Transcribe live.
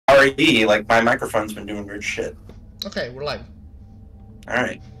RE, like my microphone's been doing weird shit. Okay, we're live. All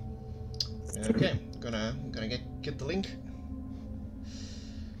right. Okay, gonna get the link.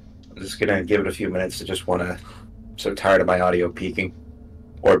 I'm just gonna give it a few minutes. I just wanna. I'm so tired of my audio peaking,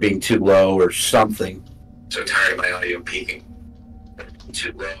 or being too low, or something. So tired of my audio peaking.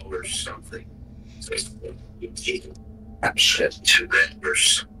 Too low or something. Ah, shit. Too low or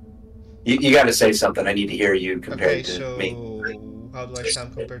something. You got to say something. I need to hear you compared to me. Okay, so how do I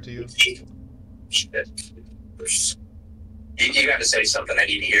sound compared to you? You got to say something. I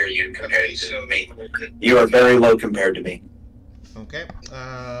need to hear you compared to me. You are very low compared to me. Okay,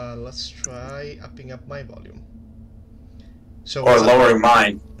 let's try upping up my volume. So or lowering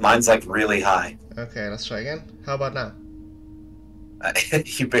mine. Mine's like really high. Okay, let's try again. How about now?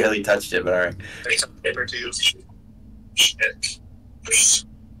 You barely touched it, but alright. You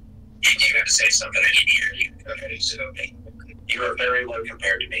gotta say something. I need to hear you. Okay, so you are very low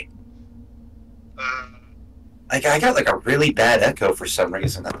compared to me. Like I got like a really bad echo for some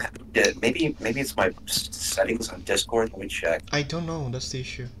reason. Maybe it's my settings on Discord. Let me check. I don't know. That's the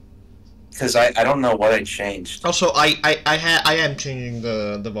issue. Because I don't know what I changed. Also, I am changing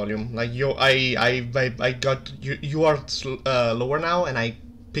the volume. Like I got you are lower now, and I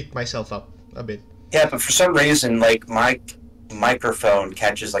picked myself up a bit. Yeah, but for some reason, like my microphone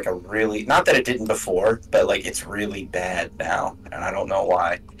catches like a really, not that it didn't before, but like it's really bad now, and I don't know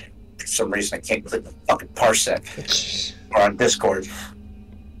why. For some reason, I can't click the fucking parsec or on Discord.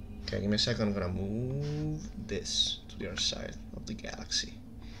 Okay, give me a second. I'm gonna move this to the other side of the galaxy.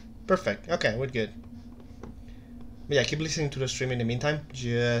 Perfect. Okay, we're good. But yeah, keep listening to the stream in the meantime,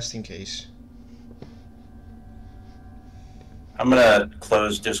 just in case. I'm gonna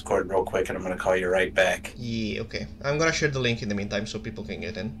close Discord real quick, and I'm gonna call you right back. Yeah, okay. I'm gonna share the link in the meantime so people can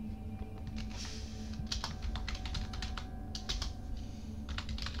get in.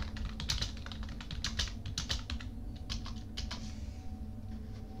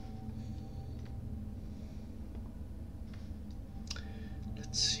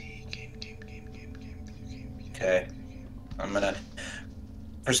 Let's see. Game. Okay. I'm gonna.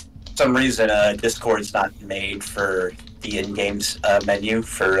 For some reason, Discord's not made for the in-game menu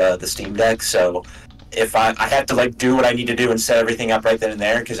for the Steam Deck, so if I have to like do what I need to do and set everything up right then and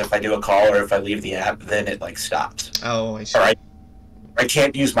there, because if I do a call or if I leave the app, then it like stops. Oh, I see. Or I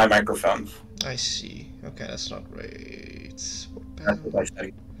can't use my microphone. I see. Okay, that's not great.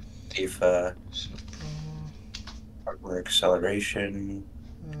 Leave hardware acceleration.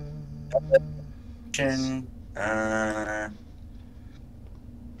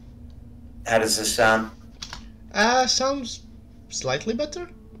 How does this sound? Sounds slightly better.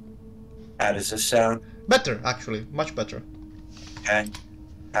 How does this sound? Better, actually. Much better. Okay.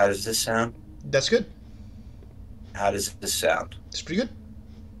 How does this sound? That's good. How does this sound? It's pretty good.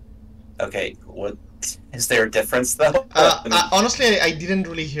 Okay, what... Is there a difference, though? Honestly, I didn't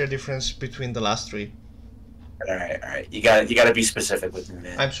really hear a difference between the last three. Alright. You gotta be specific with me,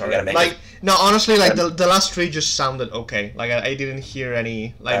 man. I'm sorry. Like, no, honestly, like, the last three just sounded okay. Like, I didn't hear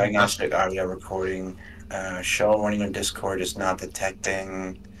any, like... Diagnostic audio recording. Show warning on Discord is not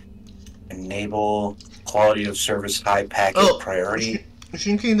detecting. Enable quality of service high packet priority.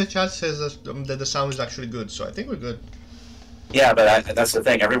 Shinky in the chat says that the sound is actually good, so I think we're good. Yeah, but that's the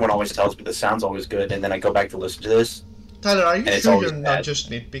thing. Everyone always tells me the sound's always good, and then I go back to listen to this. Tyler, are you sure you're not just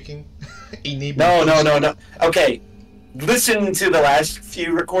nitpicking? No. Okay, listen to the last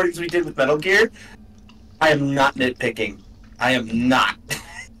few recordings we did with Metal Gear. I am not nitpicking. I am not.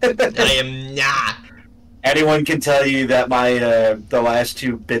 I am not. Anyone can tell you that my the last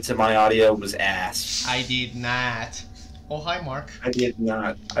two bits of my audio was ass. I did not. Oh, hi, Mark. I did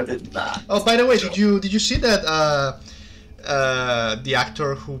not. Oh, by the way, did you see that the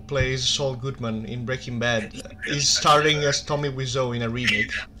actor who plays Saul Goodman in Breaking Bad is starring as Tommy Wiseau in a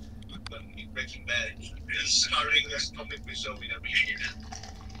remake?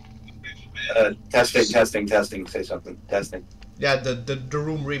 Testing. Say something. Testing. Yeah, the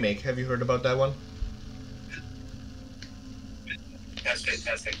Room remake. Have you heard about that one?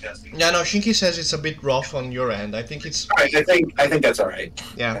 Testing. Yeah, no, Shinky says it's a bit rough on your end. I think it's... Alright, I think that's alright.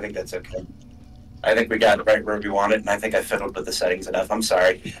 Yeah. I think that's okay. I think we got it right where we want it, and I think I fiddled with the settings enough. I'm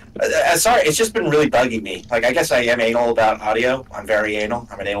sorry. Sorry, it's just been really bugging me. Like, I guess I am anal about audio. I'm very anal.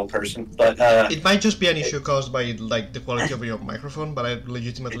 I'm an anal person, but... it might just be an issue caused by, like, the quality of your microphone, but I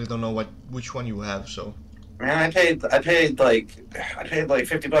legitimately don't know which one you have, so... Man, I paid like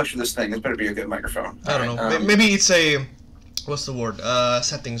 $50 for this thing. This better be a good microphone. I don't know. Maybe it's a... What's the word?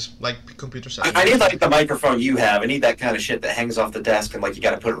 Settings, like computer settings. I need like the microphone you have. I need that kind of shit that hangs off the desk and like you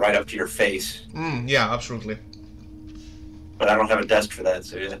got to put it right up to your face. Yeah, absolutely. but I don't have a desk for that,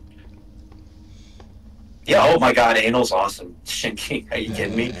 so yeah. Yeah, oh my god, anal's awesome. Shinky, are you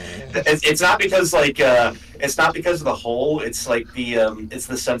kidding me? It's not because like it's not because of the hole, it's like it's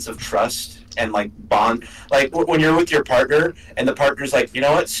the sense of trust and like bond. Like when you're with your partner and the partner's like, you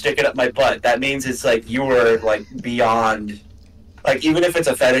know what, stick it up my butt. That means it's like you were like beyond, like even if it's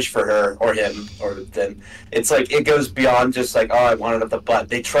a fetish for her or him or them, it's like it goes beyond just like, oh, I want it up the butt.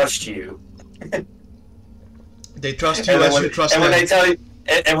 They trust you. They trust you as you trust them. When they tell you,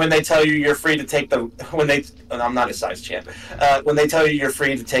 and when they tell you you're free to take the I'm not a size champ. When they tell you you're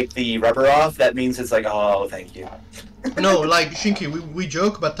free to take the rubber off, that means it's like, oh, thank you. No, like Shinky, we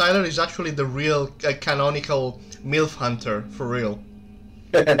joke, but Tyler is actually the real canonical MILF hunter for real.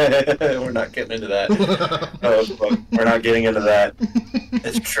 We're not getting into that. Oh, fuck. We're not getting into that.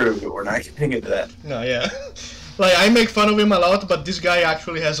 It's true, but we're not getting into that. No, yeah. Like, I make fun of him a lot, but this guy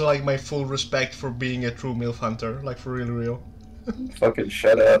actually has, like, my full respect for being a true MILF hunter. Like, for real. Fucking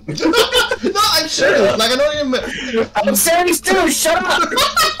shut up. No, I'm serious. Like, I don't even... I'm serious too, shut up!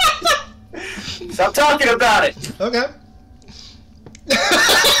 Stop talking about it! Okay.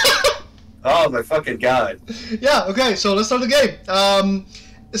 Oh my fucking god. Yeah, okay, so let's start the game.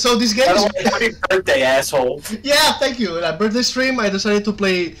 So this game is... Happy birthday, asshole. Yeah, thank you. In our birthday stream, I decided to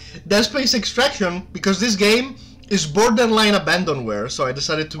play Dead Space Extraction because this game is borderline abandonware, so I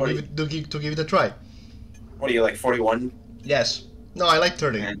decided to give it a try. What are you, like 41? Yes. No, I like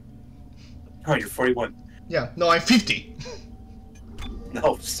 30. Man. Oh, you're 41. Yeah, no, I'm 50.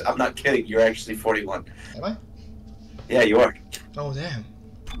 No, I'm not kidding. You're actually 41. Am I? Yeah, you are. Oh, damn.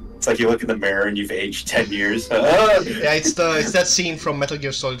 It's like you look in the mirror and you've aged 10 years. Yeah, it's that scene from Metal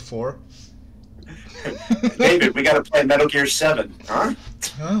Gear Solid 4. David, we gotta play Metal Gear 7. Huh?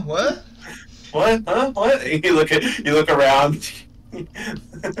 Huh? What? What? Huh? What? You look around.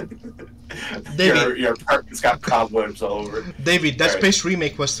 David, your apartment's got cobwebs all over it. David, that Space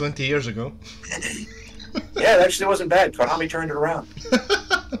remake was 20 years ago. Yeah, it actually wasn't bad. Konami turned it around.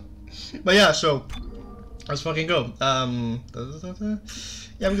 But yeah, so let's fucking go. Yeah,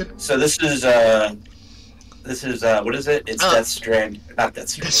 I'm good. So this is what is it? It's Death Strand, not Death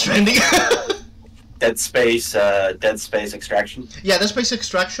Stranding. Death Stranding. Dead Space Extraction. Yeah, Dead Space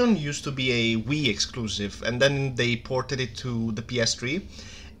Extraction used to be a Wii exclusive, and then they ported it to the PS3.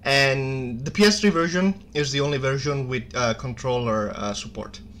 And the PS3 version is the only version with controller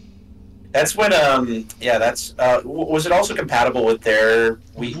support. That's when that's was it also compatible with their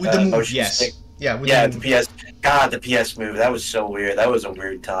Wii with the Move? motion Yes. stick? Yeah, with Yeah, the the PS. God, the PS Move. That was so weird. That was a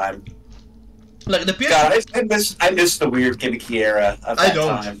weird time. Like the PS. God, I miss the weird gimmicky era of that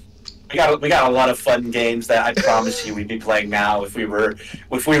time. We got a lot of fun games that I promise you we'd be playing now if we were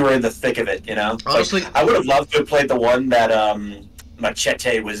in the thick of it. You know. Honestly, like, I would have loved to have played the one that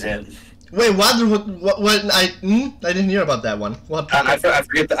Machete was in. Wait, what? I didn't hear about that one. What? I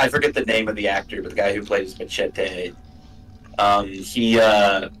forget the name of the actor, but the guy who plays Machete.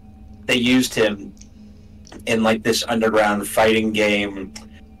 They used him in like this underground fighting game,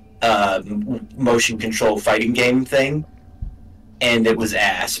 motion control fighting game thing, and it was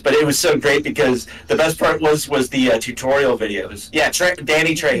ass. But it was so great because the best part was the tutorial videos. Yeah,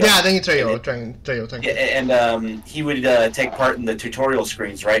 Danny Trejo. Yeah, Danny Trejo. Trejo, thank you. Yeah, and he would take part in the tutorial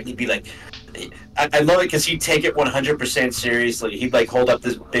screens, right? And he'd be like, I love it because he'd take it 100% seriously. He'd like hold up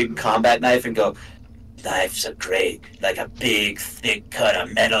this big combat knife and go, "Knives are great, like a big thick cut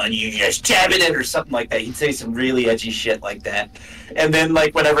of metal, and you just jab it in," or something like that. He'd say some really edgy shit like that. And then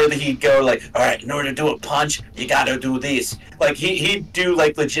like whenever he'd go like, "All right, in order to do a punch, you gotta do this." Like he'd do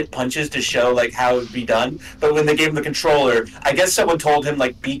like legit punches to show like how it'd be done. But when they gave him the controller, I guess someone told him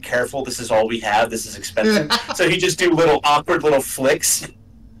like, "Be careful, this is all we have. This is expensive." So he'd just do awkward little flicks.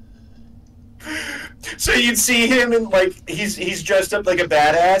 So you'd see him and like he's dressed up like a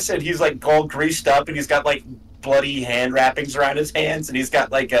badass and he's like all greased up and he's got like bloody hand wrappings around his hands and he's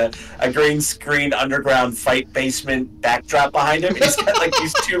got like a green screen underground fight basement backdrop behind him. He's got like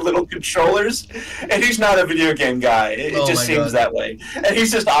these two little controllers and he's not a video game guy. It just seems that way. And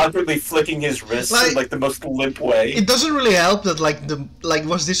he's just awkwardly flicking his wrists in like the most limp way. It doesn't really help that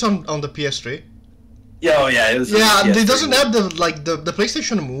was this on the PS3? Yeah, oh yeah, it was. Yeah, it doesn't have the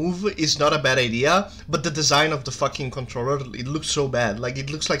PlayStation Move is not a bad idea, but the design of the fucking controller, it looks so bad. Like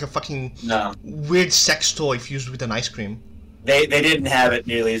it looks like a fucking weird sex toy fused with an ice cream. They didn't have it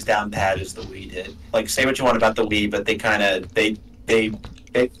nearly as down pat as the Wii did. Like say what you want about the Wii, but they kind of I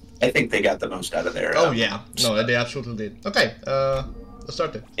think they got the most out of their. Oh yeah, no, they absolutely did. Okay, let's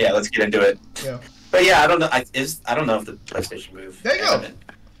start it. Yeah, let's get into it. Yeah. But yeah, I don't know. I don't know if the PlayStation Move. There you go.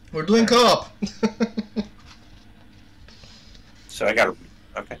 We're doing co-op. So I got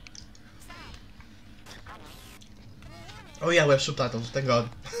okay. Oh yeah, we have subtitles. Thank God.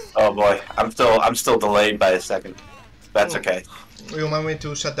 Oh boy, I'm still delayed by a second. That's okay. You want me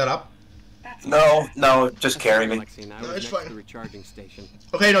to set that up? No, just carry me. No, it's fine.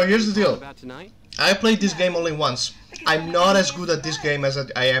 Okay, now here's the deal. I played this game only once. I'm not as good at this game as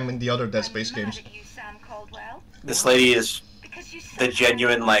I am in the other Dead Space games. This lady is the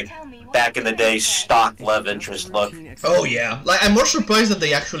genuine, like, back in the day stock love interest look. Oh yeah, like I'm more surprised that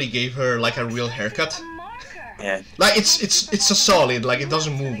they actually gave her like a real haircut. Yeah. Like it's a solid, like it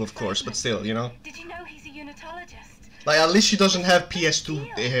doesn't move, of course, but still, you know. Did you know he's a unitologist? Like at least she doesn't have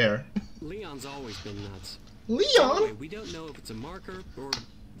PS2 hair. Leon's always been nuts. Leon? We don't know if it's a marker or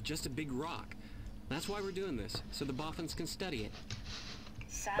just a big rock. That's why we're doing this, so the boffins can study it.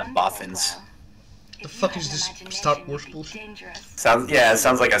 The boffins. The fuck is this Star Wars bullshit?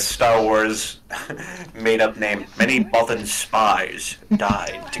 Sounds like a Star Wars made-up name. Many boffin spies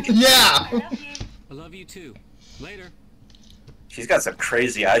died to get. Yeah. I love you too. Later. She's got some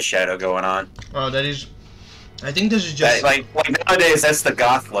crazy eyeshadow going on. Oh, that is. I think this is just like nowadays. That's the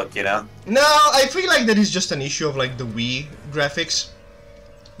goth look, you know. No, I feel like that is just an issue of like the Wii graphics,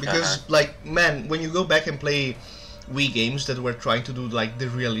 because like man, when you go back and play Wii games that were trying to do like the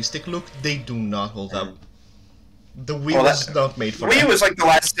realistic look, they do not hold up. The Wii was not made for Wii that. was like the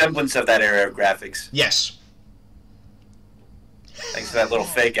last semblance of that era of graphics. Yes. Thanks for that little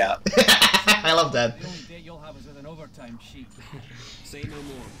fake out. I love that. The only day you'll have is with an overtime sheet. Say no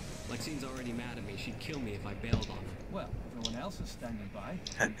more. Lexine's already mad at me. She'd kill me if I bailed on her. Well, everyone else is standing by.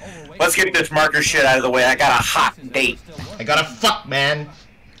 Let's get this marker shit out of the way. I got a hot date. I gotta fuck, man.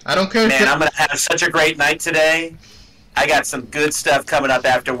 I don't care. Man, I'm gonna have such a great night today. I got some good stuff coming up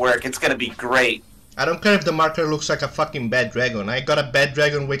after work. It's gonna be great. I don't care if the marker looks like a fucking bad dragon. I got a bad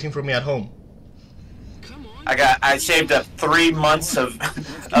dragon waiting for me at home. I saved up 3 months of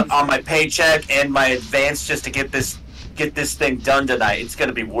on my paycheck and my advance just to get this thing done tonight. It's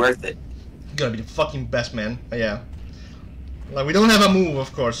gonna be worth it. It's gonna be the fucking best, man. Yeah. Like we don't have a move,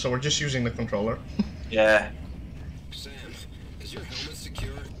 of course, so we're just using the controller. Yeah. Sam, is your helmet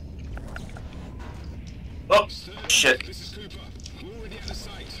secure? Oh, shit. This is Cooper. I'm already out of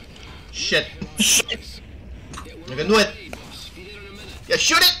sight. Shit. Shit. You can do it. Yeah,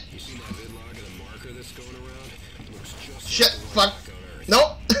 shoot it. You see that vidlog of the marker that's going around? Looks just Shit. Fuck.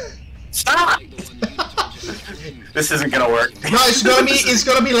 No. Stop! This isn't gonna work. No, it's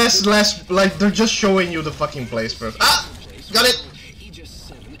gonna be less like they're just showing you the fucking place first. Ah, got it. He just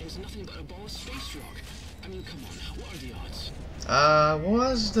said it was nothing but a ball of space rock. I mean, come on, what are the odds? What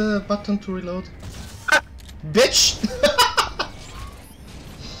was the button to reload? Bitch!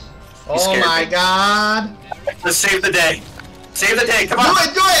 Oh my god! Let's save the day. Save the day, come on!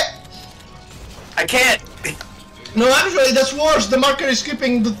 Do it! I can't! No, actually, that's worse. The marker is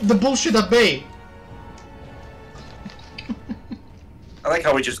keeping the bullshit at bay. I like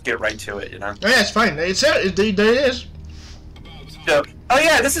how we just get right to it, you know? Oh, yeah, it's fine. It's there. There it is. So, oh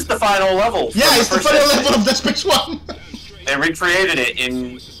yeah, this is the final level. Yeah, it's the final level of Dead Space 1. They recreated it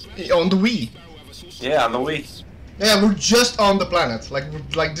in... On the Wii. Yeah, on the Wii. Yeah, we're just on the planet. Like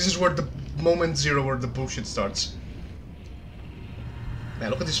this is where the moment zero where the bullshit starts.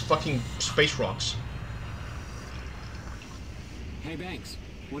 Man, look at these fucking space rocks. Hey, Banks,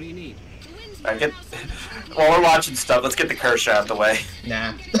 what do you need? While we're watching stuff, let's get the cursor out of the way.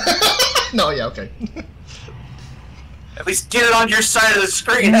 Nah. No, yeah, okay. At least get it on your side of the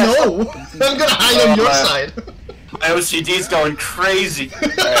screen. No! I'm gonna hide on your side. My OCD's going crazy.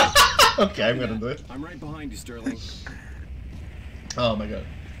 Right. Okay, I'm gonna do it. I'm right behind you, Sterling. Oh my god.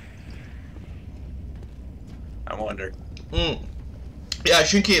 I wonder. Yeah,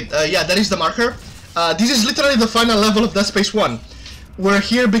 Shinky, yeah, that is the marker. This is literally the final level of Dead Space 1. We're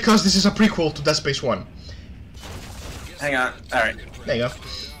here because this is a prequel to Dead Space 1. Hang on. Alright. There you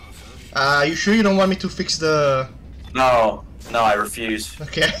go. You sure you don't want me to fix the... No, I refuse.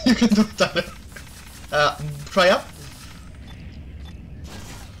 Okay, you can do that. Try up?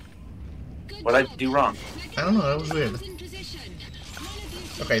 What'd I do wrong? I don't know, that was weird.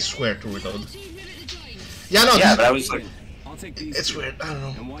 Okay, square to reload. Yeah, no, yeah, but I was like... I'll take these it's weird, I don't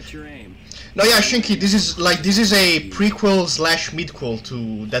know. And watch your aim. No, yeah, Shinky, this is a prequel / midquel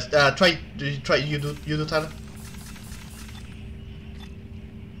to that. Try you do Tyler.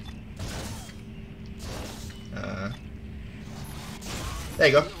 There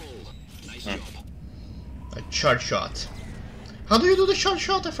you go. A charge shot. How do you do the charge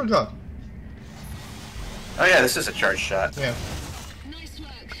shot? I forgot. Oh yeah, this is a charge shot. Yeah. Nice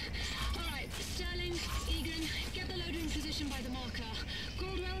work. Alright, Sterling, Egan, get the loader in position by the marker.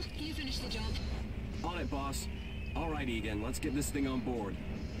 Caldwell, you finish the job. On it, boss. All right, Egan, let's get this thing on board.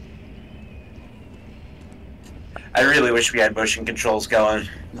 I really wish we had motion controls going.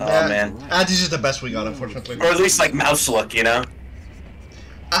 Oh man. This is the best we got, unfortunately. Or at least like mouse look, you know?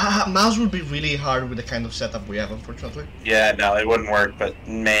 Mouse would be really hard with the kind of setup we have, unfortunately. Yeah, no, it wouldn't work, but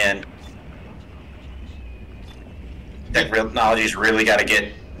man. Technology's really gotta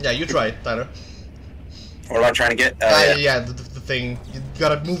get... Yeah, you try it, Tyler. What am I trying to get? Yeah, the thing. You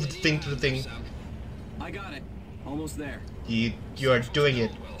gotta move the thing to the thing. I got it. Almost there. You are doing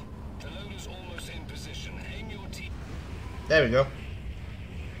it. There we go.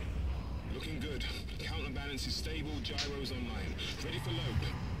 Looking good. Counterbalance is stable, gyros online. Ready for load.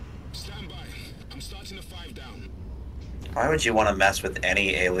 Stand by. I'm starting a 5 down. Why would you want to mess with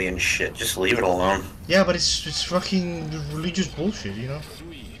any alien shit? Just leave it alone. Yeah, but it's fucking religious bullshit, you know?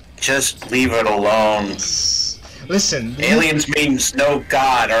 Just leave it alone. Listen, aliens means no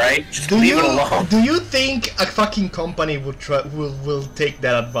god, alright? Just leave it alone. Do you think a fucking company will take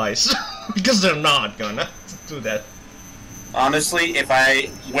that advice? Because they're not gonna do that. Honestly,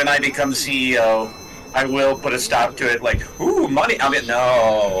 when I become CEO, I will put a stop to it. Like, ooh, money. I mean,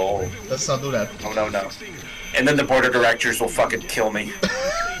 no. Let's not do that. No. And then the board of directors will fucking kill me.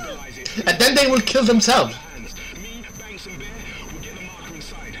 And then they will kill themselves.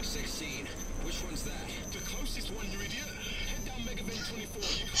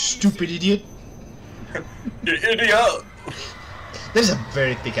 Stupid idiot. You idiot. There's a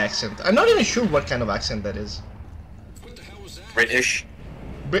very thick accent. I'm not even sure what kind of accent that is. British.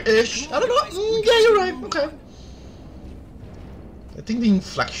 British? I don't know. Yeah, you're right. Okay. I think the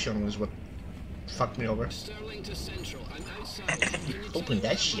inflection is what fucked me over. Open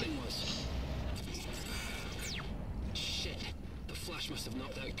that shit. Shit. The flash must have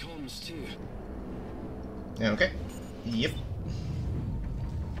knocked out comms too. Yeah, okay. Yep.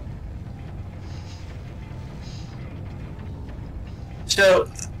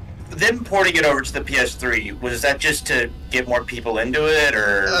 So, them porting it over to the PS3, was that just to get more people into it,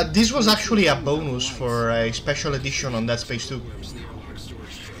 or...? This was actually a bonus for a special edition on Dead Space 2.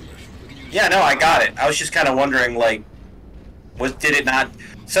 Yeah, no, I got it. I was just kind of wondering, like, did it not...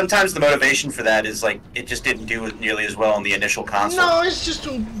 Sometimes the motivation for that is, like, it just didn't do it nearly as well on the initial console. No, it's just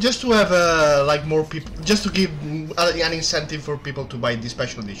to have, like, more people... Just to give an incentive for people to buy the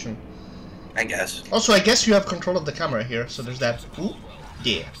special edition. I guess. Also, I guess you have control of the camera here, so there's that. Ooh,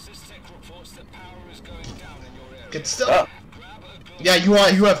 yeah. Good stuff. Oh. Yeah, you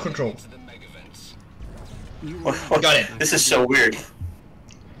have control. Got it. This is so weird.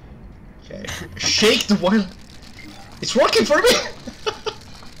 Okay. Shake the one. It's working for me.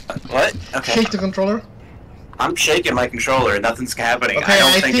 What? Okay. Shake the controller. I'm shaking my controller. Nothing's happening. Okay, I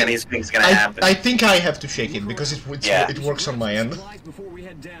don't think anything's gonna happen. I think I have to shake it because it works on my end. Before we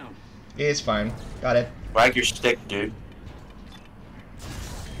head down. It's fine. Got it. Wag your stick, dude.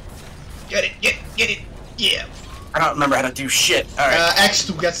 Get it. Get it. Yeah. I don't remember how to do shit. Alright. X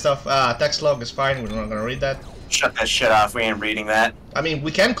to get stuff. Text log is fine. We're not gonna read that. Shut that shit off. We ain't reading that. I mean,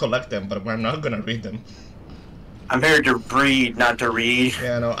 we can collect them, but we're not gonna read them. I'm here to breed, not to read.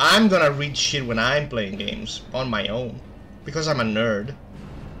 Yeah, no. I'm gonna read shit when I'm playing games on my own because I'm a nerd.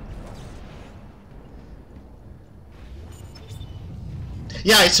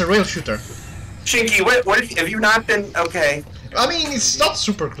 Yeah, it's a real shooter. Shinky, what have you not been... Okay. I mean, it's not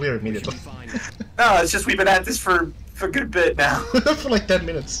super clear immediately. No, it's just we've been at this for a good bit now. For like 10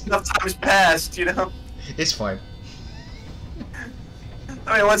 minutes. Enough time's passed, you know? It's fine.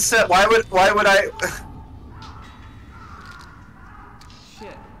 I mean, what's that? Why would I...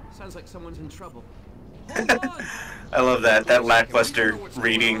 Shit. Sounds like someone's in trouble. I love that lackluster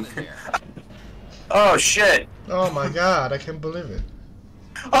reading. Oh, shit. Oh my god, I can't believe it.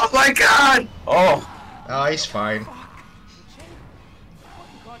 Oh my god! Oh. Ah, he's fine. What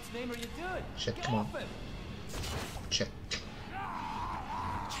in God's name are you doing? Shit, Get come on. off him. Shit.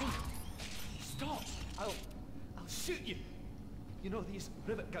 Stop! I'll shoot you. You know these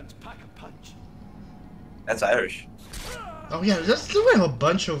rivet guns pack a punch. That's Irish. Oh yeah, do we have a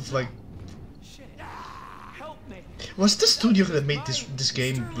bunch of like... Shit. Help me. Was the studio that made this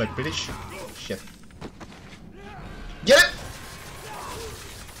game like British? Shit. Get it!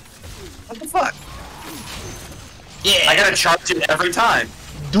 What the fuck? Yeah! I gotta charge it every time.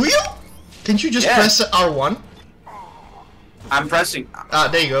 Do you? Can't you just press R1? I'm pressing. Ah,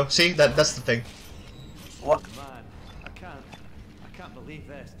 there you go. See, that's the thing. What? Man, I can't believe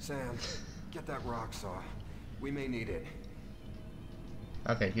this. Sam, get that rock saw. We may need it.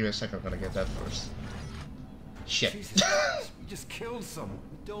 Okay, give me a second. I'm gonna get that first. Shit. Jesus, we just killed someone.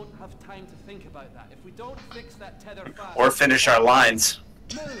 We don't have time to think about that. If we don't fix that tether fast... Or finish our lines.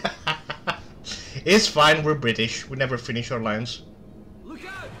 It's fine. We're British. We never finish our lines. Look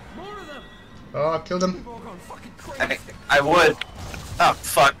out! More of them! Oh, kill them. I would. Oh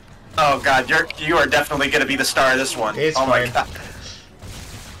fuck. Oh god, you are definitely gonna be the star of this one. It's oh fine. my god.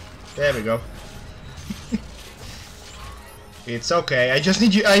 There we go. It's okay. I just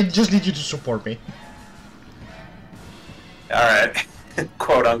need you to support me. Alright.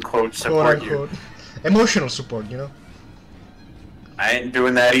 Quote unquote support Quote unquote. Emotional support, you know? I ain't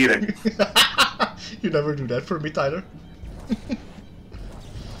doing that either. You never do that for me, Tyler.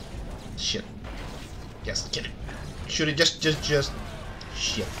 Shit. Yes, get it. Shoot it, just.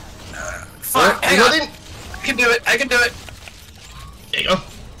 Shit. Fuck, hang on. I can do it, I can do it. There you go.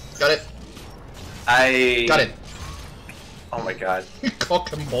 Got it. I... Got it. Oh my god.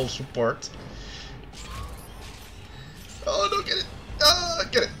 Cock and ball support. Oh no, get it.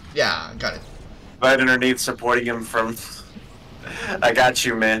 Get it. Yeah, got it. Right underneath supporting him from... I got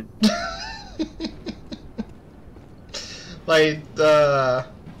you, man. Like,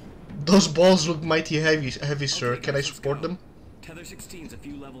 those balls look mighty heavy, sir. Can I support them? Tether 16's a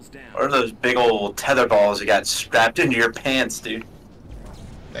few levels down. What are those big old tether balls you got strapped into your pants, dude?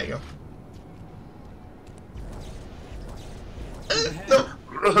 There you No.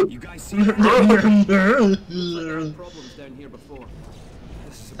 You guys see that? Problems down here before.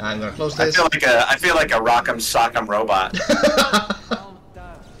 I'm gonna close I this. feel like a Rock'em Sock'em robot. Calm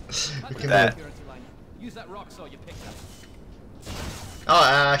down. We can that. do it. Security line. Use that rock saw you picked up.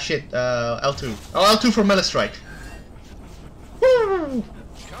 Oh, shit. L2. Oh, L2 for melee strike. Woo!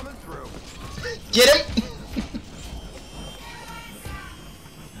 Coming through. Get him!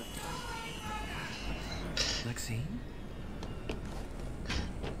 Lexi?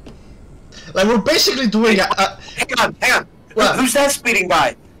 Like, we're basically doing a... Hang on. What? Who's that speeding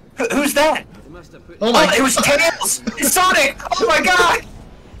by? Who's that? They must have put Oh Oh, my... it was Tails! It's Sonic! Oh my god!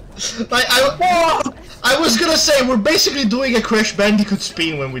 Like, I was gonna say, we're basically doing a Crash Bandicoot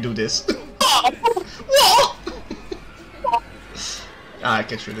spin when we do this. Whoa! I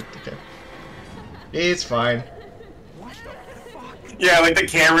can shoot it, okay. It's fine. Yeah, like the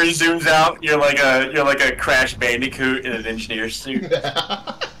camera zooms out. You're like a Crash Bandicoot in an engineer suit.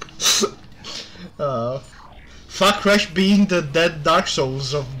 Fuck Crash being the dead Dark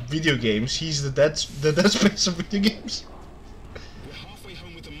Souls of video games. He's the dead space of video games. We're halfway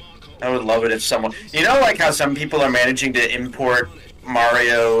home with the marker. I would love it if someone, you know, like how some people are managing to import the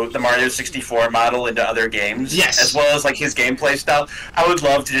Mario 64 model into other games. Yes. As well as like his gameplay style. I would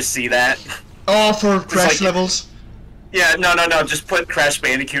love to just see that. Oh, for Crash like- levels. Yeah, no. Just put Crash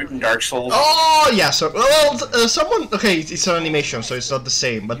Bandicoot in Dark Souls. Oh yeah, so well, someone okay, it's an animation, so it's not the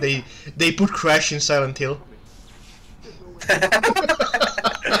same, but they put Crash in Silent Hill.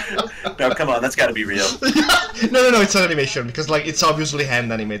 No, come on, that's got to be real. No, it's an animation because like it's obviously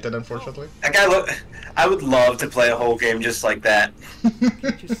hand animated, unfortunately. That guy I would love to play a whole game just like that.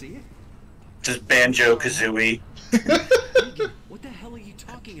 Can't you see it? Just Banjo Kazooie What the hell are you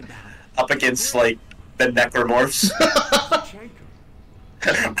talking about? up against like the Necromorphs.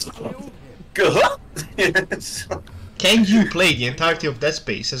 Can you play the entirety of Dead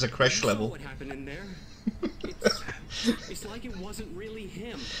Space as a Crash You saw level? what happened in there? It's like it wasn't really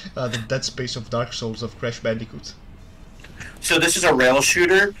him. The Dead Space of Dark Souls of Crash Bandicoot. So this is a rail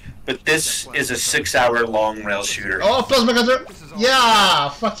shooter, but this is a 6-hour long rail shooter. Oh, plasma cutter! Yeah,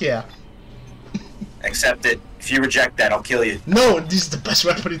 fuck yeah. Accept it. If you reject that, I'll kill you. No, this is the best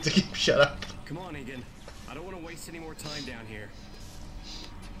weapon in the game. Shut up. Come on, Egan. I don't want to waste any more time down here.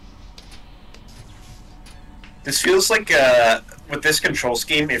 This feels like, with this control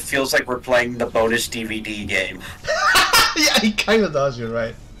scheme, it feels like we're playing the bonus DVD game. Yeah, he kind of does. You're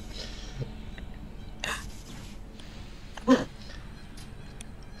right.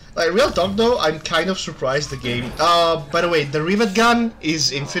 Like, real talk though, I'm kind of surprised the game. By the way, the rivet gun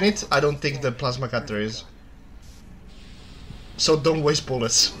is infinite. I don't think the plasma cutter is. So don't waste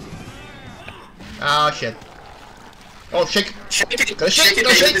bullets. Ah, shit. Oh, shake. Shake it! Gotta shake, Shake it,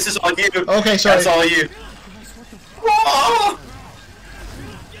 gotta baby! shake. This is all you! Okay, sorry. That's all you. Oh!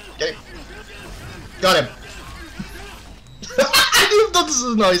 Get him. Got him. I didn't notice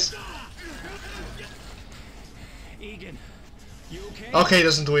the noise. Egan, you okay? Okay, he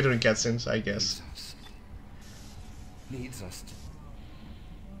doesn't do it during cutscenes, I guess. Needs us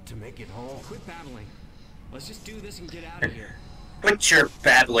to make it home. Quit babbling. Let's just do this and get out of here. Quit your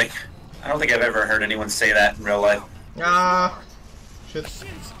babbling. I don't think I've ever heard anyone say that in real life. Ah, shit.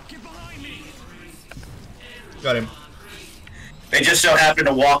 Get behind me! Got him. They just so happen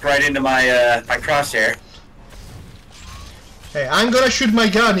to walk right into my my crosshair. Hey, I'm gonna shoot my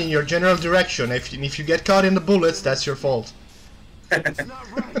gun in your general direction. If you get caught in the bullets, that's your fault. Well,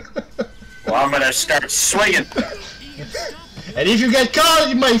 I'm gonna start swinging. And if you get caught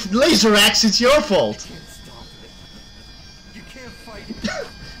in my laser axe, it's your fault. You can't fight.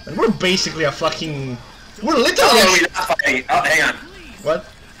 And we're basically a fucking... We're literally... Oh, we're not fighting. Oh, hang on. What?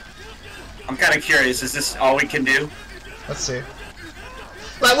 I'm kind of curious. Is this all we can do? Let's see.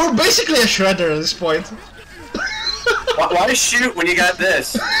 Like, we're basically a shredder at this point. Why shoot when you got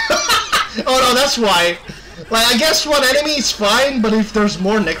this? Oh no, that's why. Like, I guess one enemy is fine, but if there's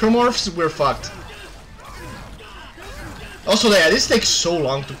more necromorphs, we're fucked. Also, yeah, this takes so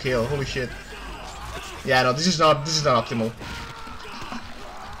long to kill. Holy shit. Yeah, no, this is not optimal.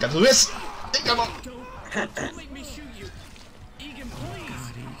 Gotta do this. Come on. Don't make me shoot you. Egan, please.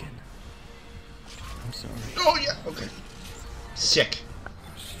 God, Egan. I'm sorry. Oh yeah. Okay. Sick.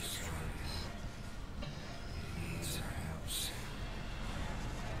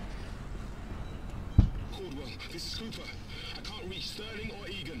 Caldwell, this is Cooper. I can't reach Sterling or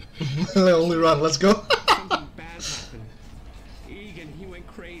Egan. Only run. Let's go. Something bad happened. Egan, he went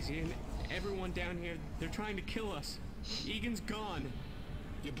crazy, and everyone down here, they're trying to kill us. Egan's gone.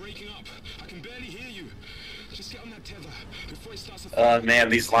 You're breaking up. I can barely hear you. Just get on that tether before it starts to... Man,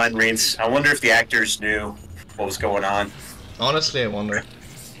 these line reads. I wonder if the actors knew what was going on. Honestly, I wonder.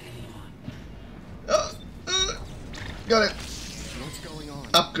 Got it. What's going on?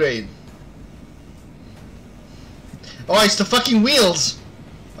 Upgrade. Oh, it's the fucking wheels.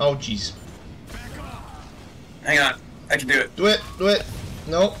 Oh, jeez. Hang on. I can do it. Do it. Do it.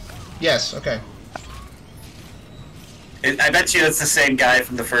 No. Yes. Okay. I bet you it's the same guy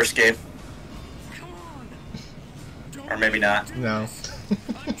from the first game. Come on. Or maybe not. No.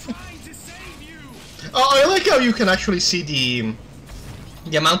 I'm trying to save you. Oh, I like how you can actually see the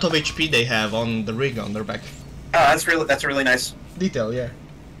amount of HP they have on the rig on their back. Oh, that's a really nice Detail, yeah.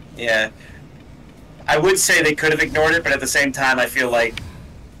 Yeah. I would say they could have ignored it, but at the same time, I feel like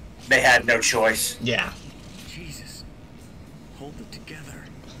they had no choice. Yeah. Jesus. Hold it together.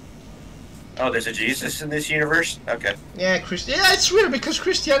 Oh, there's a Jesus in this universe? Okay. Yeah, yeah, it's weird because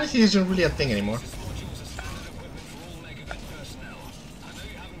Christianity isn't really a thing anymore.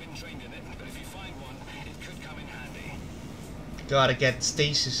 Gotta get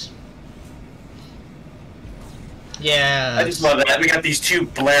stasis. Yeah. I just love that. We got these two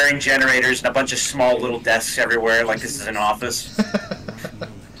blaring generators and a bunch of small little desks everywhere, like this is an office.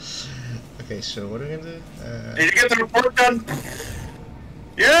 Okay, so what are we gonna do? Did you get the report done?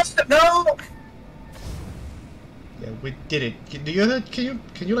 Yes. No. Yeah, we did it. Do you have it? Can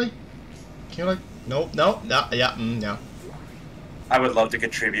you like? No, yeah, no. I would love to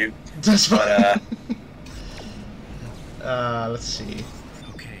contribute. That's fine. But let's see.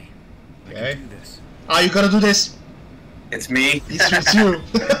 Okay. I Okay. can do this. Ah, you gotta do this. it's me. It's you.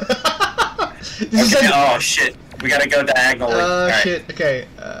 This is Okay, like, oh shit. We gotta go diagonally. Alright. shit. Okay.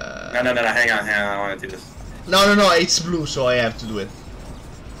 No, hang on. I want to do this. No, it's blue, so I have to do it.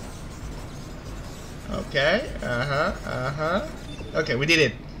 Okay. Okay, we did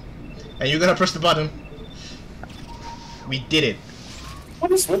it. And you're gonna press the button. We did it.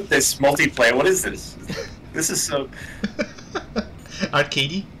 What is with this multiplayer? What is this? This is so...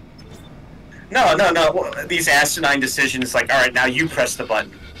 Arcadey? No. These asinine decisions, like, alright, now you press the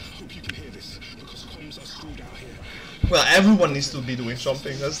button. Hope you can hear this, because comms are screwed out here. Well, everyone needs to be doing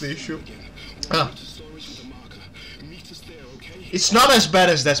something, that's the issue. Ah. To storage with a marker. Meet us there, okay? It's not as bad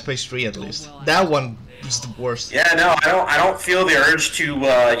as Dead Space 3 at least. That one is the worst. Yeah, no, I don't feel the urge to,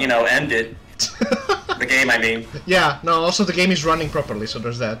 end it. The game, I mean. Yeah, no, also the game is running properly, so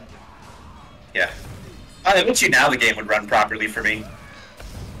there's that. Yeah. I bet you now the game would run properly for me.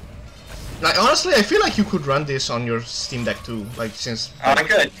 Like, honestly, I feel like you could run this on your Steam Deck too, like, since... Oh, I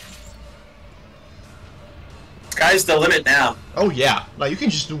could. Sky's the limit now. Oh yeah, like, you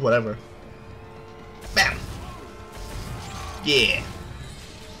can just do whatever. Bam! Yeah!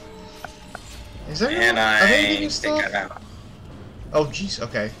 Is there And are there I any think stuff? I'm out. Oh jeez,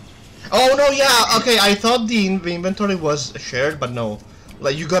 okay. Oh no, yeah, okay, I thought the inventory was shared, but no.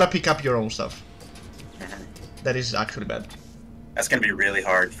 Like, you gotta pick up your own stuff. That is actually bad. That's gonna be really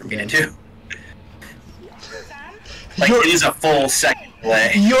hard for me Yeah. to do. Sam? Like, it is a full second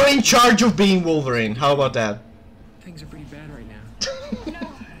delay. You're in charge of being Wolverine, how about that? Things are pretty bad right now. No.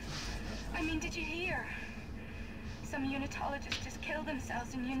 I mean, did you hear? Some unitologists just killed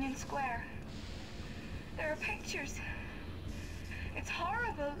themselves in Union Square. There are pictures. It's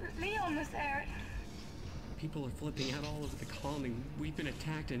horrible. Leon was there. People are flipping out all over the colony. We've been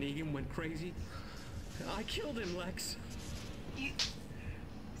attacked and Egan went crazy. I killed him, Lex. You...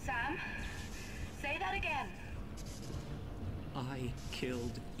 Sam? Say that again. I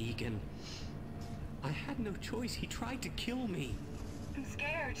killed Egan. I had no choice. He tried to kill me. I'm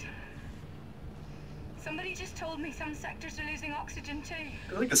scared. Somebody just told me some sectors are losing oxygen too.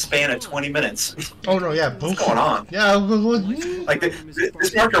 Like the span of 20 minutes. Oh no, yeah, What's going on? Yeah, Like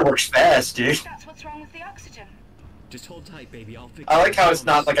this marker works fast, dude. That's what's wrong with the oxygen. Just hold tight, baby. I'll fix I like how it's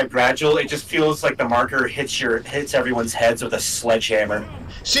not like a gradual. It just feels like the marker hits everyone's heads with a sledgehammer.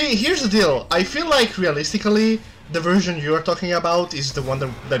 See, here's the deal. I feel like realistically, the version you're talking about is the one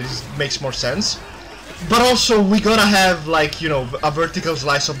that makes more sense. But also, we gotta have like, you know, a vertical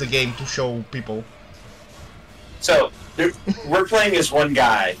slice of the game to show people. So we're playing as one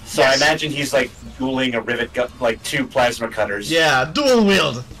guy. So Yes. I imagine he's like dueling a rivet gun, like 2 plasma cutters. Yeah, dual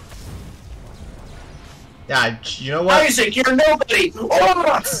wield. Yeah, you know what? Isaac, you're nobody.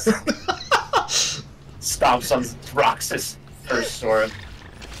 Oh! Stomps on Roxas first sword.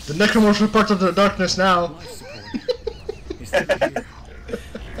 The necromorphs are part of the darkness now.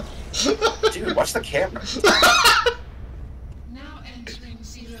 Dude, watch the camera. Now entering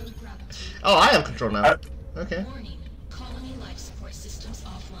zero gravity. Oh, I have control now. Okay. Warning, colony life support systems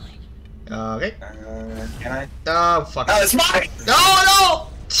offline. Okay. Can I? Oh, fuck. Oh, it's mine! No!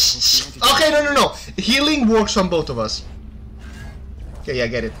 Okay, no. Healing works on both of us. Okay, yeah,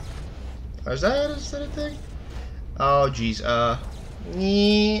 get it. Is that a thing? Oh, jeez.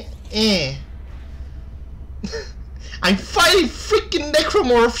 I'm fighting freaking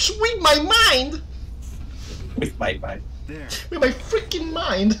necromorphs with my mind! With my mind. There. With my freaking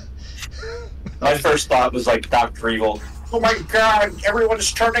mind! My first thought was like Dr. Evil. Oh my god, everyone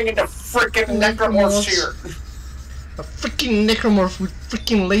is turning into freaking necromorphs here. A freaking necromorph with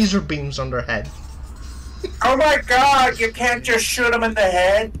freaking laser beams on their head. Oh my god, you can't just shoot them in the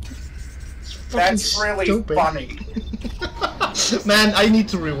head. That's really stupid. funny. Man, I need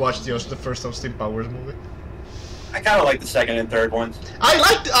to rewatch the first Austin Powers movie. I kind of like the second and third ones.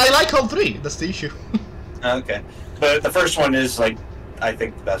 I like all three. That's the issue. Okay, but the first one is like, I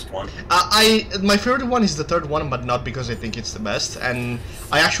think the best one. My favorite one is the third one, but not because I think it's the best. And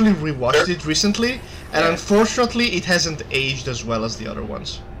I actually rewatched it recently, and unfortunately, it hasn't aged as well as the other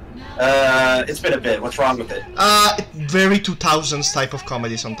ones. It's been a bit. What's wrong with it? Very 2000s type of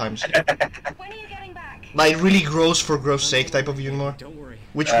comedy sometimes. When are you getting back? Like really gross for gross sake type of humor, Don't worry.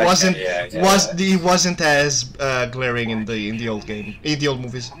 which Okay, wasn't yeah. it wasn't as glaring in the old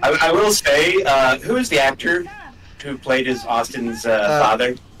movies. I will say, who is the actor who played his Austin's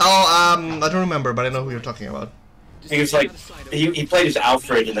father? Oh, I don't remember, but I know who you're talking about. He was like, he played as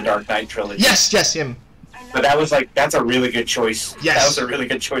Alfred in the Dark Knight trilogy. Yes, him. But that was like, that's a really good choice. Yes. That was a really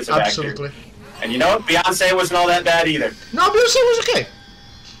good choice of Absolutely. actor. And you know what? Beyonce wasn't all that bad either. No, Beyonce was okay.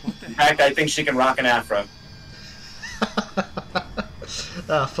 In fact, I think she can rock an afro.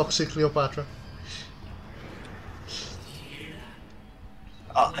 Foxy Cleopatra.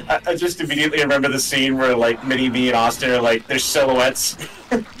 I just immediately remember the scene where like me and Austin are like, there's silhouettes.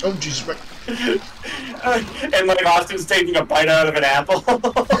 Oh, Jesus, right. And like Austin's taking a bite out of an apple.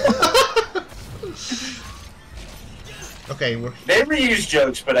 Okay, They reuse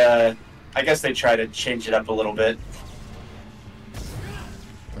jokes, but I guess they try to change it up a little bit.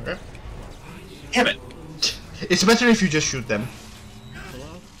 okay. Damn it! It's better if you just shoot them. Hello?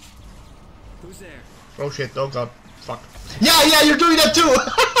 Who's there? Oh shit, oh god, fuck. Yeah, you're doing that too!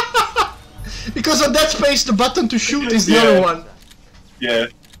 Because on Dead Space, the button to shoot is the other one. Yeah.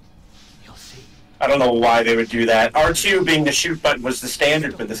 You'll see. I don't know why they would do that. R2 being the shoot button was the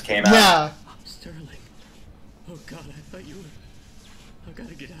standard when this came out. Yeah. Sterling. Oh god, I thought you were... I've got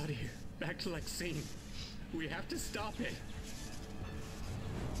to get out of here. Back to Lexine. We have to stop it.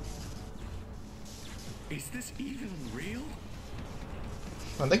 Is this even real?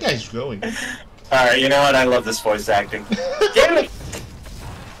 Man, that guy's going. Alright, you know what? I love this voice acting. Damn it!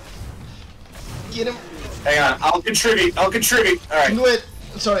 Get him. Hang on, I'll contribute. Alright. Do it.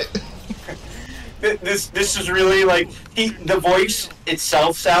 Sorry. This is really like the voice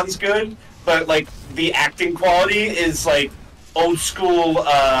itself sounds good, but like the acting quality is like old school.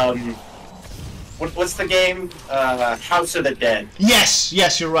 What's the game? House of the Dead. Yes,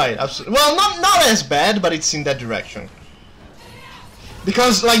 you're right. Absolutely. Well, not as bad, but it's in that direction.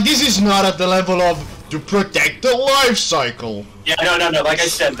 Because like this is not at the level of to protect the life cycle. Yeah, no. Like I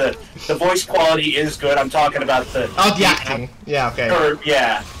said, the voice quality is good. I'm talking about the acting. Yeah, okay. Or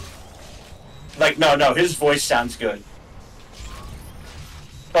yeah. Like no, his voice sounds good.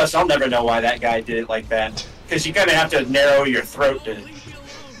 Plus, I'll never know why that guy did it like that. Because you kind of have to narrow your throat to.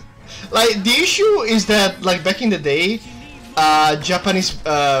 Like the issue is that like back in the day, Japanese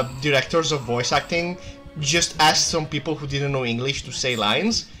directors of voice acting just asked some people who didn't know English to say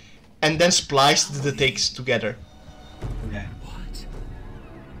lines, and then spliced the takes together. Okay. What?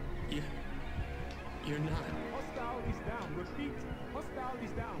 You're not... Hostile is down. Repeat. Hostile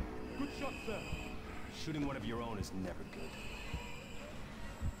is down. Good shot, sir. Shooting one of your own is never good.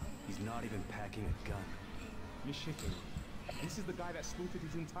 He's not even packing a gun. You're shitting. This is the guy that slaughtered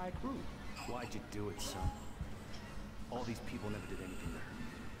his entire crew. Why'd you do it, son? All these people never did anything to hurt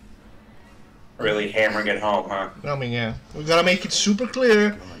you. Really hammering it home, huh? I mean, yeah. We gotta make it super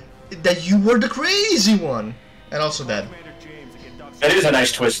clear that you were the crazy one. And also that. That is a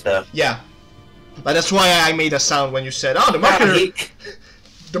nice twist, though. Yeah. But that's why I made a sound when you said, oh, the marker...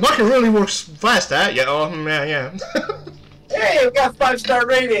 The market really works fast, huh? Yeah, oh, yeah. Hey, we got 5-star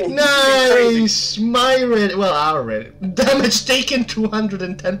rating! Nice! My rating, well, our rating. Damage taken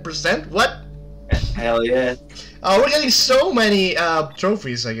 210%? What? Hell yeah. Oh, we're getting so many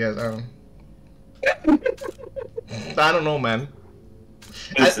trophies, I guess. I don't know, man.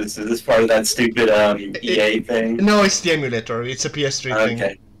 Is this part of that stupid EA thing? No, it's the emulator. It's a PS3 thing.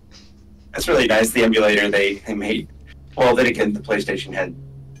 Okay. That's really nice, the emulator they made. Well, then again, the PlayStation had.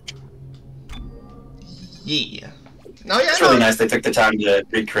 Yeah. No, yeah, It's really nice they took the time to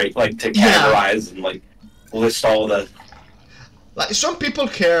recreate, like, to categorize and, like, list all the... Like, some people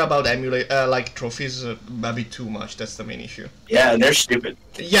care about like, trophies a bit too much. That's the main issue. Yeah, and they're stupid.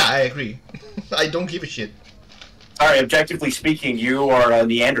 Yeah, I agree. I don't give a shit. Sorry, objectively speaking, you are a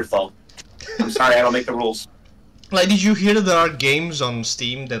Neanderthal. I'm sorry, I don't make the rules. Like, did you hear that there are games on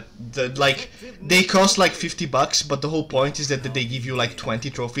Steam that like, they cost like $50, but the whole point is that they give you like 20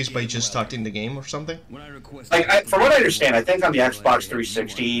 trophies by just starting the game or something? Like, from what I understand, I think on the Xbox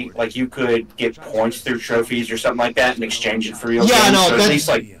 360, like, you could get points through trophies or something like that and exchange it for real games. No, so at least,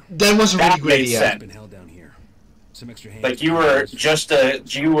 like, that was a really great idea. Like, you were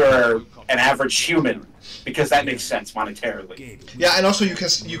an average human. Because that makes sense monetarily. Yeah, and also you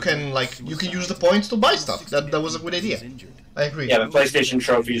can use the points to buy stuff. That was a good idea. I agree. Yeah, but PlayStation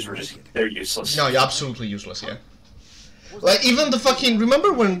trophies they're useless. No, you're absolutely useless. Yeah. Like even the fucking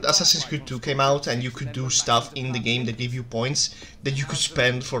remember when Assassin's Creed 2 came out and you could do stuff in the game that gave you points that you could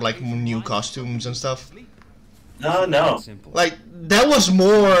spend for like new costumes and stuff. No. Like that was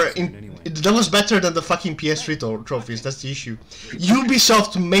that was better than the fucking PS3 trophies. That's the issue.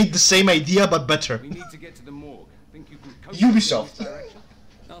 Ubisoft made the same idea but better. We need to get to the morgue. Think you can coach Ubisoft.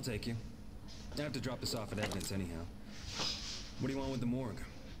 I'll take you. I have to drop this off at evidence anyhow. What do you want with the morgue?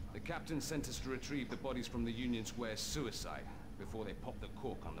 The captain sent us to retrieve the bodies from the Union Square suicide before they pop the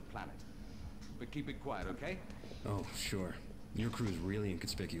cork on the planet. But keep it quiet, okay? Oh, sure. Your crew's really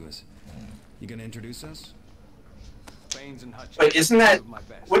inconspicuous. You gonna introduce us? Wait, isn't that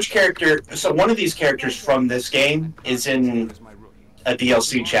which character? So one of these characters from this game is in a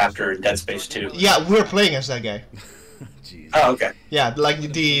DLC chapter in Dead Space 2. Yeah, we're playing as that guy. Oh, okay. Yeah, like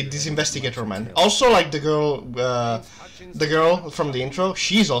this investigator man. Also, like the girl from the intro,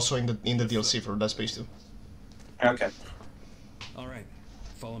 she's also in the DLC for Dead Space 2. Okay. All right,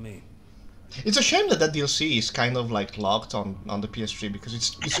 follow me. It's a shame that DLC is kind of like locked on the PS3 because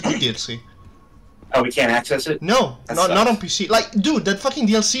it's a good DLC. Oh, we can't access it? No, not on PC. Like, dude, that fucking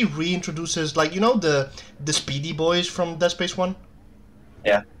DLC reintroduces, like, you know the Speedy Boys from Dead Space 1?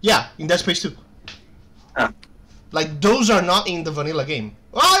 Yeah. Yeah, in Dead Space 2. Huh. Like, those are not in the vanilla game.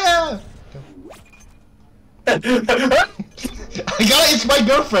 Oh, yeah! I got it, it's my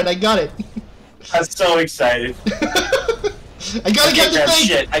girlfriend, I got it. I'm so excited. I gotta get the thing!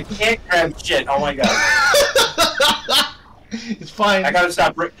 Shit. I can't grab shit, oh my god. It's fine. I gotta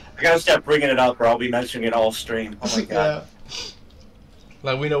stop bringing it up, or I'll be mentioning it all stream. Oh my god. Yeah.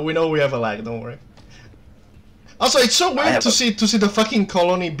 Like we know we have a lag. Don't worry. Also, it's so weird to see the fucking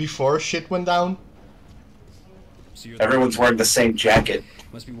colony before shit went down. Everyone's wearing the same jacket.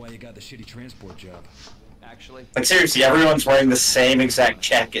 Must be why you got the shitty transport job. Actually, like seriously, everyone's wearing the same exact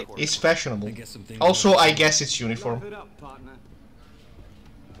jacket. It's fashionable. Also, I guess it's uniform.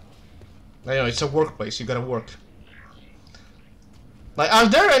 I know it's a workplace. You gotta work. Like, are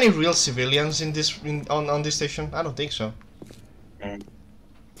there any real civilians in this on this station? I don't think so. McCabe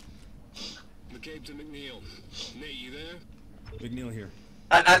to McNeil. Nate, you there? McNeil here.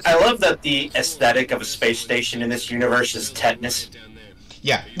 I love that the aesthetic of a space station in this universe is tetanus.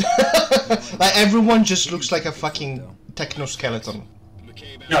 Yeah. Like, everyone just looks like a fucking techno-skeleton.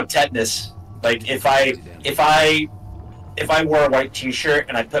 No, tetanus. Like, if I wore a white t-shirt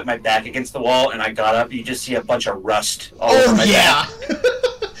and I put my back against the wall and I got up, you just see a bunch of rust all over my back.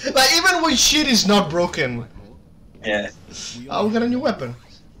 Like, even when shit is not broken. Yeah. Oh, we got a new weapon.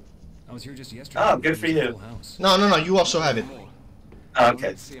 I was here just yesterday. Oh, good for you. No, you also have it. Oh,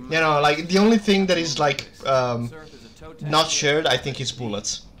 okay. You know, like, the only thing that is, like, not shared, I think, is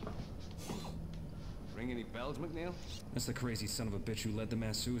bullets. Ring any bells, McNeil? That's the crazy son of a bitch who led the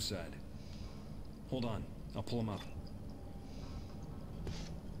mass suicide. Hold on, I'll pull him up.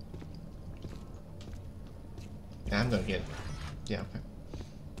 I'm gonna get it. Yeah, okay.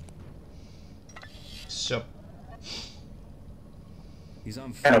 So. He's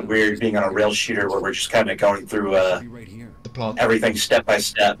on Kind of weird being on a rail shooter where we're just kind of going through right here. The plot. everything step by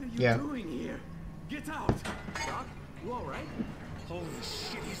step. What are you Yeah. doing here? Get out! Doc, you all right? Holy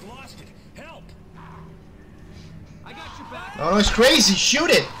shit, he's lost it. Help! I got your back. Oh no, it's crazy! Shoot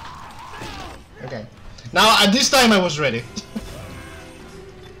it! Okay. Now, at this time I was ready.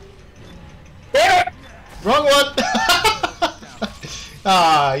 Wrong one!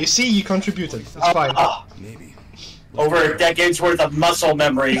 Ah, you see, you contributed. It's fine. Maybe. Over a decade's worth of muscle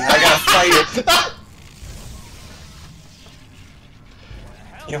memory. I gotta fight it.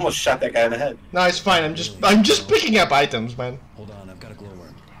 You almost shot that guy in the head. No, it's fine. I'm just picking up items, man. Hold on, I've got a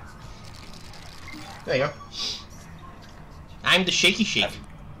glowworm. There you go. I'm the shaky shake.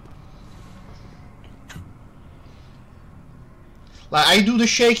 Like, I do the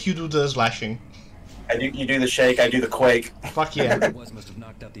shake, you do the slashing. You do the shake, I do the quake. Fuck yeah. Must have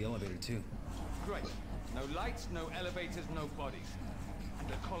knocked out the elevator too. Great. No lights, no elevators, no bodies. And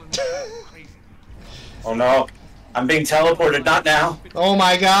the colony is crazy. Oh no. I'm being teleported, not now. Oh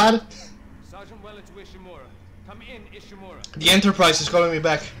my god. Sergeant Weller to Ishimura. Come in, Ishimura. The Enterprise is calling me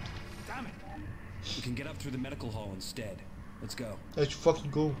back. Damn it. We can get up through the medical hall instead. Let's go. Let's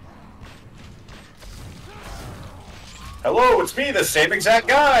fucking go. Hello, it's me, the same exact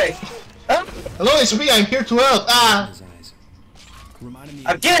guy. Huh? Hello, it's me. I'm here to help. Ah. His eyes. Reminded me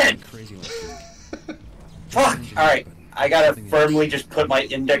Again! of crazy last week. Fuck. Alright, I gotta firmly just put my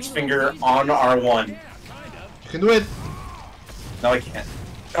index finger on R1. You can do it. No, I can't.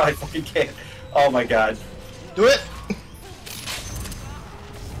 No, I fucking can't. Oh my god. Do it.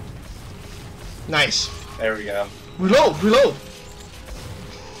 Nice. There we go. Reload. Reload.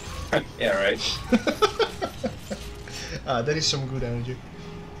 Yeah, right. That is some good energy.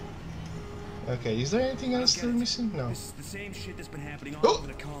 Okay, is there anything else that we're missing? No. This is the same shit that's been happening all Oh. over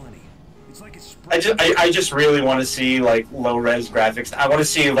the colony. It's like it's I just really want to see like low res graphics. I want to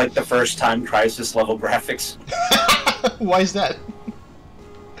see like the first time Crisis level graphics. Why is that?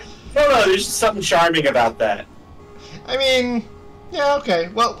 No, there's just something charming about that. I mean, yeah, okay.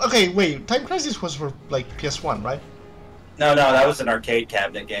 Well, okay, wait. Time Crisis was for like PS1, right? No, that was an arcade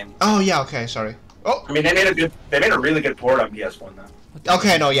cabinet game. Oh yeah, okay, sorry. Oh, I mean, they made a really good port on PS1 though.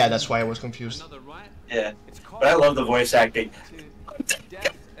 okay, no, yeah, that's why I was confused. Another riot. Yeah, but I love the voice acting. To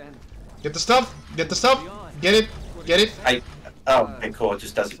death and Get the stuff. Get the stuff. Get it. Get it. Okay, cool. It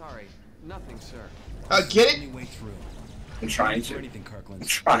just doesn't. sorry. Nothing, sir. Get it. any way through. I'm trying For to. anything, I'm Kirkland.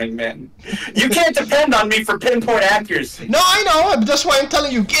 trying, man. You can't depend on me for pinpoint accuracy. No, I know. That's why I'm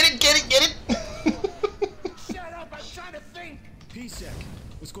telling you. Get it. Get it. Get it. Shut up! I'm trying to think. P-Sec,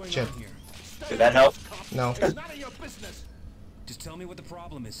 what's going Chip. on here? Did that help? No. It's none of your business. Just tell me what the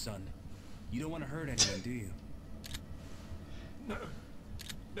problem is, son. You don't want to hurt anyone, do you? No,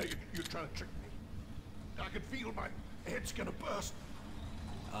 you're trying to trick me. I can feel my head's gonna burst.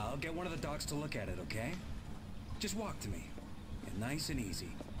 I'll get one of the docs to look at it, okay? Just walk to me. And nice and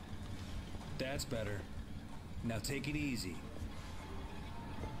easy. That's better. Now take it easy.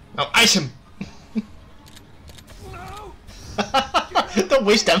 Now ice him. No. Don't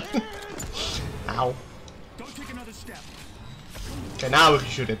waste them. Ow. Don't take another step. Okay, now we can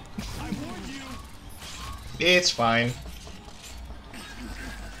shoot it. I warned you. It's fine.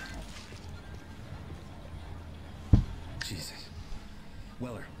 Jesus.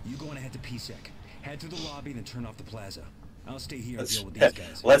 Weller, you going ahead to P-Sec. Head to the lobby, then turn off the plaza. I'll stay here and deal with these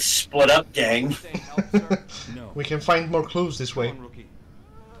guys. Let's split up, gang. Staying help, sir. No. We can find more clues this way. Come on, rookie.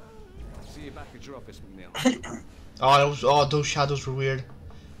 See you back at your office, McNeil. Oh, those shadows were weird.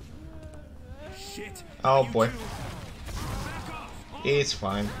 Shit. Oh You boy. two. Back off. Oh, It's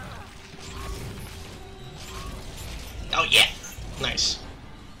fine. Oh yeah. Nice.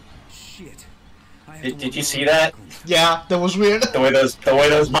 shit. I have Did, to did work you on see my that? records. Yeah, that was weird. The way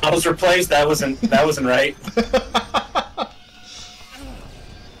those models were placed, that wasn't right.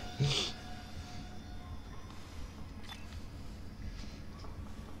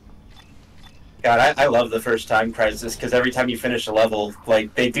 God, I love the first time Crisis because every time you finish a level,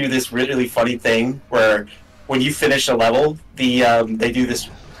 like they do this really funny thing where when you finish a level, they do this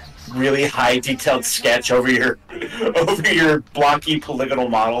really high detailed sketch over your blocky polygonal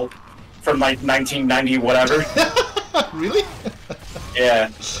model from like 1990 whatever. Really? Yeah,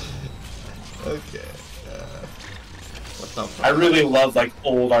 Okay. What the fuck? I really love like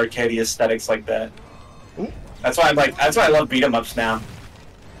old arcade aesthetics like that. Ooh. That's why I love beat 'em ups now.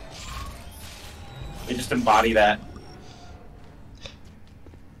 They just embody that.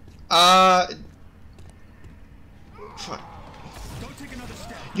 Fuck. Don't take another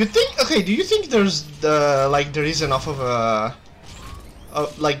step. You think? Okay. Do you think there's there is enough of a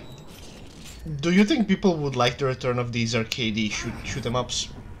like? Do you think people would like the return of these arcadey shoot 'em ups?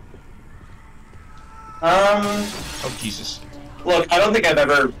 Oh Jesus! Look, I don't think I've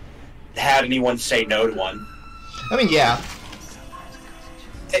ever had anyone say no to one. I mean, yeah.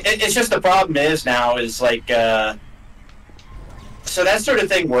 It's just the problem is now is like so that sort of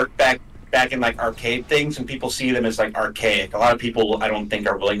thing worked back in like arcade things, and people see them as like archaic. A lot of people I don't think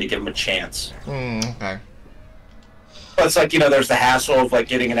are willing to give them a chance. Okay. But it's like, you know, there's the hassle of like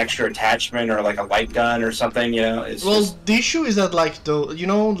getting an extra attachment or like a light gun or something. You know, it's well, just... the issue is that like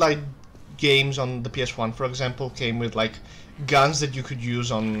like games on the PS1, for example, came with like guns that you could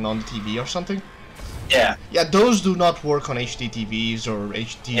use on the TV or something. Yeah. Yeah, those do not work on HD TVs or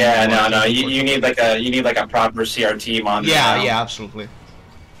HD. Yeah, no. You need like a proper CRT monitor. Yeah, yeah, absolutely.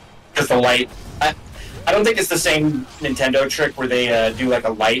 Because the light, I don't think it's the same Nintendo trick where they do like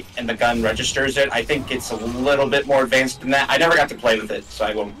a light and the gun registers it. I think it's a little bit more advanced than that. I never got to play with it, so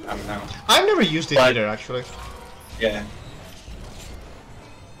I don't know. I've never used it either, actually. Yeah.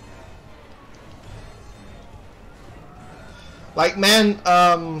 Like, man,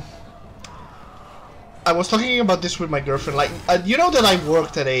 I was talking about this with my girlfriend. Like, you know that I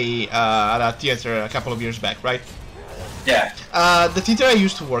worked at a theater a couple of years back, right? Yeah. The theater I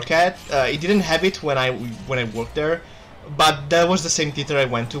used to work at, it didn't have it when I worked there, but that was the same theater I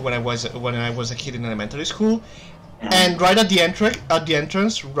went to when I was a kid in elementary school. And right at the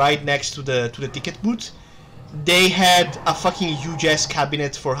entrance, right next to the ticket booth, they had a fucking huge ass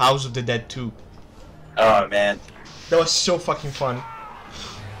cabinet for House of the Dead 2. Oh man. That was so fucking fun.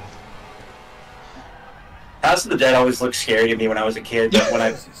 House of the Dead always looked scary to me when I was a kid, but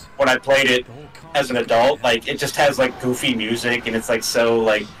when I played it as an adult, like it just has like goofy music and it's like so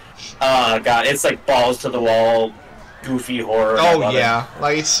like god, it's like balls to the wall, goofy horror. Oh yeah,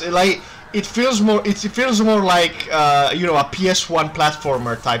 like it's like it feels more like you know, a PS1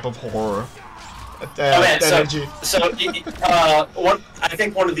 platformer type of horror. Energy. I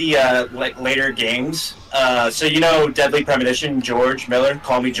think one of the like later games. So you know, Deadly Premonition, George Miller,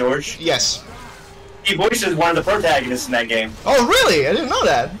 Call Me George. Yes. He voices one of the protagonists in that game. Oh really? I didn't know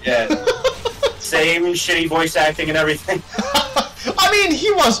that. Yeah. Same shitty voice acting and everything. I mean,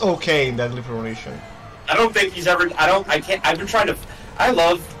 he was okay in Deadly Premonition. I don't think he's ever. I've been trying to. I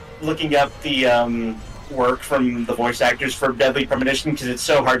love looking up the work from the voice actors for Deadly Premonition because it's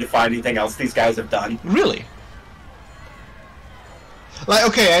so hard to find anything else these guys have done. Really? Like,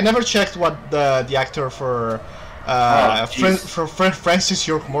 okay, I never checked what the actor for Francis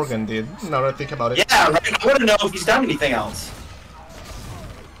York Morgan did. Now that I think about it. Yeah, right. I want to know if he's done anything else.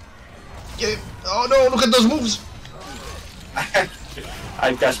 Yeah. Oh no! Look at those moves.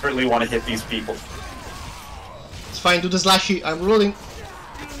 I desperately want to hit these people. It's fine. Do the slashy. I'm rolling.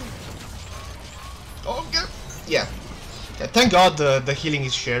 Oh yeah. Yeah. Thank God the healing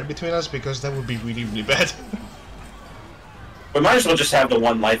is shared between us, because that would be really, really bad. We might as well just have the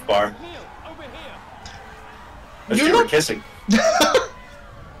one life bar. Let's do kissing.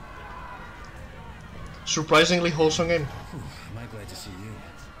 Surprisingly wholesome game. Am I glad to see you?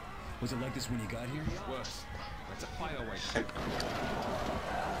 Was it like this when you got here? Worse. That's a fireaway.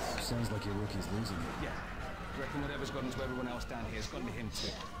 Sounds like your rookie's losing it. Yeah. Reckon whatever's gotten to everyone else down here has gotten to him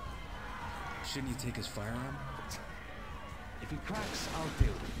too. Shouldn't you take his firearm? If he cracks, I'll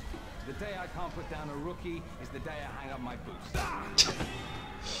deal with it. The day I can't put down a rookie is the day I hang up my boots.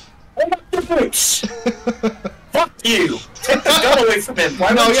 Hang up your boots! Fuck you! Take the gun away from him!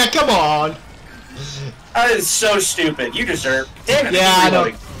 No, yeah, come on! That is so stupid. You deserve. Damn it! Yeah, I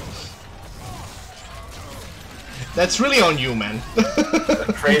know. That's really on you, man.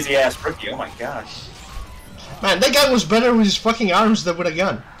 Crazy ass rookie. Oh my god. Man, that guy was better with his fucking arms than with a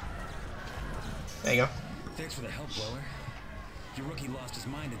gun. There you go. Thanks for the help, Blower. Your rookie lost his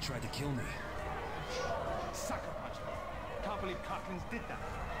mind and tried to kill me. Sucker punch me. Can't believe Cochran's did that.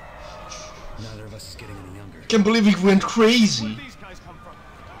 Neither of us is getting any younger. Can't believe he went crazy. Where did these guys come from?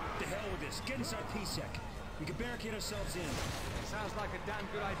 The hell with this. Get inside P-Sec. We can barricade ourselves in. Sounds like a damn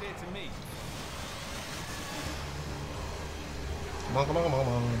good idea to me. Come on, come on, come on,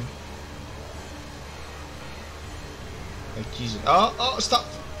 come on. Hey, Jesus. Oh, stop.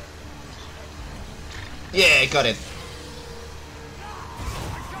 Yeah, got it.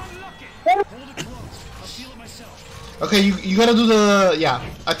 Hold it close. I'll seal it myself. Okay, you gotta do the, yeah.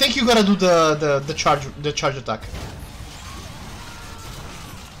 I think you gotta do the charge attack.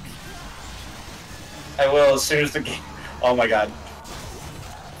 I will as soon as the game. Oh my god.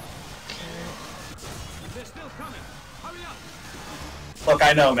 They're still coming. Hurry up. Look,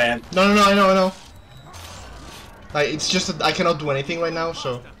 I know, man. No, I know. Like, it's just that I cannot do anything right now,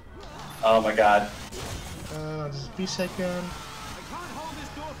 so. Oh my god. Just be second.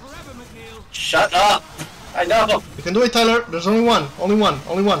 Shut up! I know! You can do it, Tyler. There's only one. Only one.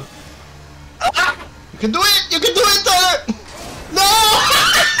 Only one. Ah! You can do it! You can do it, Tyler! No!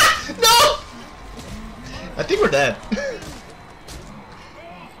 No! I think we're dead.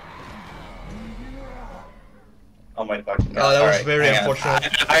 Oh my fucking god. Oh, that was Alright, very hang on.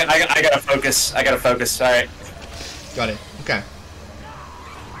 unfortunate. I gotta focus. I gotta focus. Alright. Got it. Okay.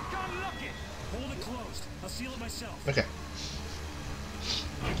 Hold it closed. I'll seal it myself. Okay.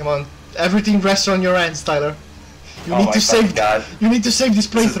 Come on. Everything rests on your hands, Tyler. You Oh need my to save. fucking god. You need to save this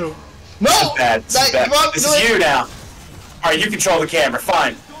playthrough. No! This is bad. This is bad. Come on, This do is it. you now. Alright, you control the camera.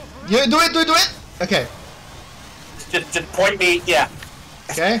 Fine. You do it. Do it. Do it. Okay. Just point me. Yeah.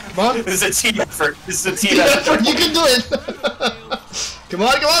 Okay. Come on. This is a team effort. This is a team effort. You can do it. Come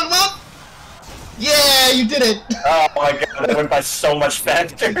on. Come on. Come on. Yeah, you did it. Oh my god, that went by so much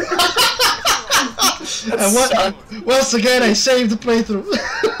faster. And once again, I saved the playthrough.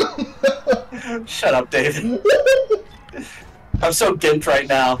 Shut up, David. I'm so gint right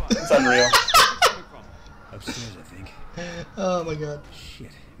now. It's unreal. Upstairs, I think. Oh my god.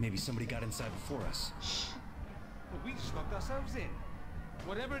 Shit. Maybe somebody got inside before us. Well, we just locked ourselves in.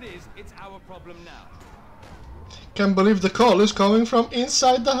 Whatever it is, it's our problem now. Can't believe the call is coming from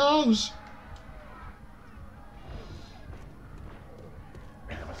inside the house.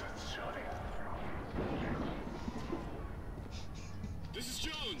 This is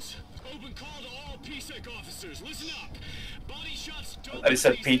Jones. Open call to all PSEC officers. Listen up. Body shots don't... I just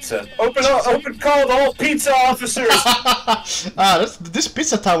said pizza. Open call to all pizza officers! This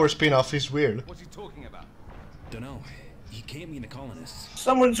Pizza Tower spin-off is weird. What's he talking about? Dunno. He can't mean the colonists.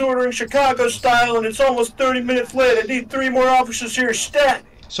 Someone's ordering Chicago style and it's almost 30 minutes late. I need 3 more officers here stat.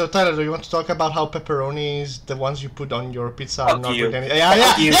 So Tyler, do you want to talk about how pepperonis, the ones you put on your pizza, are Fuck not you. with any?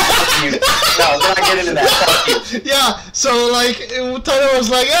 Fuck you. Fuck you. No, we're not getting into that. Fuck you. Yeah, so like Tyler was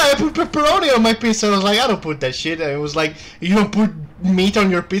like, yeah, I put pepperoni on my pizza. I was like, I don't put that shit. And it was like, you don't put meat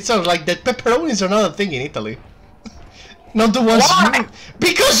on your pizza. I was like, that pepperonis are not a thing in Italy. Not the ones Why?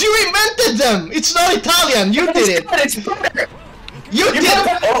 because you invented them. It's not Italian. You did it. It's better. You did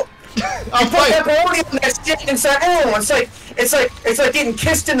it. Oh. I'm You put fine. pepperoni on that shit inside. Oh, it's like getting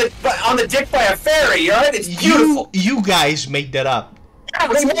kissed on the dick by a fairy. Alright, it's beautiful. You guys made that up. Yeah,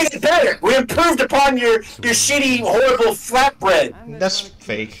 we made it better. We improved upon your shitty, horrible flatbread. That's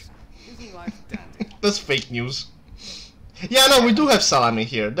fake. Isn't life dandy? That's fake news. Yeah, no, we do have salami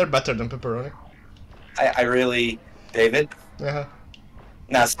here. They're better than pepperoni. I really, David. Yeah.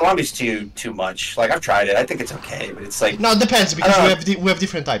 Nah, salami's too much. Like I've tried it. I think it's okay, but it's like No, it depends because I we don't have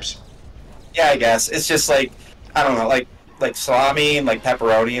different types. yeah, I guess it's just like I don't know, like salami and like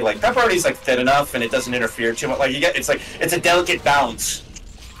pepperoni. Like pepperoni's like thin enough and it doesn't interfere too much. Like you get it's a delicate balance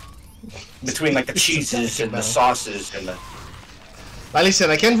between like the cheeses and the sauces and the. But listen,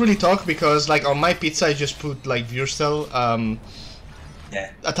 I can't really talk because like on my pizza I just put like Würstel,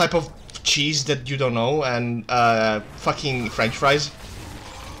 Yeah. a type of cheese that you don't know, and fucking French fries.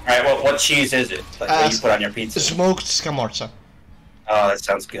 All right. Well, what cheese is it? Like what you put on your pizza? Smoked scamorza. Oh, that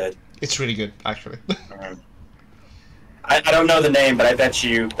sounds good. It's really good, actually. I don't know the name, but I bet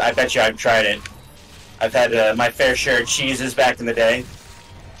you I've tried it. I've had my fair share of cheeses back in the day.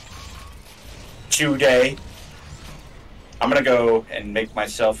 Today. I'm gonna go and make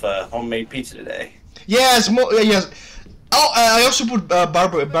myself a homemade pizza today. Yes, yes. Oh, I also put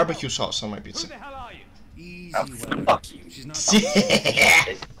barbecue sauce on my pizza. Who the hell are you? Easy. Oh, Weather. fuck you. She's not.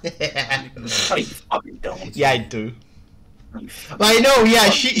 No, you fucking don't. Yeah, I do. I know, yeah,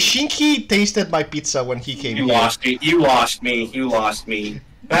 Shinky tasted my pizza when he came You here. lost me. You lost me. You lost me.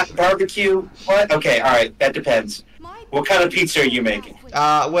 Barbecue? What? Okay, alright, that depends. What kind of pizza are you making?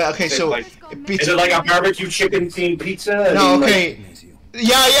 Well, okay, Is it so... like- Is it like a barbecue chicken themed pizza? I No, mean, like- okay.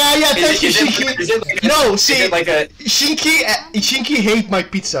 Yeah, thank you, Shinky. Is it like a, No, is see, it like a? Shinky hate my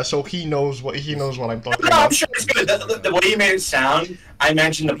pizza, so he knows what I'm talking No, about. I'm sure it's good. The way you made it sound, I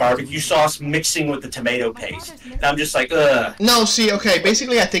imagined the barbecue sauce mixing with the tomato paste. And I'm just like, ugh. No, see, okay,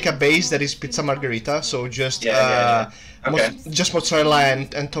 basically I take a base that is pizza margherita, so just Yeah. Okay. just mozzarella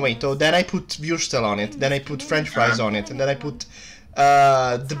and tomato. Then I put Würstel on it. Then I put French fries on it, and then I put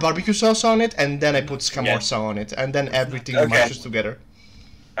the barbecue sauce on it, and then I put scamorza on it, and then everything Okay. mashes together.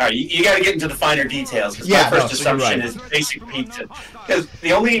 Alright, you gotta get into the finer details, because Yeah, my first no, so you're assumption right. is basic pizza. Because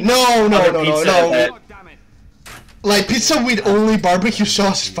the only No, other pizza that... God damn it. Like pizza with only barbecue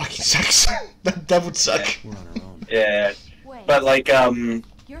sauce fucking sucks. that would suck. We're on our own. Yeah, but like,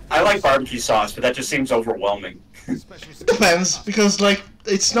 I like barbecue sauce, but that just seems overwhelming. Depends, because like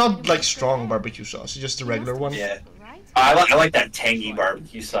it's not like strong barbecue sauce, it's just the regular one. Yeah. I like that tangy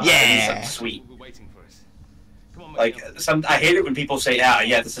barbecue sauce. Yeah. I need something sweet. We're waiting for us. Come on, Like I hate it when people say,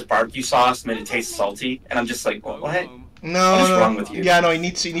 yeah, this is barbecue sauce, and then it tastes salty, and I'm just like, well, what? No, What is no. wrong with you? Yeah, no, it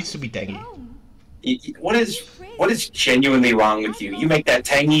needs to be tangy. What is genuinely wrong with you? You make that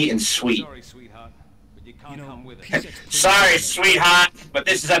tangy and sweet. Sorry, sweetheart, but you can't You know, come with us. P6 Sorry, sweetheart, but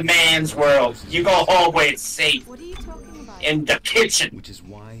this is a man's world. You go home where it's safe. What are you talking about? In the kitchen. Which is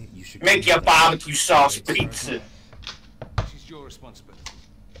why you should Make your barbecue sauce pizza. She's your responsibility.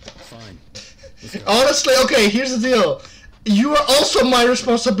 Fine. Let's go. Honestly, okay, here's the deal. You are also my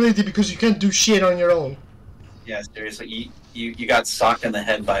responsibility because you can't do shit on your own. Yeah, seriously, you got socked in the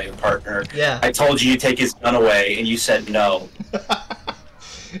head by your partner. Yeah. I told you to take his gun away, and you said no.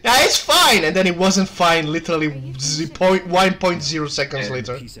 Yeah, it's fine, and then it wasn't fine literally 1.0 seconds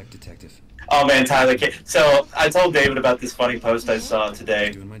later. P6 detective. Oh man, Tyler. So I told David about this funny post I saw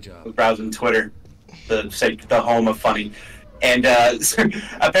today. Doing my job. Browsing Twitter, the home of funny, and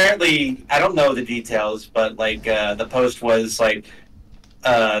apparently I don't know the details, but like the post was like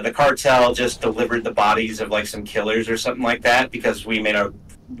the cartel just delivered the bodies of like some killers or something like that because we made a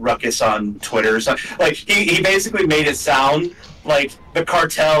ruckus on Twitter or something. Like he basically made it sound like the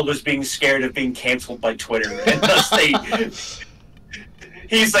cartel was being scared of being canceled by Twitter, and thus they.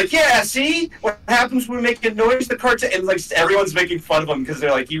 He's like, yeah, see? What happens when we make a noise? The cartel... And, like, everyone's making fun of him because they're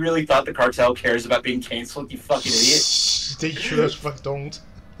like, you really thought the cartel cares about being canceled, you fucking idiot? They sure as fuck don't.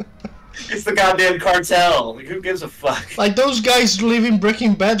 It's the goddamn cartel. Like, who gives a fuck? Like, those guys live in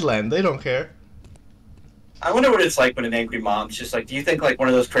Breaking Bad land. They don't care. I wonder what it's like when an angry mom's just like, do you think, like, one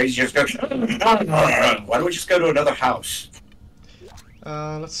of those crazy just goes, why don't we just go to another house?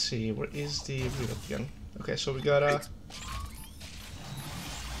 Let's see. Where is the reload again? Okay, so we got,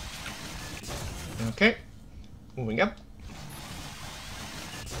 Okay. Moving up.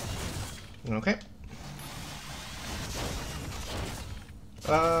 Okay.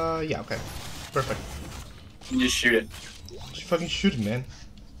 Yeah, okay. Perfect. You just shoot it. Just fucking shoot it, man.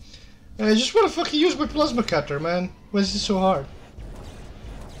 I just wanna fucking use my plasma cutter, man. Why is this so hard?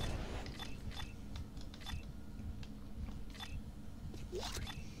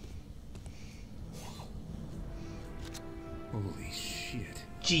 Holy shit.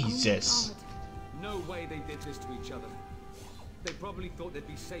 Jesus. No way they did this to each other. They probably thought they'd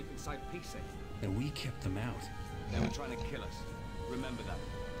be safe inside P6. And we kept them out. They were trying to kill us. Remember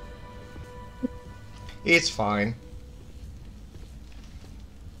that. It's fine.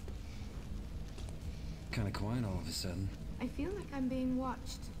 Kinda quiet all of a sudden. I feel like I'm being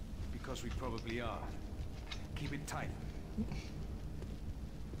watched. Because we probably are. Keep it tight.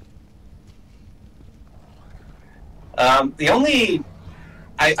 The only...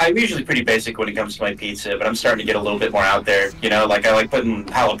 I'm usually pretty basic when it comes to my pizza, but I'm starting to get a little bit more out there. You know, like I like putting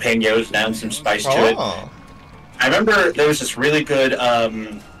jalapenos down, some spice to it. I remember there was this really good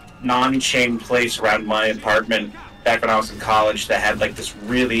non-chain place around my apartment back when I was in college that had like this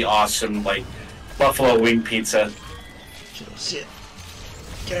really awesome like buffalo wing pizza. Shit.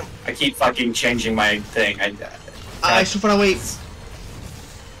 Get him. I keep fucking changing my thing. I so far away.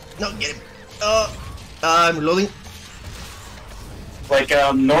 No, get him. I'm reloading. Like,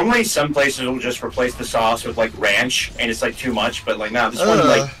 normally some places will just replace the sauce with, like, ranch, and it's, like, too much, but, like, no, this one,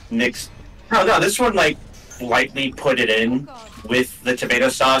 like, No, this one, like, lightly put it in with the tomato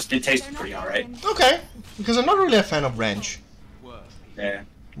sauce. It tasted pretty alright. Okay, because I'm not really a fan of ranch. Yeah.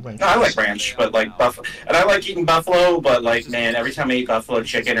 Ranch. No, I like ranch, but, like, buffalo... And I like eating buffalo, but, like, man, every time I eat buffalo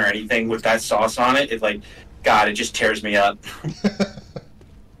chicken or anything with that sauce on it, it, like, God, it just tears me up.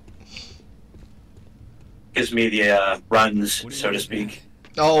 Gives me the runs, so to speak.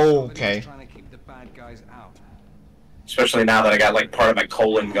 Oh, okay. Trying to keep the bad guys out. Especially now that I got like part of my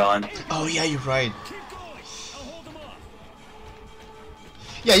colon gone. Oh yeah, you're right.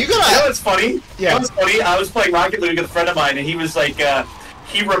 Yeah, you gotta. You know what's funny? Yeah. What's funny? I was playing Rocket League with a friend of mine, and he was like,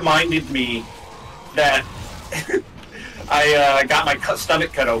 he reminded me that I got my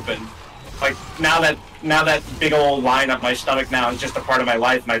stomach cut open. Like now that big old line up my stomach now is just a part of my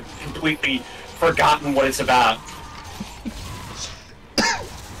life, and I've completely forgotten what it's about.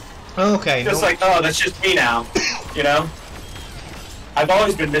 Okay. Just like, oh, that's just me now, you know? I've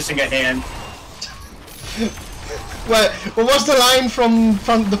always been missing a hand. What was the line from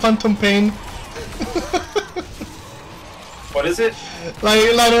the Phantom Pain? What is it? Like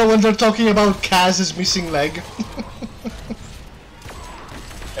when they're talking about Kaz's missing leg.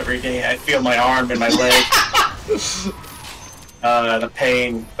 Every day I feel my arm and my leg. The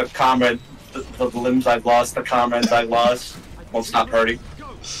pain, the comrade, the limbs I've lost, the comrades I've lost won't stop hurting.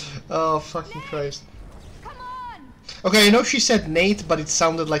 Oh, fucking Christ. Okay, I know she said Nate, but it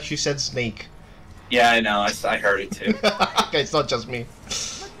sounded like she said Snake. Yeah, I know. I heard it too. Okay, it's not just me.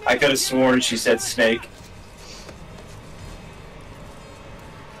 I could have sworn she said snake.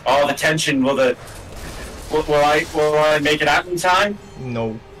 Oh, the tension. Will I make it out in time?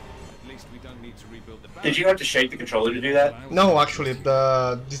 No. At least we don't need to rebuild the barracks. Did you have to shake the controller to do that? No, actually,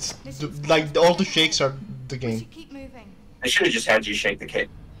 like all the shakes are the We game. should keep moving. I should have just had you shake the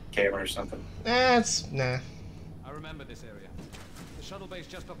camera or something. Nah. I remember this area. The shuttle base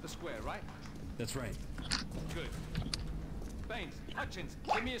just off the square, right? That's right. Good. Baines, Hutchins,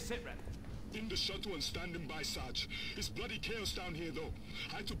 give me a sit rep. In the shuttle and standing by, Sarge. It's bloody chaos down here, though.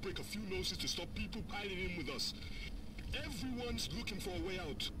 I had to break a few noses to stop people piling in with us. Everyone's looking for a way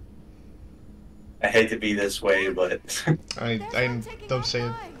out. I hate to be this way, but I don't say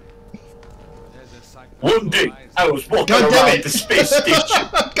it. There's a site one day I was walking God damn around it. the space station,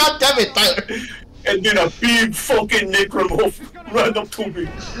 God damn it, Tyler! and then a big fucking necromorph ran up to me.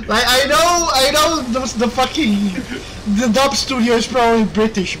 Like I know the fucking the dub studio is probably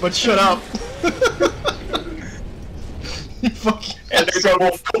British, but shut up. You fucking And the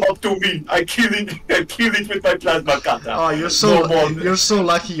necromorph come up to me. I kill it with my plasma cutter. Oh, you're so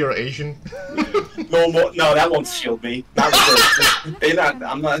lucky you're Asian. No more. No, that won't shield me. Not with this.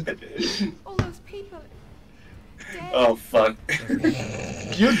 I'm not. All those people. Dead. Oh fuck.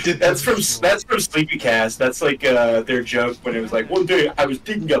 You did That's from Sleepycast. That's like their joke when it was like, one day I was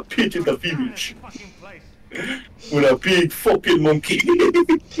digging a pit in the village with a big fucking monkey.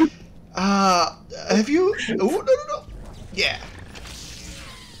 Have you? Oh, no. Yeah.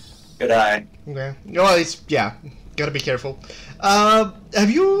 Good eye. Okay. Well, it's yeah. Gotta be careful. Have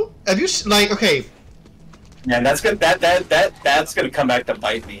you like okay? Man, that's good. That's gonna come back to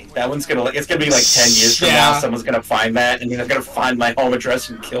bite me. That one's gonna it's gonna be like 10 years from now. Someone's gonna find that, and they're gonna find my home address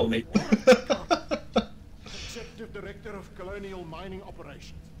and kill me. Executive Director of Colonial Mining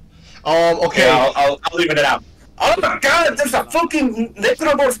Operations. Okay. Yeah, I'll leave it out. Oh my God! There's a fucking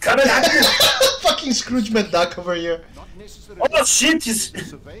necromorph coming at you. Fucking Scrooge McDuck over here. Not necessary. Oh shit! He's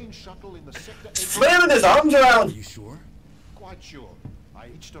Surveying shuttle in the sector. flailing his arms around. You sure? Quite sure. I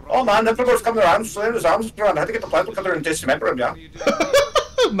hitched a Oh man, necromorph's coming around, flailing his arms around. I had to get the plasma cutter and dismember him. Yeah.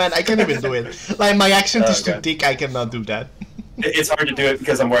 Man, I can't even do it. Like my accent is too Okay. thick. I cannot do that. It's hard to do it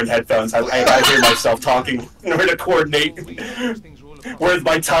because I'm wearing headphones. I hear myself talking in order to coordinate where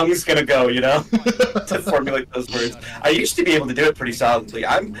my tongue's gonna go, you know, to formulate those words. I used to be able to do it pretty solidly.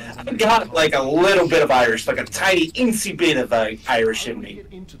 I've got like a little bit of Irish, like a tiny incy bit of Irish in me.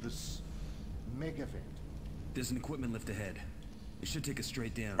 Get into this mega event. There's an equipment lift ahead. It should take us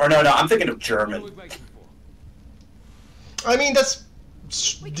straight down. Or no, I'm thinking of German. I mean that's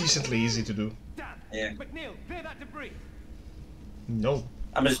decently easy to do. Yeah. McNeil, clear that debris. No.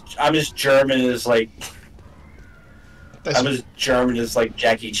 I'm as German as like That's I'm as German as like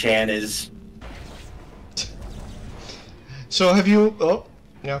Jackie Chan is. So have you? Oh,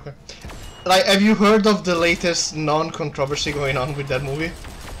 yeah, okay. Like, have you heard of the latest non-controversy going on with that movie?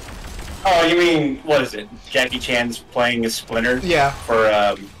 Oh, you mean what is it? Jackie Chan's playing a Splinter? Yeah.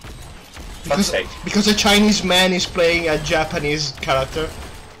 For fuck's sake. Because a Chinese man is playing a Japanese character.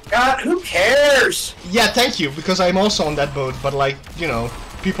 God, who cares? Yeah, thank you. Because I'm also on that boat. But like, you know,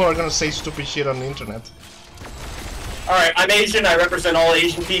 people are gonna say stupid shit on the internet. All right, I'm Asian. I represent all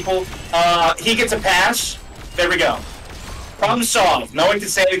Asian people. He gets a pass. There we go. Problem solved. No one can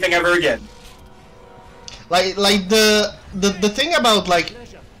say anything ever again. Like the thing about like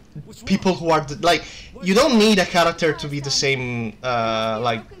people who are like, you don't need a character to be the same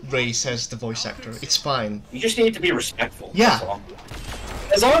like race as the voice actor. It's fine. You just need to be respectful. Yeah. That's all.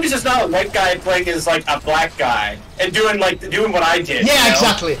 As long as it's not a white guy playing as like a black guy and doing what I did. Yeah, you know?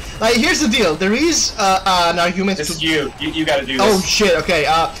 exactly. Like, here's the deal. There is an argument It's to you gotta do this. Oh shit, okay,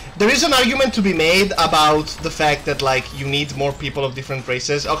 there is an argument to be made about the fact that, like, you need more people of different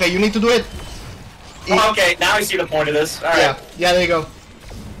races. Okay, you need to do it. Okay, now I see the point of this. Alright. Yeah, there you go.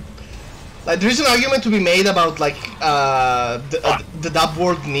 Like, there is an argument to be made about, like, the dub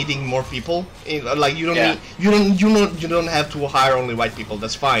world needing more people. Like, you don't need, you don't have to hire only white people,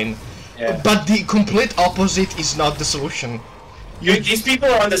 that's fine. Yeah. But the complete opposite is not the solution. Dude, these people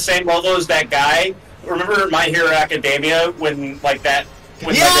are on the same level as that guy. Remember My Hero Academia when like that?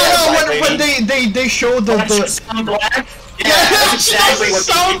 When They showed the sound black. Yeah, that's exactly what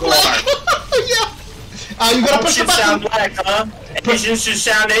these people are. Yeah. You gotta press the button. Sound black, huh? Asians should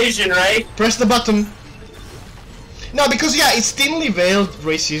sound Asian, right? Press the button. No, because yeah, it's thinly veiled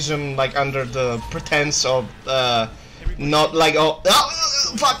racism, like under the pretense of not like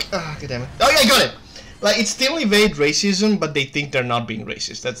fuck. God damn it. Oh yeah, I got it. Like, it's thinly veiled racism, but they think they're not being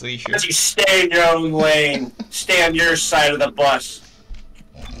racist. That's the issue. You stay in your own lane. Stay on your side of the bus.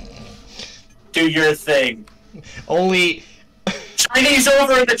 Do your thing. Only Chinese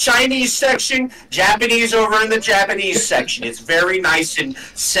over in the Chinese section, Japanese over in the Japanese section. It's very nice and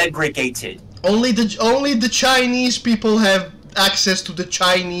segregated. only the Chinese people have access to the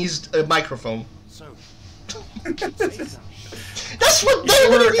Chinese microphone. So, That's what You see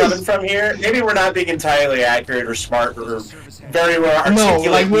where we're it coming is. from here? Maybe we're not being entirely accurate or smart or very well No,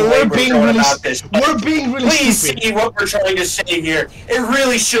 articulate. like in the way we're being going really, about this. But we're being really please stupid. see what we're trying to say here. It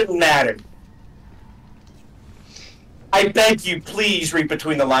really shouldn't matter. I beg you, please read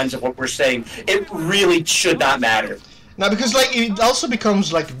between the lines of what we're saying. It really should not matter. Now, because like it also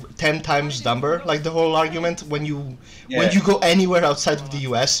becomes like 10 times dumber, like the whole argument when you go anywhere outside of the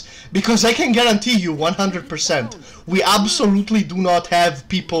US, because I can guarantee you 100%, we absolutely do not have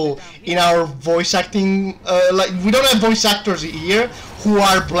people in our voice acting, like we don't have voice actors here who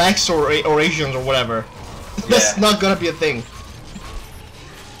are blacks or Asians or whatever. That's not gonna be a thing.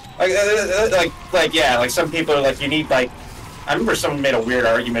 Like some people are like, you need like, I remember someone made a weird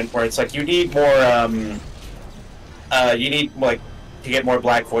argument where it's like you need more, you need like to get more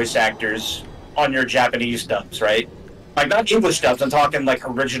black voice actors on your Japanese dubs, right? Like not English dubs, I'm talking like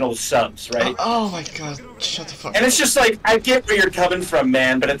original subs, right? Oh my god, shut the fuck And it's just like, I get where you're coming from,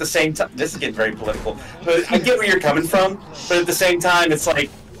 man, but at the same time, this is getting very political, but I get where you're coming from, but at the same time, it's like,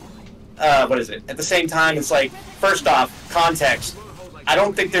 what is it? At the same time, it's like, first off, context. I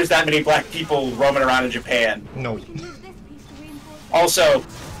don't think there's that many black people roaming around in Japan. No. Also,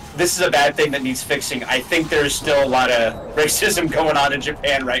 this is a bad thing that needs fixing. I think there's still a lot of racism going on in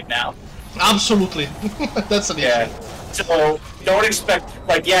Japan right now. Absolutely. That's an issue. So, don't expect,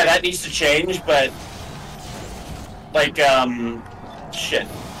 like, yeah, that needs to change, but, like, shit,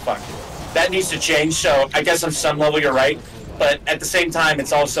 fuck. That needs to change, so I guess on some level you're right, but at the same time,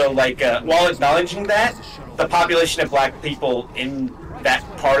 it's also, like, while acknowledging that, the population of black people in that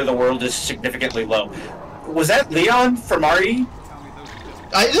part of the world is significantly low. Was that Leon from RE?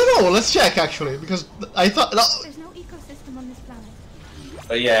 I don't know, let's check actually, because I thought... No. There's no ecosystem on this planet.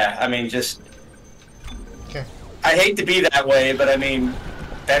 But yeah, I mean, just... Okay. I hate to be that way, but I mean,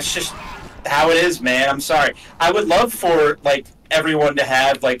 that's just how it is, man. I'm sorry. I would love for, like, everyone to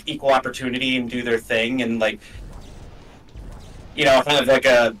have, like, equal opportunity and do their thing and, like, you know, have, like,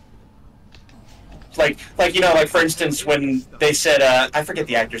 a... Like, you know, like, for instance, when they said, I forget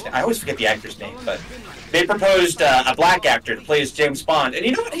the actor's name. I always forget the actor's name, but they proposed a black actor to play as James Bond, and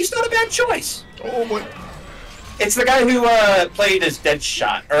you know what? He's not a bad choice. Oh my... It's the guy who played as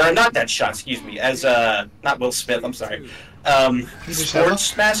Deadshot, or not Deadshot, excuse me, as not Will Smith. I'm sorry,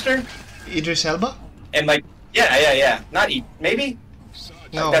 Sportsmaster. Idris Elba? And like, yeah, not maybe.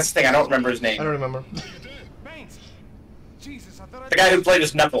 No, That's the thing. I don't remember his name. I don't remember. The guy who played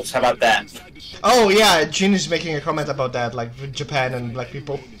as Knuckles. How about that? Oh yeah, Jin is making a comment about that, like with Japan and black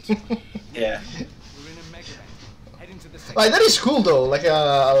people. Yeah. Like that is cool though, like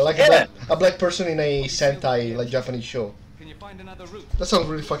Yeah. a black person in a Sentai like Japanese show. can you find another route? That sounds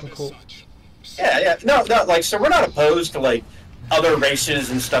really fucking cool. Yeah. No, like, so we're not opposed to like other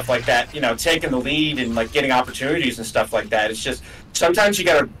races and stuff like that. You know, taking the lead and like getting opportunities and stuff like that. It's just sometimes you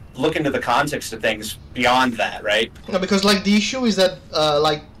gotta look into the context of things beyond that, right? No, because like the issue is that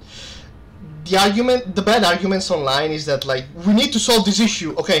like the bad arguments online is that like we need to solve this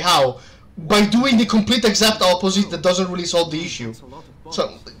issue. Okay, how? By doing the complete exact opposite that doesn't really solve the issue.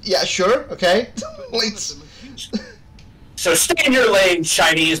 So yeah, sure, okay. So stay in your lane,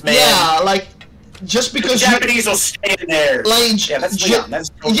 Chinese man. Yeah, like just because the Japanese will stay in there. Like, yeah, that's Leon.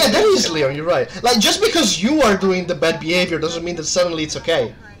 Yeah, that is Leon. You're right. Like just because you are doing the bad behavior doesn't mean that suddenly it's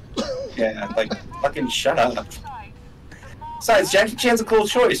okay. Yeah, like fucking shut up. Besides, Jackie Chan's a cool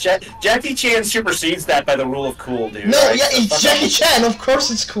choice. Jackie Chan supersedes that by the rule of cool, dude. No, right? yeah, it's Jackie Chan. Of course,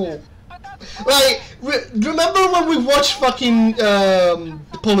 it's cool. Like, remember when we watched fucking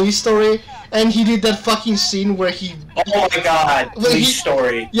Police Story, and he did that fucking scene where he... Oh my god, Police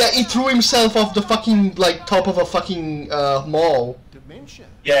Story. Yeah, he threw himself off the fucking, like, top of a fucking mall.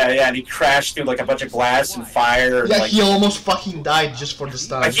 Yeah, and he crashed through, like, a bunch of glass and fire. Yeah, and, like, he almost fucking died just for the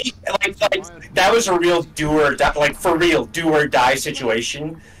stunt. Like, that was a real do or die, like, for real, do or die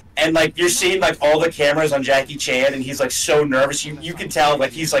situation. And, like, you're seeing, like, all the cameras on Jackie Chan, and he's, like, so nervous. You can tell,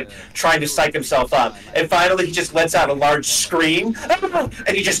 like, he's, like, trying to psych himself up. And finally, he just lets out a large scream,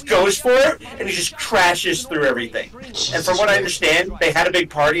 and he just goes for it, and he just crashes through everything. And from what I understand, they had a big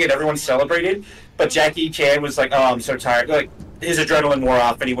party, and everyone celebrated, but Jackie Chan was like, oh, I'm so tired. Like, his adrenaline wore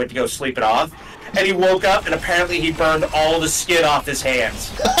off, and he went to go sleep it off. And he woke up, and apparently he burned all the skin off his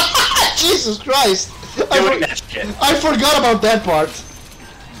hands. Jesus Christ! Doing that shit. I forgot about that part.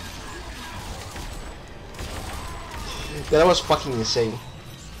 Yeah, that was fucking insane.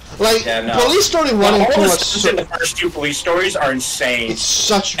 Like, Yeah, no. Police Story 1 Well, and all 2 the are stunts so... in the first 2 police stories are insane. It's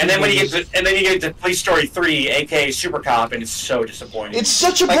such And then good when you movies. get to Police Story 3, aka Super Cop, and it's so disappointing. It's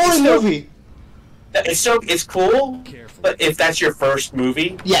such a Like, boring movie. It's cool, but if that's your first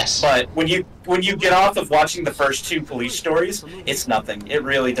movie, Yes. But when you get off of watching the first 2 police stories, it's nothing. It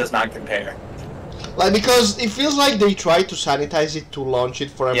really does not compare. Like, because it feels like they tried to sanitize it to launch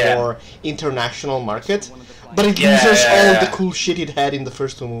it for a Yeah. more international market, but it Yeah, loses yeah, all yeah. the cool shit it had in the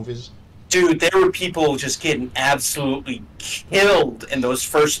first 2 movies. Dude, there were people just getting absolutely killed in those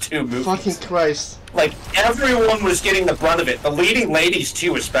first 2 movies. Fucking Christ. Like, everyone was getting the brunt of it. The leading ladies,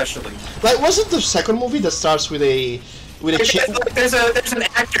 too, especially. Like, wasn't the second movie that starts with a Like, there's an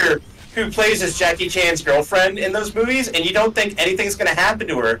actor who plays as Jackie Chan's girlfriend in those movies, and you don't think anything's gonna happen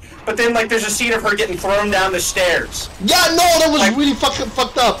to her. But then, like, there's a scene of her getting thrown down the stairs. Yeah, no, that was Like- really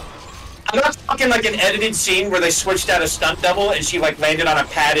fucked up. I'm not talking like an edited scene where they switched out a stunt double and she, like, landed on a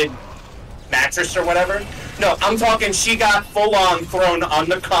padded mattress or whatever. No, I'm talking she got full-on thrown on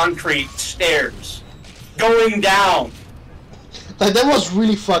the concrete stairs. Going down. Like, that was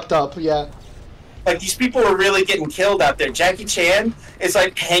really fucked up, yeah. Like, these people were really getting killed out there. Jackie Chan is,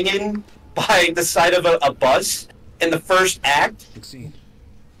 like, hanging by the side of a bus in the first act Maxine,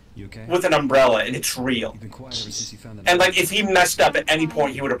 you okay? with an umbrella, and it's real. You've been quiet ever since you found that. And, like, if he messed up at any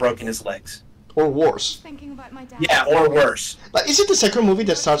point, he would have broken his legs. Or worse. Thinking about my dad. Yeah, or worse. Like, is it the second movie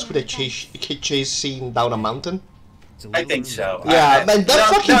that starts with a chase scene down a mountain? It's a I little think early. so. Yeah, but that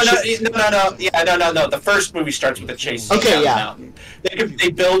fucking No. The first movie starts with a chase scene Okay, down yeah. the mountain.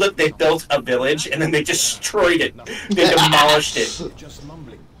 They built a village, and then they destroyed it. They demolished it. Just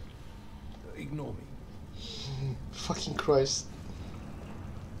mumbling. Ignore me. Fucking Christ.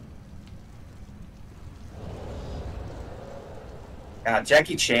 God,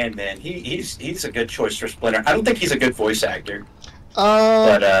 Jackie Chan, man, he's a good choice for Splinter. I don't think he's a good voice actor,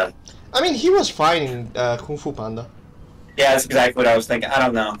 Uh, but I mean, he was fine in Kung Fu Panda. yeah, that's exactly what I was thinking. I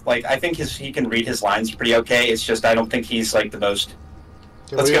don't know. Like, I think he can read his lines pretty okay. It's just I don't think he's like the most.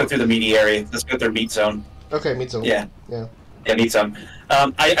 Okay, Let's we go through the meaty area. Let's go through meat zone. Okay, mid zone. Yeah, Yeah. yeah, meat zone.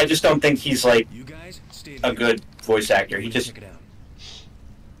 I just don't think he's like You guys stay a here. good voice actor. He just. Check it out.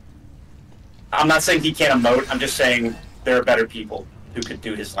 I'm not saying he can't emote. I'm just saying there are better people who could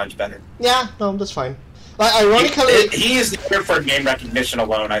do his lines better. Yeah, no, that's fine. Like, ironically, He is there for game recognition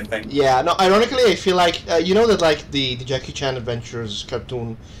alone, I think. yeah, no, ironically, I feel like, you know that, like, the Jackie Chan Adventures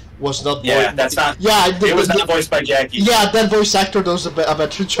cartoon was not... Yeah, that's not. Yeah, It was not voiced by Jackie. Yeah, that voice actor does a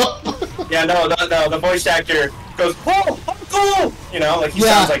better job. Yeah, no. The voice actor goes, "Oh, cool!" You know, like he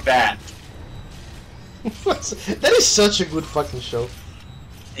Yeah. sounds like that. That is such a good fucking show.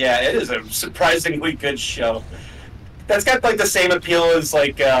 Yeah, it is a surprisingly good show. That's got like the same appeal as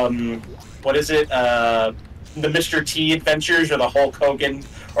like what is it? The Mr. T Adventures or the Hulk Hogan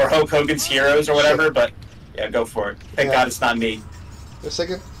or Hulk Hogan's Heroes or whatever. But yeah, go for it. Thank Yeah. God it's not me. A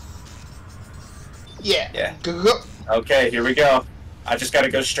second. Yeah. Yeah. Go. Okay, here we go. I just got to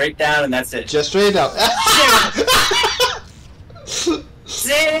go straight down and that's it. Just straight out.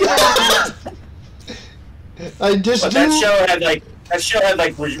 I just But do. that show had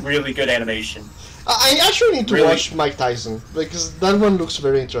like really good animation. I actually need to Really? watch Mike Tyson because that one looks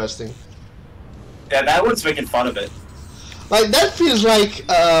very interesting. Yeah, that one's making fun of it. Like that feels like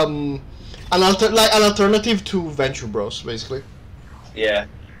an alternative to Venture Bros, basically. Yeah.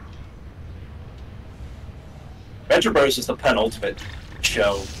 Venture Bros is the penultimate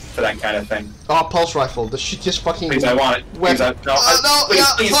show for that kind of thing. Oh, pulse rifle. The shit just fucking. Please, I want it. Please, Weapon. no, No, please, yeah,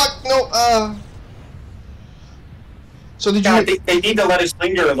 please. fuck, no. So did God, you? they need to let us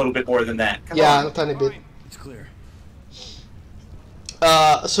linger a little bit more than that. Come Yeah, on. a tiny bit. It's clear.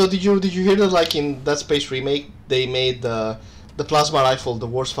 So did you hear that, like, in Dead Space remake they made the plasma rifle the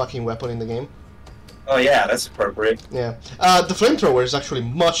worst fucking weapon in the game? Oh yeah, that's appropriate. Yeah. The flamethrower is actually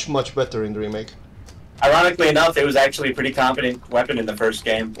much better in the remake. Ironically enough, it was actually a pretty competent weapon in the first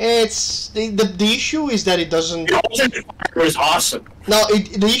game. It's the issue is that it doesn't. The alternate fire was awesome. No,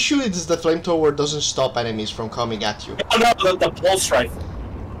 the issue is the flamethrower doesn't stop enemies from coming at you. Oh no, the pulse rifle.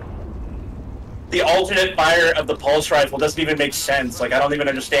 The alternate fire of the pulse rifle doesn't even make sense. Like, I don't even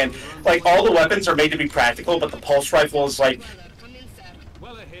understand. Like, all the weapons are made to be practical, but the pulse rifle is like...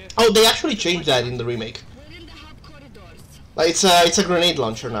 Oh, they actually changed that in the remake. Like, it's a grenade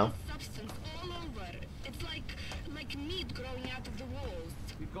launcher now.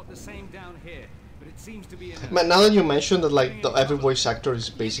 We've got the same down here, but it seems to be in Man, now that you mentioned that, like, every voice actor is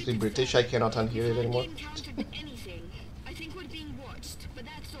basically British, I cannot unhear it anymore. I think we're being watched, but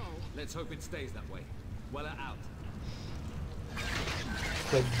that's all. Let's hope it stays that way. Weller out.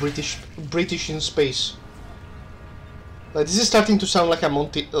 Like, British in space. Like, this is starting to sound like a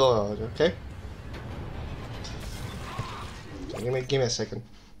Monty. Oh, okay. Give me a second.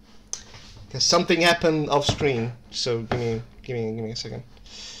 Because something happened off screen, so give me a second.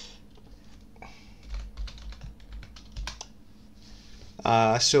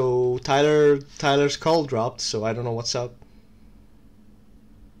 So Tyler's call dropped, so I don't know what's up.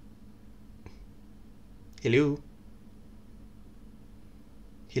 Hello.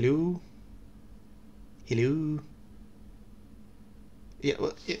 Hello. Hello. Yeah.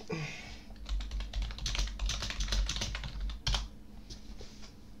 Well, yeah.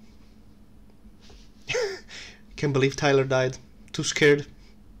 Can't believe Tyler died. Too scared.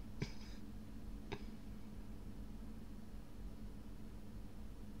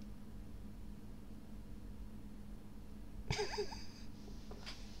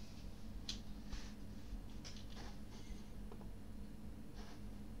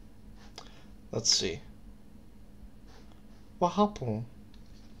 Let's see. What happened?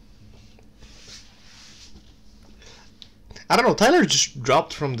 I don't know. Tyler just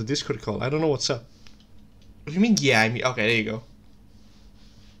dropped from the Discord call. I don't know what's up. What do you mean? Yeah, I mean, okay, there you go.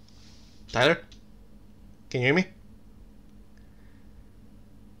 Tyler? Can you hear me?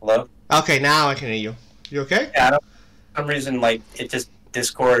 Hello? Okay, now I can hear you. You okay? Yeah, I don't, for some reason, like, it just,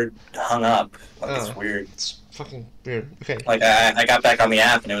 Discord hung up. Like, it's weird. It's fucking weird. Okay. Like, I got back on the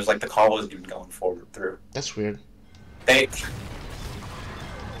app, and it was like the call wasn't even going forward through. That's weird. They...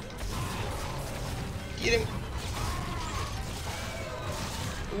 Get him.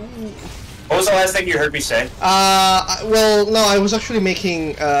 Ooh. What was the last thing you heard me say? Well, no, I was actually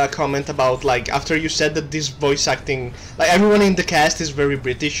making a comment about, like, after you said that this voice acting, like, everyone in the cast is very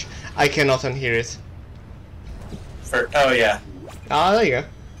British, I cannot unhear it. Oh, yeah. Ah, there you go.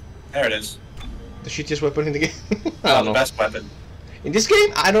 There it is. The shittiest weapon in the game? The best weapon. In this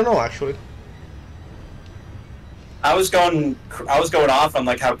game? I don't know, actually. I was going off on,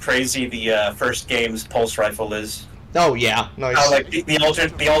 like, how crazy the first game's pulse rifle is. Oh yeah, nice. How like the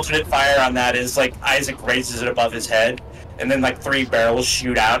alternate fire on that is like Isaac raises it above his head, and then like 3 barrels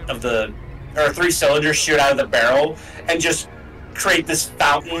shoot out of the, or 3 cylinders shoot out of the barrel, and just create this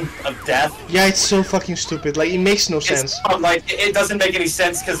fountain of death. Yeah, it's so fucking stupid. Like, it makes no sense. Like, it doesn't make any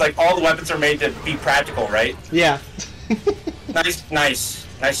sense because like all the weapons are made to be practical, right? Yeah. nice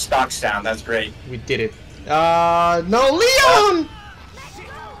stock sound. That's great. We did it. No, Leon!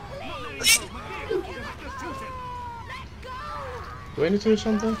 Do I need to do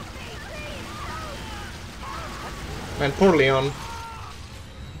something? Man, poor Leon.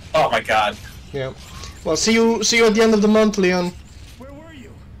 Oh my god. Yeah. Well, see you at the end of the month, Leon. Where were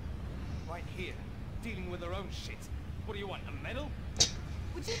you? Right here, dealing with their own shit. What do you want, a medal?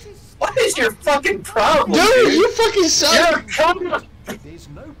 What is your fucking problem, dude? You fucking suck. There's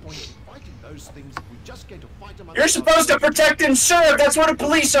no point in fighting those things if we just get to fight them. You're supposed to protect and serve. That's what a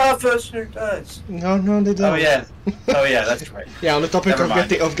police officer does. No, they don't. Oh yeah. Oh yeah, that's right. Yeah, on the topic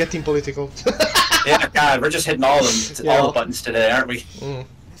of getting political. Yeah, God, we're just hitting all the buttons today, aren't we? Mm.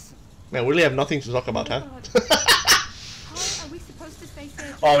 Man, we really have nothing to talk about, huh?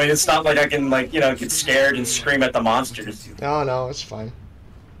 Well, I mean, it's not like I can, like, you know, get scared and scream at the monsters. No, it's fine.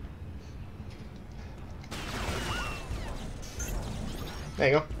 There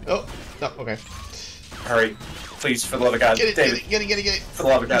you go. Oh, no, okay. Hurry. Please, for the love of God. Get it, David. get it. For the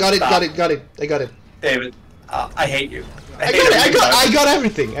love of God, got stop. it. I got it. David, I hate you. I got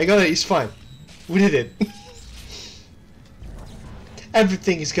everything. I got it, it's fine. We did it.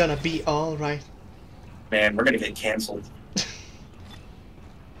 Everything is gonna be alright. Man, we're gonna get cancelled.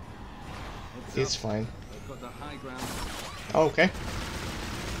 It's fine. Got the high ground. Oh, okay.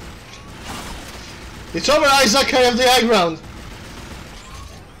 It's over, Isaac. I have the high ground.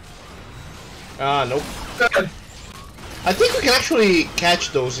 Ah, nope. I think we can actually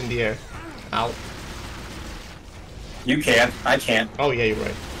catch those in the air. Ow. You can. I can't. Oh, yeah, you're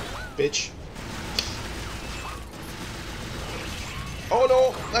right. Bitch. Oh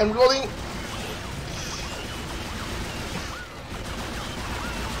no, I'm rolling.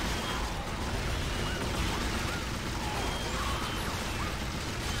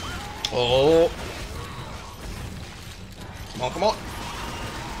 Oh. Come on.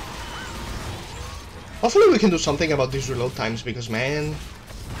 Hopefully we can do something about these reload times, because, man...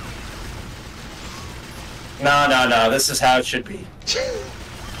 No, this is how it should be.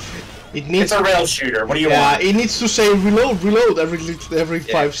 It needs it's a rail shooter, what do you want? Yeah, it needs to say reload every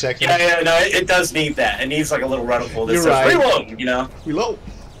 5 seconds. Yeah, no, it does need that. It needs like a little reticle that You're says right. reload, you know? Reload.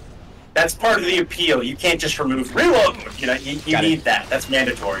 That's part of the appeal. You can't just remove reload, you know? You need that. That's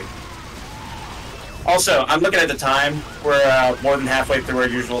mandatory. Also, I'm looking at the time. We're more than halfway through our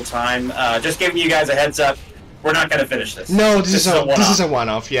usual time. Just giving you guys a heads up. We're not gonna finish this. No, this is a one-off.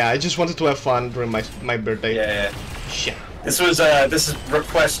 one-off. Yeah, I just wanted to have fun during my birthday. Yeah. Shit. This is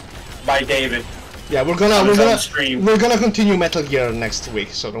request by David. Yeah, we're gonna continue Metal Gear next week,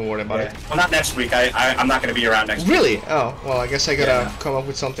 so don't worry about it. Well, not next week. I'm not gonna be around next week. Really? Oh, well, I guess I gotta come up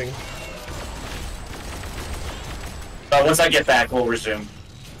with something. But once I get back, we'll resume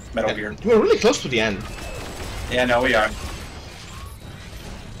Metal Gear. We're really close to the end. Yeah, no, we are.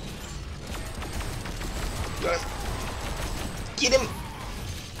 Get him!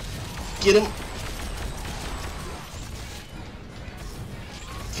 Get him!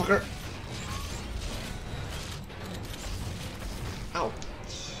 Fucker! Ow.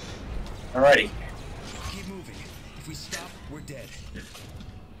 Alrighty. Keep moving. If we stop, we're dead.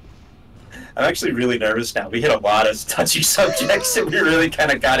 I'm actually really nervous now. We hit a lot of touchy subjects and we really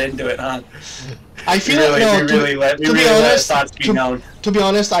kind of got into it, huh? I feel to be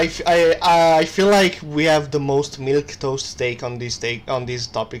honest, I feel like we have the most milquetoast take on these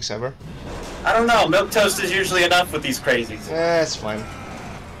topics ever. I don't know. Milk toast is usually enough with these crazies. It's fine.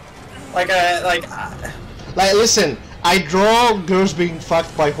 Like listen, I draw girls being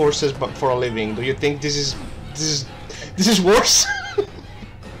fucked by horses, but for a living. Do you think this is worse?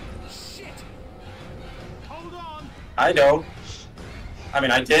 Shit. Hold on. I don't. I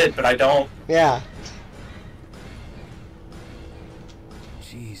mean, I did, but I don't. Yeah.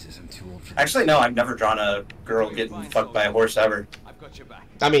 Jesus, I'm too old for Actually, no, I've never drawn a girl getting fucked by a horse ever. I've got your back.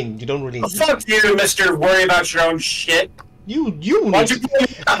 I mean, you don't really. Oh, fuck you, Mr. Worry about your own shit. You. Why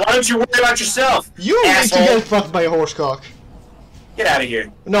don't you worry about yourself? You asshole. need to get fucked by a horse cock. Get out of here.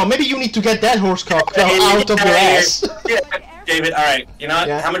 No, maybe you need to get that horse cock out of your ass. Yeah, David. All right. You know what?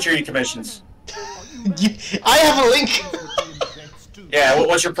 Yeah. How much are your commissions? I have a link. Yeah.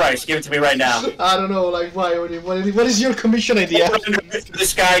 What's your price? Give it to me right now. I don't know. Like, why? What is your commission idea?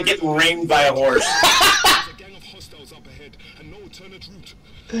 This guy getting ringed by a horse. There's a gang of hostiles up ahead and no alternate route.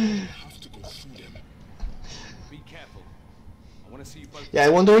 I have to go through them. Be careful. I want to see you both. Yeah, I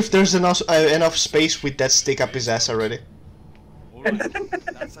wonder if there's enough space with that stick up his ass already. All right.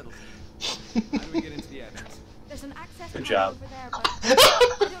 That settles it. How do we get into the entrance? There's an access Good panel job. over there, but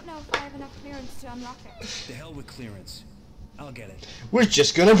I don't know if I have enough clearance to unlock it. The hell with clearance. I'll get it. We're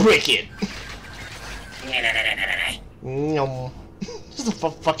just gonna break it. Nom. Just a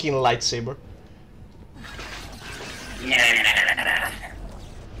fucking lightsaber.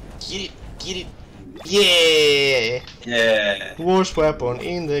 Get it. Yeah. Yeah. Worst weapon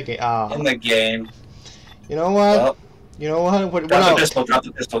in the game. Ah. In the game. You know what? Well, You know what? drop the pistol. Drop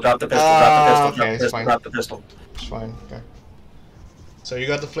the pistol. Drop the pistol. Drop the pistol. Okay, it's fine. Drop the pistol. It's fine. Okay. So you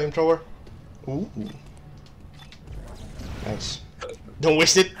got the flamethrower? Ooh. Nice. Don't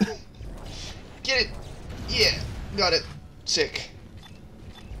waste it. Get it. Yeah. Got it. Sick.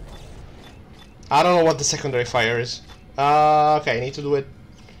 I don't know what the secondary fire is. Okay, I need to do it.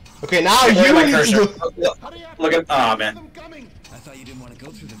 Okay, now you need to do. Look at. Oh man. Them coming. I thought you didn't want to go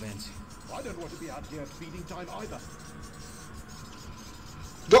through the vents. I don't want to be out here at feeding time either.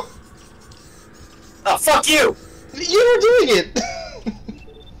 Go. Oh fuck you! You were doing it.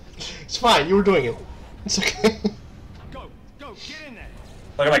 It's fine. You were doing it. It's okay. Go, get in there.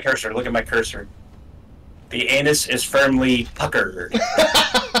 Look at my cursor. Look at my cursor. The anus is firmly puckered.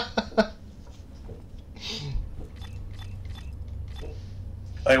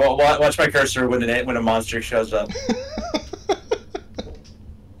 Like, watch my cursor when a monster shows up.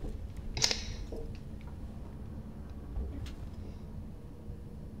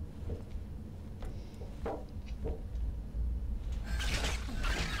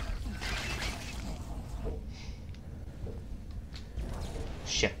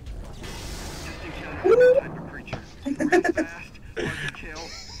 Shit. Just encountered a type of creature. Fast, hard to kill.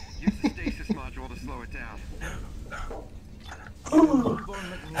 Use the stasis module to slow it down.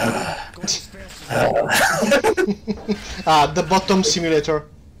 The bottom simulator.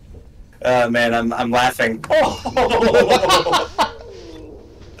 Man, I'm laughing. Oh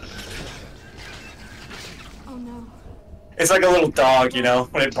no. It's like a little dog, you know,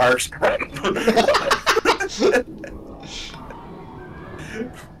 when it barks.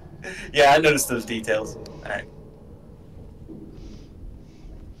 Yeah, I noticed those details. Alright.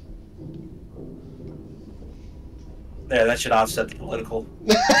 There, that should offset the political.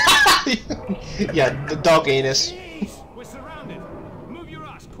 Yeah, the dog anus. We're surrounded. Move your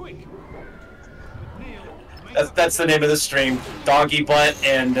ass, quick. That's the name of the stream. Doggy butt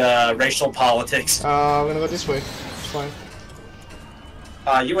and racial politics. I'm gonna go this way. It's fine.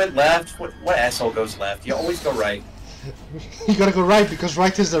 You went left? What asshole goes left? You always go right. You gotta go right because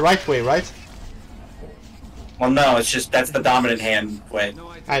right is the right way, right? Well, no, it's just that's the dominant hand way.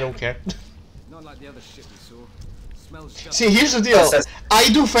 No idea. I don't care. Not like the other shit we saw. smells just... See, here's the deal. I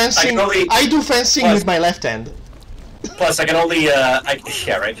do fencing. I do fencing with my left hand. Plus, I can only. Yeah,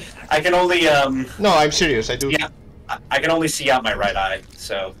 right. I can only. No, I'm serious. I do. Yeah, I can only see out my right eye.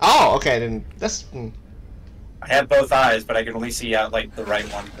 So. Oh, okay. Then that's. I have both eyes, but I can only see out like the right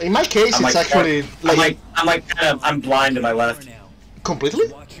one. In my case, it's actually like I'm blind to my left. Completely?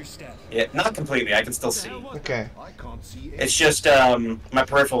 Yeah, not completely. I can still see. Okay. It's just my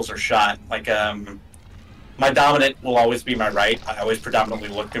peripherals are shot. Like my dominant will always be my right. I always predominantly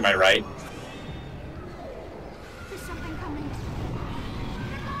look to my right.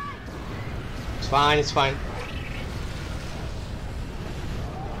 It's fine. It's fine.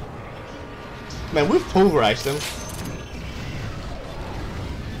 Man, we've pulverized them.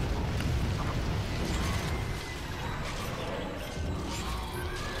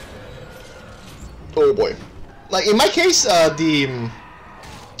 Oh boy. Like in my case, the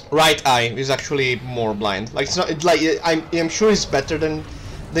right eye is actually more blind. Like it's not. It's like I'm sure it's better than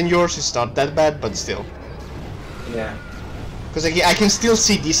yours. It's not that bad, but still. Yeah. Because I can still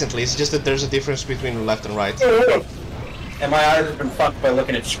see decently. It's just that there's a difference between left and right. And my eyes have been fucked by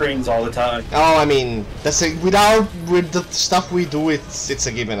looking at screens all the time. Oh, I mean, that's with the stuff we do, it's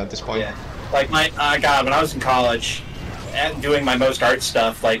a given at this point. Yeah. Like my God, when I was in college, and doing my most art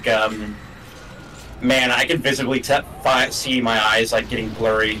stuff, like man, I could visibly see my eyes like getting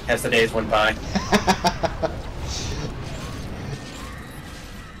blurry as the days went by.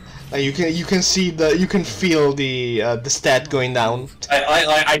 You can see you can feel the stat going down.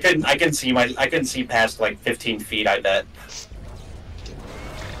 I couldn't see past like 15 feet. I bet.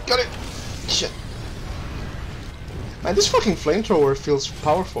 Got it. Shit. Man, this fucking flamethrower feels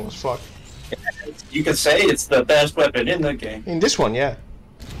powerful as fuck. You could say it's the best weapon in the game. In this one, yeah.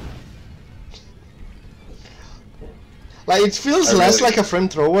 Like it feels less like a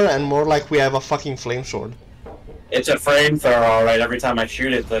flamethrower and more like we have a fucking flame sword. It's a frame thrower, alright. Every time I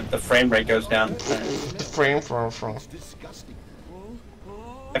shoot it, the frame rate goes down. The frame thrower.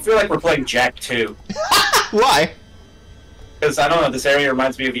 I feel like we're playing Jack 2. Why? Because, I don't know, this area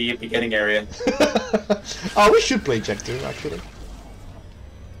reminds me of the beginning area. Oh, we should play Jack 2, actually.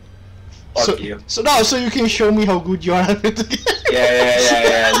 Fuck you. So you can show me how good you are at it.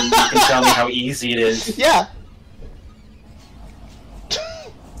 Yeah. You can tell me how easy it is. Yeah.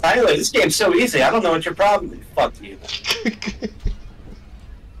 Tyler, this game's so easy. I don't know what your problem is. Fuck you.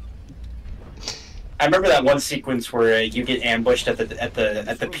 I remember that one sequence where you get ambushed at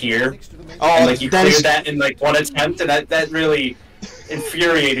the pier. Oh, and, like you cleared that in like one attempt, and that really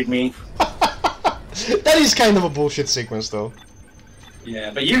infuriated me. That is kind of a bullshit sequence, though.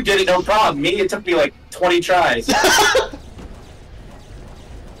 Yeah, but you did it no problem. Me, it took me like 20 tries.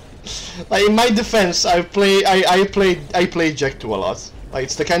 Like in my defense, I play Jack 2 a lot. Like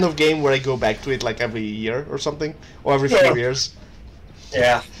it's the kind of game where I go back to it like every year or something, or every few years.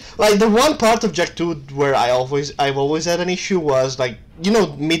 Yeah. Like the one part of Jack 2 where I've always had an issue was like, you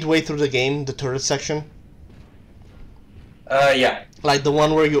know, midway through the game, the turret section. Yeah. Like the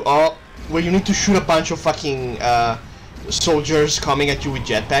one where you need to shoot a bunch of fucking soldiers coming at you with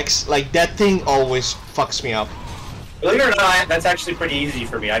jetpacks. Like that thing always fucks me up. Believe it or not, that's actually pretty easy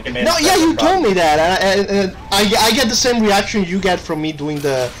for me. I can manage. No, yeah, you told me that, and I get the same reaction you get from me doing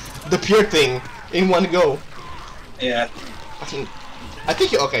the pure thing in one go. Yeah. I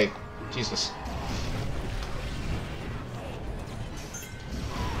think you okay. Jesus.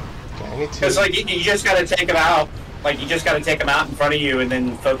 Okay, I need to. Because like you just gotta take them out. Like you just gotta take them out in front of you and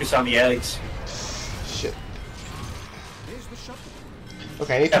then focus on the eggs. Shit.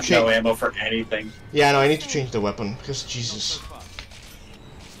 Okay, I need to change. No ammo for anything. Yeah, no, I need to change the weapon because Jesus.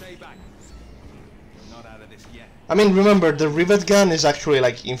 I mean, remember the rivet gun is actually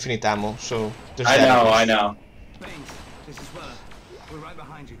like infinite ammo, so there's. I know. This is well. We're right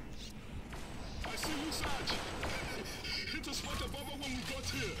behind you. I see you, Sarge. Hit a spot above her when we got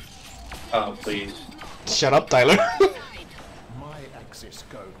here. Oh please. Shut up, Tyler. My access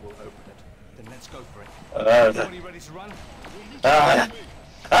code will open it. Then let's go for it. Everybody ready to run?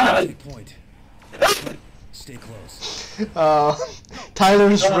 Point. Stay close.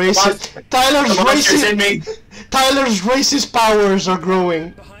 Tyler's racist. Tyler's racist powers are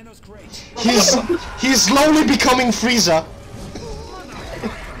growing. Behind those crates. He's slowly becoming Frieza.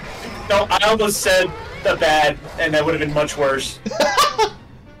 No, I almost said the bad, and that would have been much worse.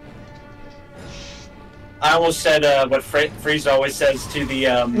 I almost said what Frieza always says to the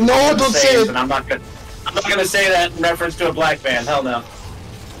No, don't say it. And I'm not gonna say that in reference to a black man. Hell no.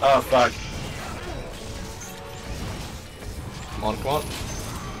 Oh fuck. Come on, come on.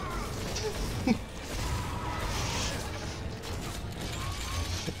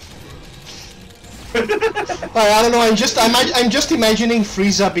 I don't know. I'm just imagining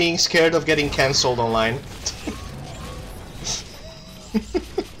Frieza being scared of getting cancelled online.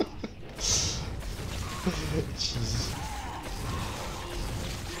 Jesus.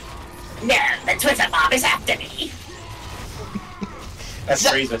 No, the Twitter mob is after me. That's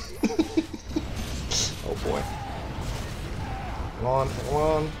Frieza. Oh boy. Come on, come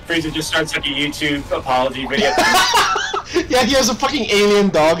on. Frieza just starts like a YouTube apology video. Yeah, he has a fucking alien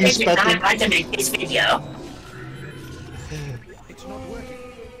dog he's petting. I'm trying to make this video. It's not working.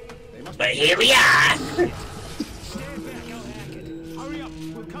 But here we are.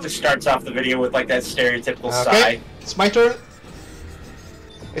 Just starts off the video with like that stereotypical sigh. It's my turn.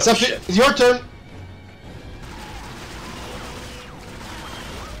 It's up to it's your turn.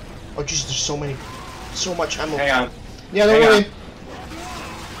 Oh jeez, there's so much ammo. Hang on. Yeah, don't worry.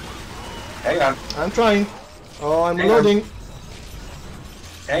 Hang on. I'm trying. Oh, I'm reloading.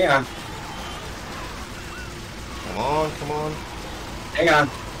 Hang on. Come on, come on. Hang on.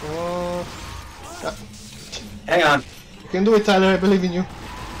 Hang on. You can do it, Tyler. I believe in you.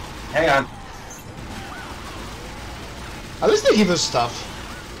 Hang on. At least they give us stuff.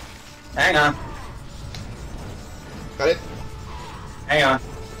 Hang on. Got it? Hang on.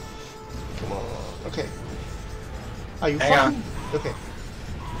 Come on. Okay. Are you Hang fucking... on. Okay.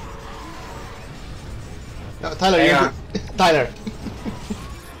 No, Tyler, Hang you're on. good. Tyler.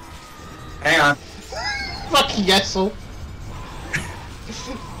 Hang on. Fucking asshole.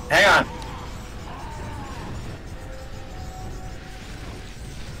 Hang on.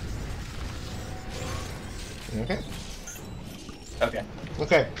 Okay. Okay.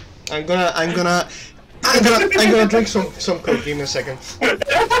 Okay. I'm gonna drink some coke. Give me a second.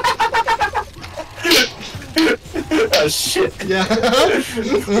 Oh shit. Yeah.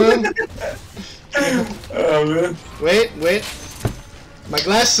 Oh man. Wait. My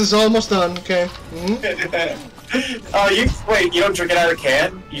glass is almost done. Okay. Oh, wait. You don't drink it out of a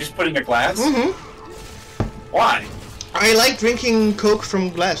can? You just put it in a glass? Why? I like drinking coke from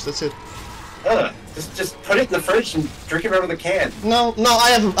glass. That's it. Ugh. Just put it in the fridge and drink it out of the can. No. I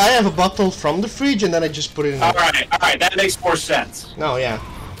have a bottle from the fridge and then I just put it in. All right. That makes more sense. No, yeah.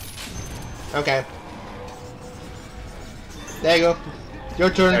 Okay. There you go. Your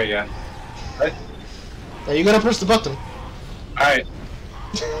turn. There you go. Right. Yeah, you gotta press the button. All right.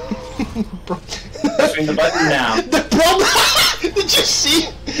 Pressing the button now. The problem. Did you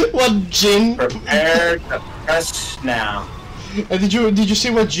see what Jin? Prepare to press now. Did you see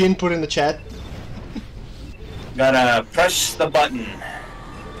what Jin put in the chat? Gonna press the button.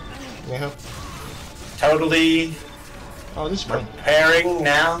 Yeah. Totally. Oh, this is fun. Preparing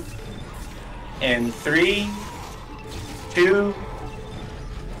now. In 3, 2,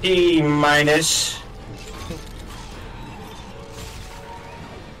 T minus.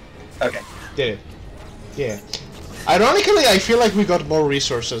 Okay. Did it? Yeah. Ironically, I feel like we got more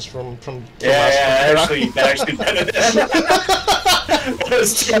resources from that actually benefited. That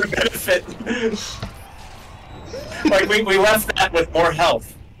was to our benefit. Like we left that with more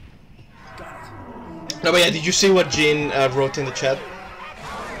health. No, but yeah, did you see what Jin wrote in the chat?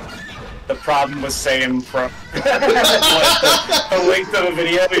 The problem was saying the link to the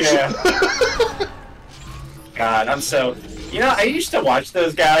video, yeah. God, I'm so... You know, I used to watch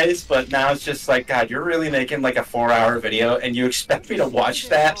those guys, but now it's just like, God, you're really making like a 4-hour video, and you expect me to watch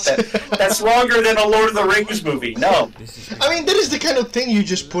that? That's longer than a Lord of the Rings movie. No. I mean, that is the kind of thing you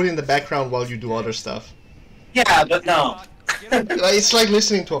just put in the background while you do other stuff. Yeah, but no. It's like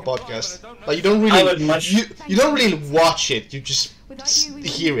listening to a podcast. Like you don't really, you don't really watch it. You just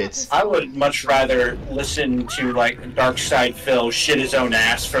hear it. I would much rather listen to like Dark Side Phil shit his own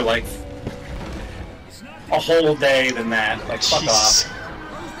ass for like a whole day than that. Like, fuck off.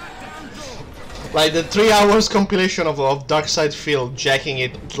 Like the 3 hours compilation of Dark Side Phil jacking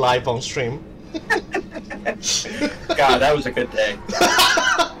it live on stream. God, that was a good day.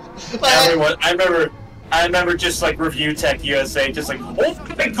 Everyone, I remember just like Review Tech USA, just like, oh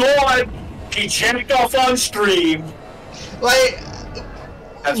my god, he jacked off on stream. Like,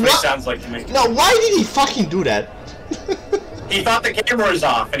 that's what it sounds like to me. No, why did he fucking do that? He thought the camera was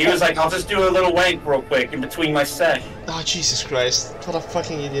off, and he was like, I'll just do a little wank real quick in between my set. Oh, Jesus Christ. What a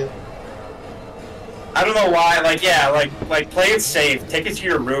fucking idiot. I don't know why, like, yeah, like play it safe. Take it to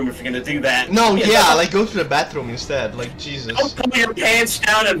your room if you're gonna do that. No, yeah, like, go to the bathroom instead. Like, Jesus. Don't pull your pants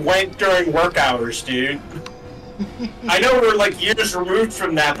down and wank during work hours, dude. I know we're, like, years removed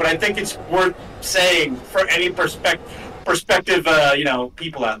from that, but I think it's worth saying for any perspective, you know,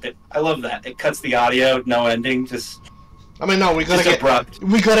 people out there. I love that. It cuts the audio, no ending, just... I mean, no, we gotta get abrupt.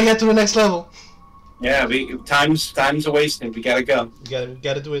 We gotta get to the next level. Yeah, time's a wasting. We gotta go. We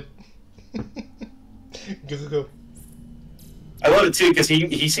gotta do it. Go. I love it too because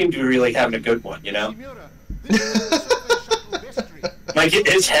he seemed to be really having a good one, you know. Like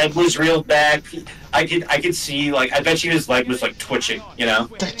his head was reeled back. I could see, like, I bet you his leg was like twitching, you know.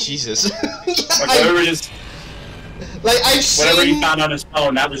 Jesus. Like whatever just. Like I've seen. Whatever he found on his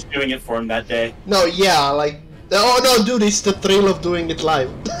phone, that was doing it for him that day. No, yeah, like. Oh no, dude, it's the thrill of doing it live.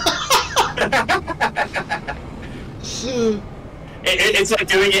 It's like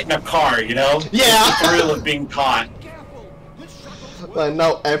doing it in a car, you know? Yeah. It's the thrill of being caught. Like,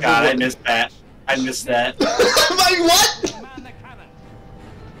 now everyone... God, I missed that. I missed that. Like, what?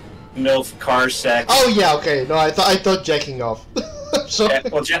 MILF car sex. Oh, yeah, okay. No, I thought jacking off. So... Yeah,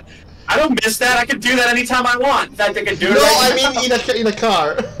 well, I don't miss that. I can do that anytime I want. In fact, I can do it No, right I now. mean in a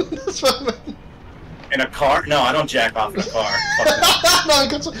car. That's what I meant. In a car? No, I don't jack off in a car. No,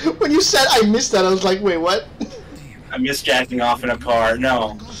 because when you said I missed that, I was like, wait, what? I miss jacking off in a car.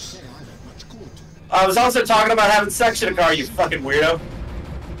 No. I was also talking about having sex in a car, you fucking weirdo.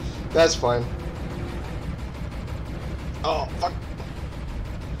 That's fine. Oh, fuck.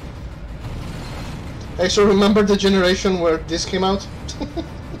 Hey, so remember the generation where this came out?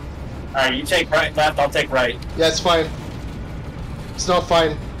 Alright, you take right, left, I'll take right. Yeah, it's fine. It's not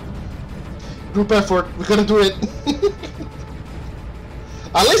fine. Group effort, we're gonna do it.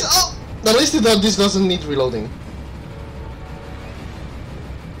 At least this doesn't need reloading.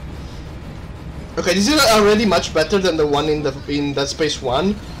 Okay, this is already much better than the one in Dead Space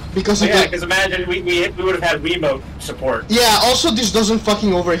 1 because yeah, because imagine we would have had Wiimote support. Yeah, also this doesn't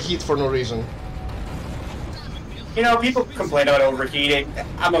fucking overheat for no reason. You know, people complain about overheating.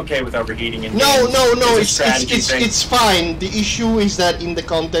 I'm okay with overheating in No, games. no, no, it's fine. The issue is that in the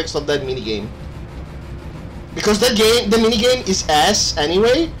context of that minigame. Because that game, the minigame is ass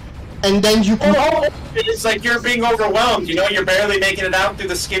anyway, and then you put... It's like you're being overwhelmed, you know, you're barely making it out through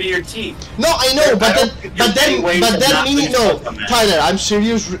the skin of your teeth. No, I know, but Tyler, I'm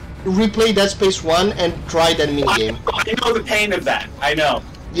serious, replay Dead Space 1 and try that minigame. I know the pain of that, I know.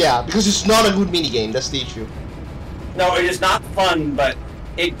 Yeah, because it's not a good minigame, that's the issue. No, it is not fun, but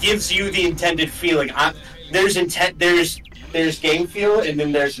it gives you the intended feeling. There's game feel, and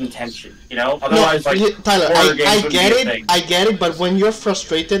then there's intention, you know? Otherwise, no, like, Tyler, horror games wouldn't be a thing. I get it, but when you're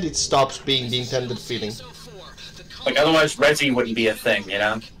frustrated, it stops being the intended feeling. Like, otherwise, Resi wouldn't be a thing, you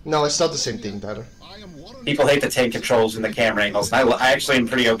know? No, it's not the same thing, Tyler. People hate to take controls in the camera angles, and I actually am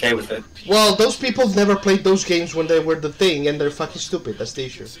pretty okay with it. Well, those people never played those games when they were the thing, and they're fucking stupid, that's the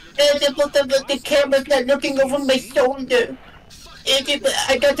issue. The camera's not looking over my shoulder.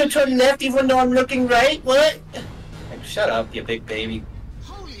 I got to turn left even though I'm looking right? What? Like, shut up, you big baby.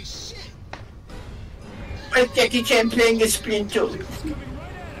 Holy shit! Like Jackie Chan playing a Splinter.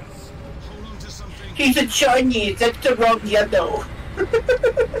 He's a Chinese, that's the wrong yellow.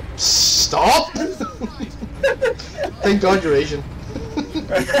 Stop! Thank God you're Asian.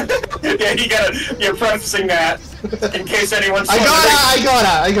 Yeah, you're prefacing that in case anyone's. I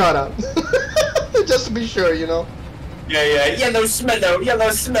gotta. Just to be sure, you know. Yeah, yellow smello.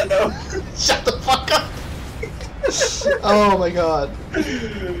 Shut the fuck up. Oh my God.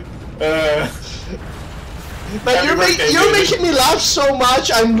 But you're making me laugh so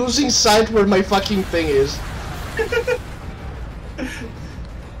much. I'm losing sight where my fucking thing is.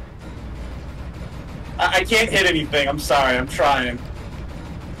 I can't hit anything. I'm sorry. I'm trying.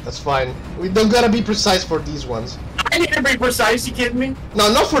 That's fine. We don't gotta be precise for these ones. I need to be precise. You kidding me?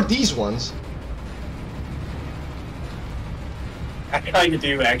 No, not for these ones. I kinda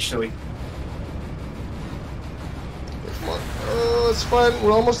do, actually. Come on. Oh, it's fine.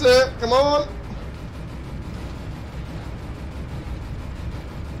 We're almost there. Come on.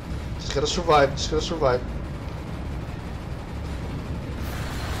 Just gotta survive.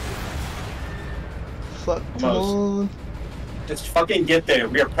 Fuck. Come on. Just fucking get there.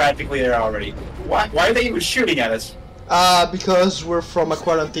 We are practically there already. Why are they even shooting at us? Because we're from a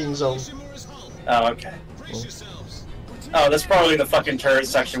quarantine zone. Oh, okay. Oh, that's probably the fucking turret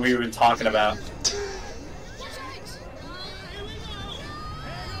section we were talking about.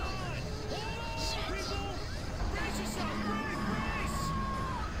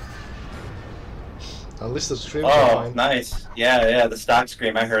 At least the stream. Oh, nice. Yeah, the stock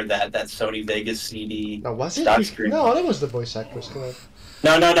scream. I heard that Sony Vegas CD. No, was it? Stock scream. No, that was the voice actress. Come on.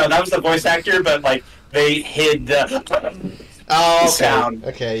 No, that was the voice actor, but like they hid the sound.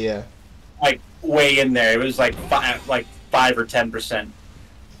 Okay, yeah. Like way in there. It was like 5 or 10%.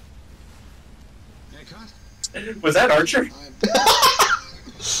 Was that Archer?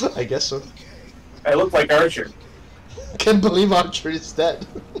 I guess so. I look like Archer. Can't believe Archer is dead.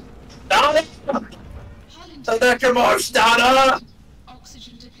 Donna!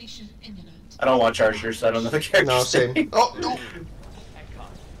 Oxygen depletion imminent. I don't watch Archer, so I don't know the characters. No, same. Oh, no.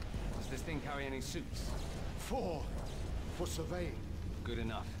 Eckhart, does this thing carry any suits? 4 for surveying. Good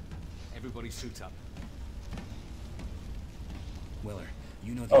enough. Everybody suit up. Weller,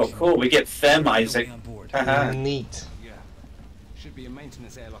 you know the Oh, mission. cool. We get Fem Isaac. On board. Haha. Neat. Yeah. Should be a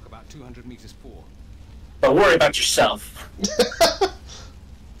maintenance airlock about 200 meters forward. But worry about yourself.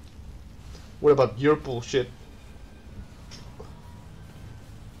 What about your bullshit?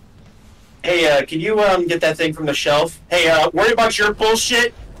 Hey, can you get that thing from the shelf? Hey, worry about your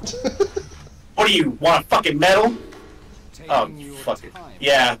bullshit. What do you want? A fucking medal? Oh, Taking your fuck it. time.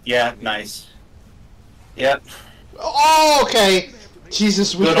 Yeah, nice. Yep. Oh, okay.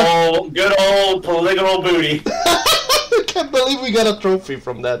 Jesus, we Good old polygonal booty. I can't believe we got a trophy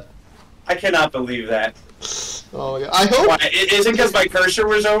from that. I cannot believe that. Oh, yeah. I hope. Why, is it because my cursor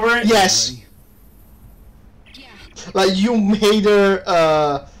was over it? Yes. Yeah. Like you made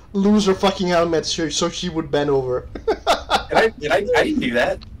her lose her fucking helmet so she would bend over. I didn't do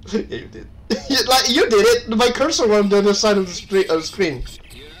that. Yeah, you did. Like you did it. My cursor went on the other side of the screen.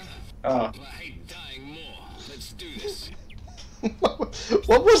 Oh.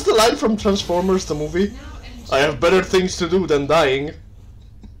 What was the line from Transformers, the movie? I have better things to do than dying.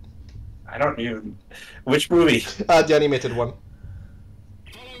 I don't even. Which movie? The animated one.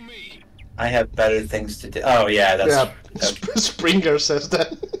 I have better things to do. Oh yeah, that's. Yeah, Springer says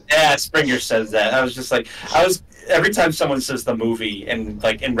that. Yeah, Springer says that. I was just like, every time someone says the movie and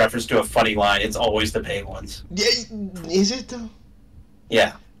like in reference to a funny line, it's always the Bay ones. Yeah, is it though?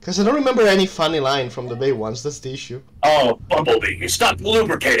 Yeah. Because I don't remember any funny line from the Bay ones. That's the issue. Oh, Bumblebee, stop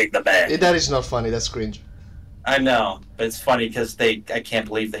lubricating the bag. That is not funny. That's cringe. I know, but it's funny because I can't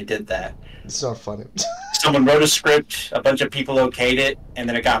believe they did that. It's not funny. Someone wrote a script, a bunch of people okayed it, and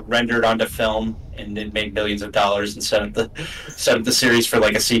then it got rendered onto film, and it made millions of dollars and set up the series for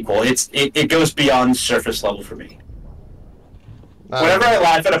like a sequel. It goes beyond surface level for me. Whenever I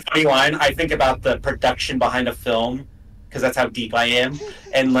laugh at a funny line, I think about the production behind a film, because that's how deep I am,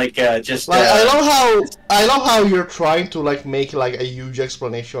 and like just. Like, I love how you're trying to like make like a huge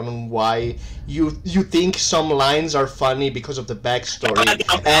explanation on why you think some lines are funny because of the backstory and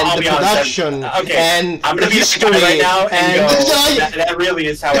the production and I'm gonna the be history right now and go, and that really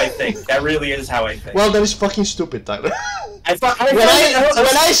is how I think. That really is how I think. Well, that is fucking stupid, Tyler. When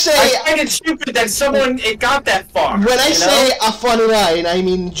I say I find it stupid that it got that far. When I say a funny line, I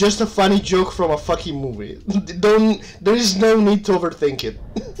mean just a funny joke from a fucking movie. There is no need to overthink it.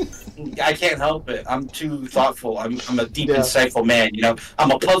 I can't help it. I'm too thoughtful. I'm a deep, insightful man. You know,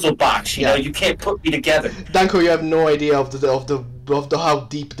 I'm a puzzle box. You know, you can't put me together. Danko, you have no idea of the how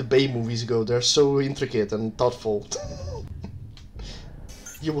deep the Bay movies go. They're so intricate and thoughtful.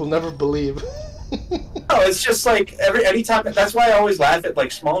 You will never believe. No, it's just like anytime. That's why I always laugh at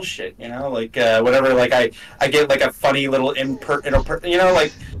like small shit. You know, like whatever. Like I get like a funny little you know,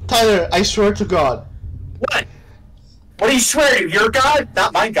 like. Tyler, I swear to God. What? What do you swear to? Your God?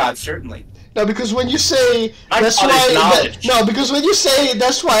 Not my God, certainly. No, because when you say that's why. No, because when you say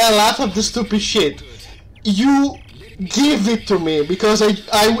that's why I laugh at the stupid shit, you give it to me because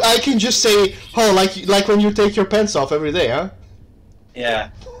I can just say, oh, like when you take your pants off every day, huh? Yeah,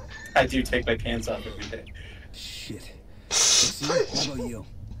 I do take my pants off every day. Shit. How about you?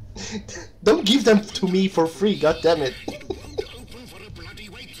 Don't give them to me for free, god damn it.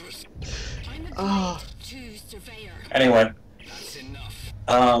 Anyway,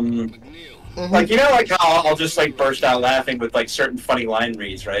 like you know, like how I'll just like burst out laughing with like certain funny line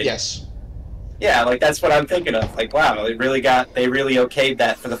reads, right? Yes. Yeah, like that's what I'm thinking of. Like, wow, they really okayed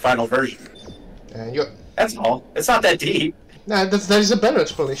that for the final version. That's all. It's not that deep. Nah, that is a better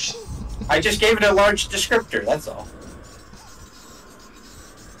explanation. I just gave it a large descriptor. That's all.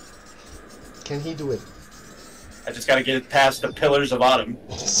 Can he do it? I just gotta get it past the Pillars of Autumn.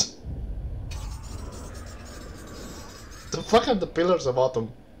 The fuck are the Pillars of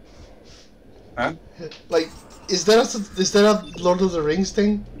Autumn? Huh? Like, is that a Lord of the Rings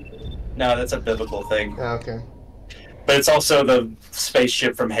thing? No, that's a biblical thing. Ah, okay. But it's also the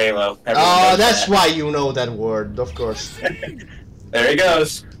spaceship from Halo. Oh, that's why you know that word, of course. There he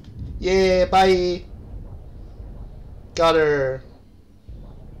goes. Yeah, bye. Got her.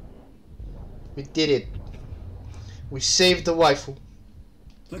 We did it. We saved the waifu.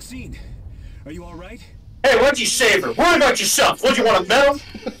 Maxine, are you all right? Hey, what'd you save her? Worry about yourself. What, you want a medal?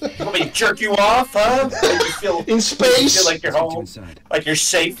 You want me to jerk you off, huh? Make you feel, in space? You feel like you're home? Like you're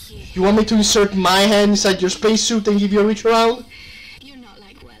safe? You want me to insert my hand inside your spacesuit and give you a reach around? You're not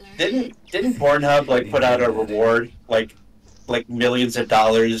like Weller. Didn't Pornhub like put out a reward like millions of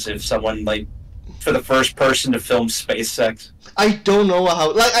dollars if someone like for the first person to film space sex. I don't know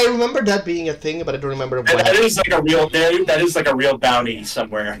how. Like, I remember that being a thing, but I don't remember And what. that is like a real. That is like a real bounty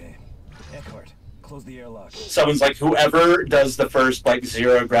somewhere. Okay. Eckhart, close the airlock. Someone's like, whoever does the first like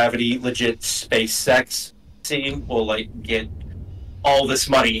zero gravity legit space sex scene will like get all this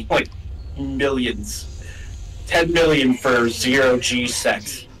money, like millions, 10 million for zero G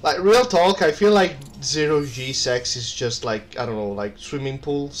sex. Like, real talk, I feel like zero G sex is just like, I don't know, like swimming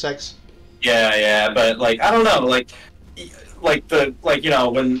pool sex. Yeah, but like I don't know, like you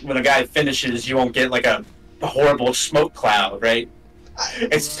know, when a guy finishes, you won't get like a horrible smoke cloud, right?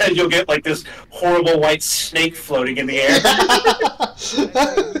 Instead, you'll get like this horrible white snake floating in the air.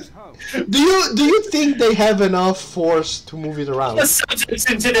 Do you think they have enough force to move it around? The subjects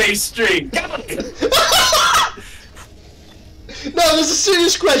in today's stream. No, that's a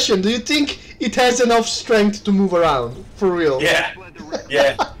serious question. Do you think it has enough strength to move around? For real? Yeah.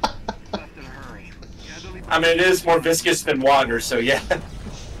 I mean, it is more viscous than water, so yeah.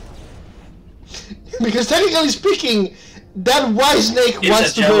 Because technically speaking, that white snake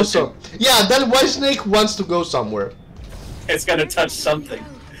wants to go so. Yeah, that white snake wants to go somewhere. It's gonna touch something.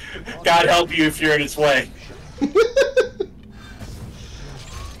 God help you if you're in its way.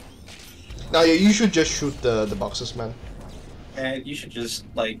 No, you should just shoot the boxes, man. And you should just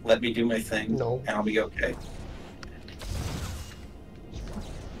like let me do my thing. No. And I'll be okay.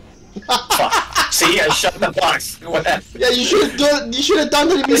 Fuck. See, I shut the box. What happened? Yeah, you should have done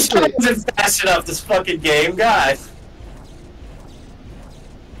that immediately. This wasn't fast enough. This fucking game, guys.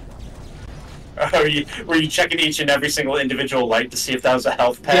 Were you checking each and every single individual light to see if that was a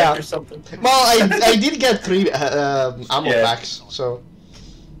health pack or something? Well, I did get 3 ammo packs, so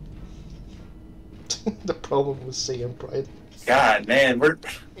the problem was seeing pride. God, man,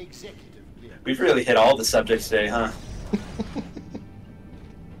 we've really hit all the subjects today, huh?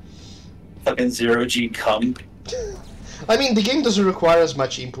 Fucking zero G cum. I mean, the game doesn't require as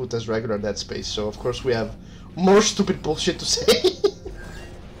much input as regular Dead Space, so of course we have more stupid bullshit to say.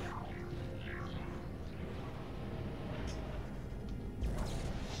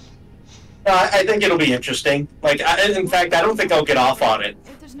 I think it'll be interesting. Like, in fact, I don't think I'll get off on it.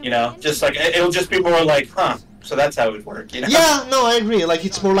 You know, just like it'll just be more like, huh? So that's how it would work. You know? Yeah, no, I agree. Like,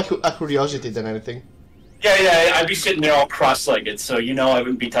 it's more like a curiosity than anything. Yeah, I'd be sitting there all cross-legged, so you know I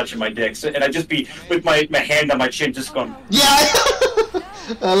wouldn't be touching my dick, and I'd just be with my hand on my chin, just going. Yeah.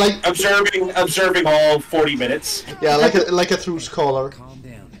 Like observing all 40 minutes. Yeah, like a true scholar. Calm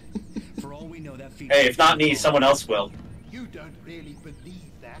down. For all we know, that Hey, if not me, someone else will. You don't really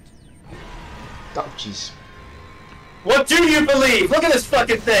believe that. Oh, jeez. What do you believe? Look at this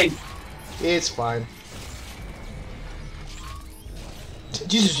fucking thing. It's fine.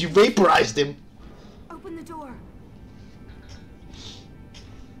 Jesus, you vaporized him. Open the door.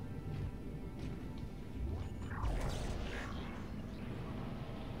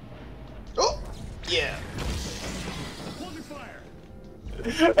 Oh, yeah.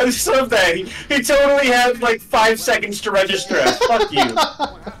 I love that. He totally had like 5 seconds to register us. Fuck you.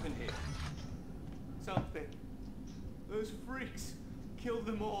 What happened here? Something. Those freaks. Killed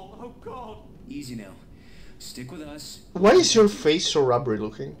them all. Oh God. Easy now. Stick with us. Why is your face so rubbery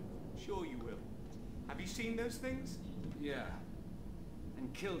looking? Sure you will. Have you seen those things? Yeah.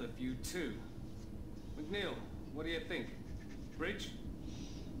 And killed a few too. McNeil, what do you think? Bridge?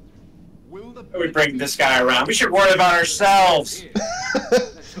 Will the We bring this guy around. We should worry about ourselves.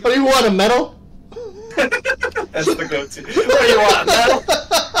 What do you want, a medal? That's the go-to. What do you want, medal?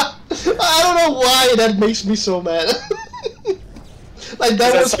 I don't know why that makes me so mad. Like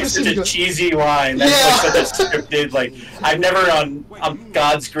that was like such a cheesy line. That's like such a scripted. Like I've never on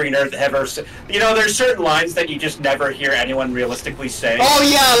God's green earth ever. You know, there's certain lines that you just never hear anyone realistically say. Oh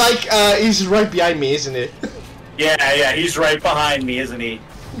yeah, like he's right behind me, isn't it? Yeah, he's right behind me, isn't he?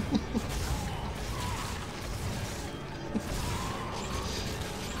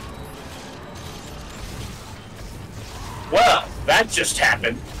 Well, that just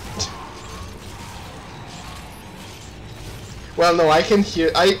happened. Well, no, I can hear.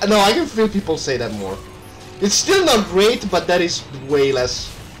 I can feel people say that more. It's still not great, but that is way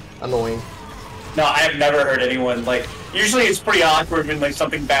less annoying. No, I have never heard anyone like. Usually, it's pretty awkward when like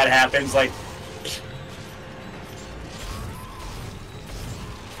something bad happens. Like,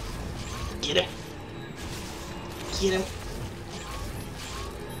 get him, get him,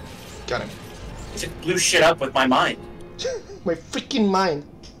 got him. it blew shit up with my mind. My freaking mind.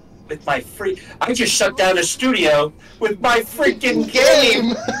 With my I just shut down a studio with my freaking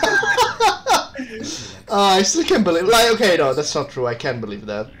game. I still can't believe. Like, okay, no, that's not true. I can't believe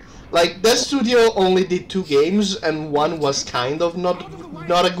that. Like, that studio only did 2 games, and one was kind of not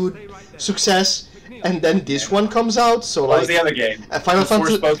a good success. and then this one comes out. So What was the other game? Final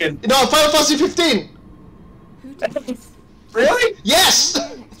Fantasy. Forspoken? No, Final Fantasy 15. Really? Yes.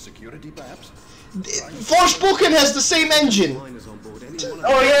 Security, perhaps? Forspoken has the same engine.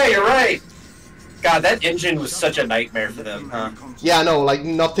 Oh yeah, you're right. God, that engine was such a nightmare for them, huh? Yeah, no, like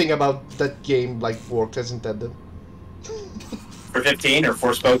nothing about that game like worked as intended. For 15 or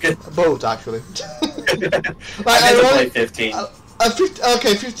Forspoken? Both, actually. I never played 15.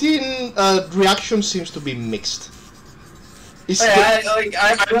 15 reaction seems to be mixed. I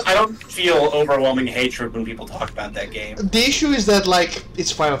don't feel overwhelming hatred when people talk about that game. The issue is that like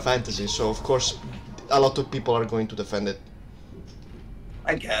it's Final Fantasy, so of course a lot of people are going to defend it.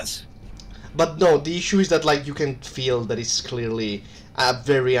 I guess. But no, the issue is that like you can feel that it's clearly a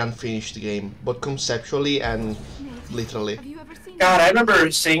very unfinished game, both conceptually and literally. God, I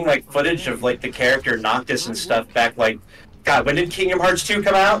remember seeing like footage of like the character Noctis and stuff back like, God, when did Kingdom Hearts 2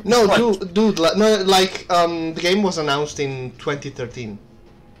 come out? No, dude, the game was announced in 2013.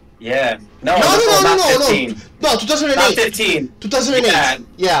 Yeah. No, no, 15. No, 2008. Not 15. 2008.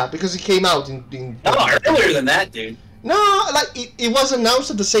 Yeah, because it came out in No, earlier than that, dude. No, like it was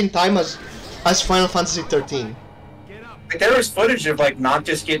announced at the same time as Final Fantasy 13. Like there was footage of like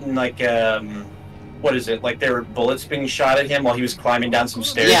Noctis getting like what is it? Like there were bullets being shot at him while he was climbing down some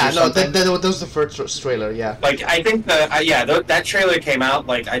stairs. Yeah, or something. that was the first trailer. Yeah. Like I think that trailer came out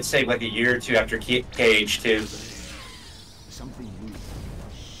like I'd say like a year or two after KH2.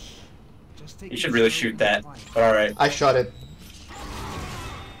 You should really shoot that. But all right. I shot it.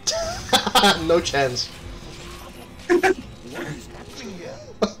 No chance.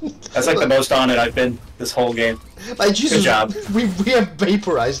 That's like the most on it I've been this whole game. Like Jesus, good job. We have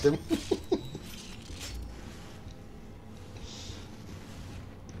vaporized him.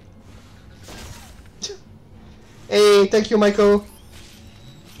 Hey, thank you, Michael.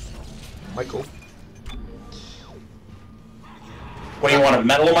 Michael. What do you want, a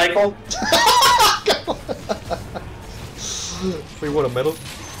medal, Michael? We want a medal?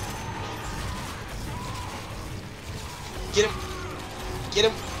 Get him! Get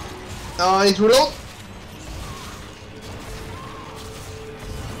him! Oh, I need to reload!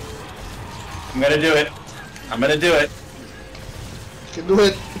 I'm gonna do it. I'm gonna do it. You can do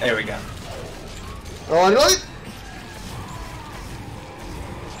it. There we go. Oh, I reload it!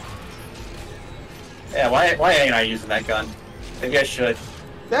 Yeah, why ain't I using that gun? Maybe I should.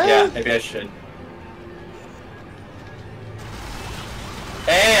 Yeah, maybe I should.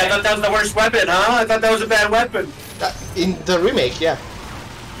 Hey, I thought that was the worst weapon, huh? I thought that was a bad weapon. In the remake, yeah.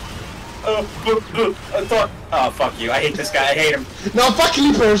 I thought... Oh, fuck you. I hate this guy. I hate him. No, fuck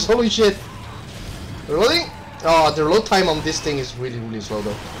Leapers! Holy shit! Reloading? Oh, the reload time on this thing is really, really slow,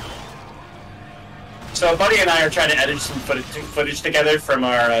 though. So, Buddy and I are trying to edit some footage together from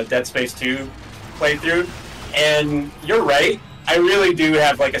our Dead Space 2 playthrough, and you're right. I really do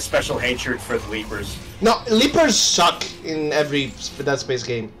have, like, a special hatred for the Leapers. No, Leapers suck in every Dead Space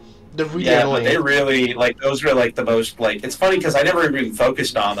game. They're really annoying. But they really, like, those were, like, the most, like... It's funny because I never even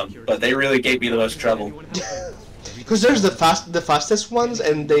focused on them, but they really gave me the most trouble. Because there's the fastest ones,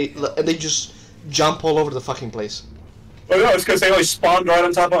 and they just jump all over the fucking place. Oh no, it's because they always spawned right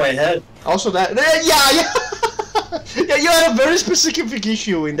on top of my head. Also that... Yeah! Yeah, you had a very specific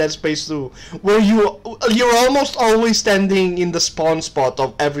issue in Dead Space 2, where you're almost always standing in the spawn spot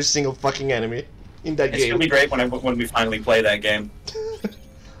of every single fucking enemy in that game. It's gonna be great when we finally play that game.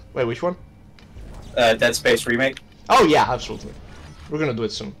 Wait, which one? Dead Space Remake. Oh yeah, absolutely. We're gonna do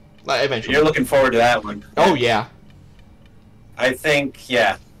it soon. Eventually. You're looking forward to that one. Oh yeah. I think,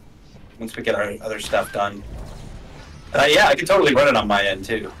 yeah. Once we get our other stuff done. Yeah, I could totally run it on my end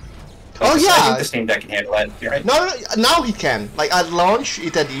too. Oh yeah. I think the Steam Deck can handle that, right? No, now it can. Like at launch,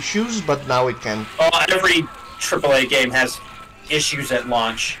 it had issues, but now it can. Oh, every AAA game has issues at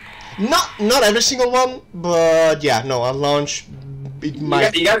launch. Not every single one, but yeah, no, at launch, it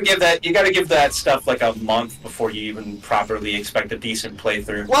might. You gotta give that stuff like a month before you even properly expect a decent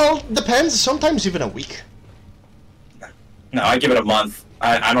playthrough. Well, depends. Sometimes even a week. No, I give it a month.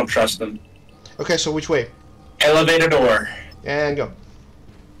 I don't trust them. Okay, so which way? Elevator door. And go.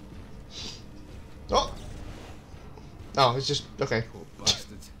 Oh. Oh, it's just okay. Poor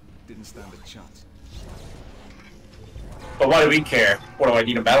bastards. Didn't stand a chance. But why do we care? What do I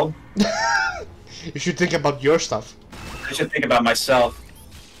need, a medal? You should think about your stuff. I should think about myself.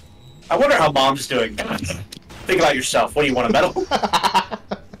 I wonder how Mom's doing. Think about yourself. What do you want, a medal?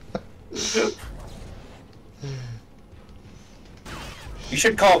 You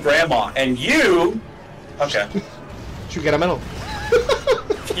should call Grandma. And you... Okay. Should get a medal.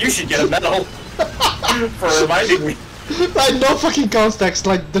 You should get a medal. For reminding me. Like, no fucking context,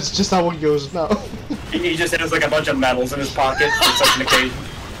 like, that's just how it goes now. He just has like a bunch of medals in his pocket for such an occasion.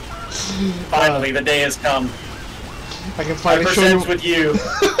 Finally, the day has come. I can finally show you. With you.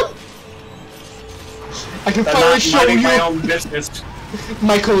 I can finally show you my own business.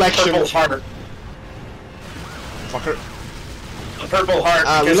 My collection. Purple heart. Fucker. A purple heart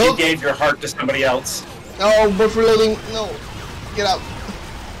because reload? you gave your heart to somebody else. Oh, both reloading. No. Get out.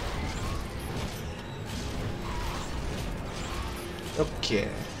 Okay.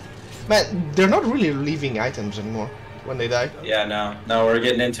 Man, they're not really leaving items anymore when they die. Yeah, no, we're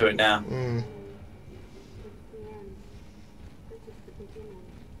getting into it now.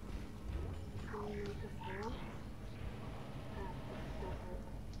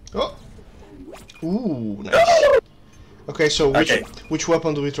 Oh. Ooh, nice. Okay, so which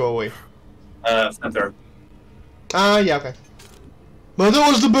weapon do we throw away? Flamethrower. Ah, yeah, okay. But that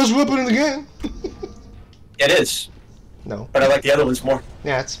was the best weapon in the game. It is. No. But I like the other ones more.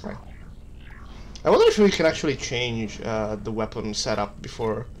 Yeah, that's fine. I wonder if we can actually change the weapon setup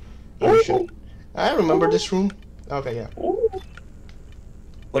before mission. I remember this room. Okay, yeah.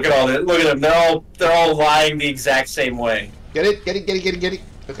 Look at all this. Look at them. They're all lying the exact same way. Get it? Get it? Get it? Get it? Get it?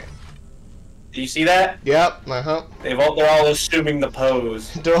 Okay. Do you see that? Yep. Uh-huh. They're all assuming the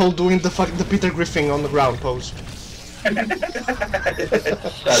pose. They're all doing the Peter Griffin on the ground pose. Shut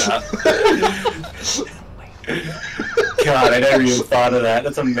up. God, I never even thought of that.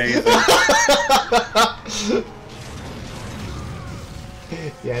 That's amazing.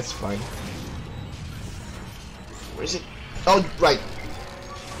 Yeah, it's fine. Where is it? Oh, right.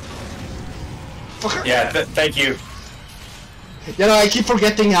 Fucker. Yeah, thank you. You know, I keep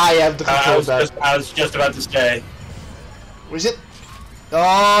forgetting I have the control there. I was just about to say. Where is it?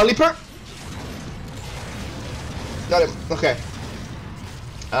 Oh, Leaper! Got him. Okay.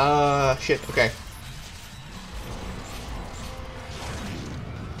 Shit. Okay.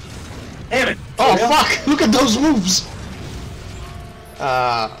 Damn it! Oh, fuck! Look at those moves!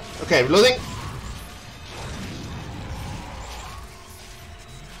 Okay, reloading.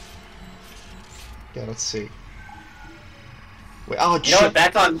 Yeah, let's see. Wait, oh, you know what?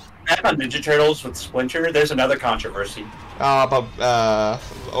 Back on Ninja Turtles with Splinter, there's another controversy. About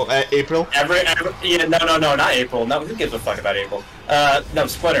April. Yeah, no, not April. No, who gives a fuck about April? No,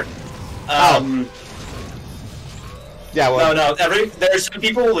 Splinter. Yeah, well. No. There's some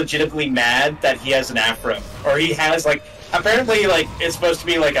people legitimately mad that he has an afro, or he has like apparently like it's supposed to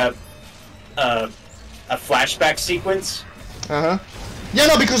be like a flashback sequence. Yeah,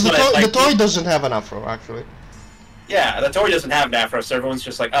 no, because the toy doesn't have an afro actually. Yeah, the toy doesn't have an afro, so everyone's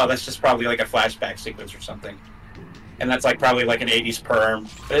just like, oh, that's just probably like a flashback sequence or something. And that's like probably like an 80s perm.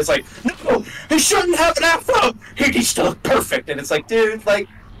 But it's like, no, he shouldn't have an afro! He still look perfect! And it's like, dude, like,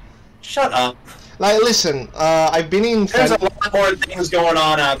 shut up. Like, listen, I've been in... There's a lot more things going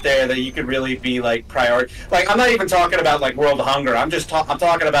on out there that you could really be, like, priority... Like, I'm not even talking about, like, world hunger. I'm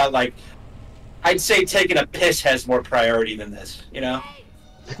talking about, like... I'd say taking a piss has more priority than this, you know?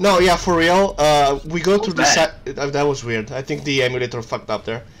 No, yeah, for real. We go through the that was weird. I think the emulator fucked up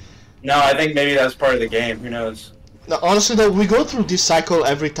there. No, I think maybe that was part of the game. Who knows? No, honestly though, we go through this cycle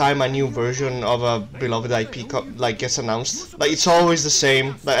every time a new version of a beloved IP gets announced. Like, it's always the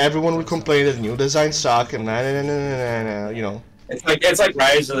same. Like, everyone will complain that the new designs suck and you know. It's like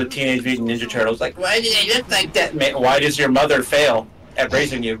Rise of the Teenage Mutant Ninja Turtles. Like, why did they look like that? Why does your mother fail at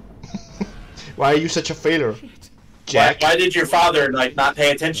raising you? Why are you such a failure, Jack? Why did your father like not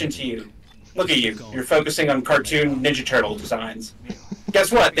pay attention to you? Look at you. You're focusing on cartoon Ninja Turtle designs.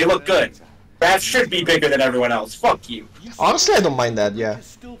 Guess what? They look good. Raph should be bigger than everyone else. Fuck you. Honestly, I don't mind that, yeah.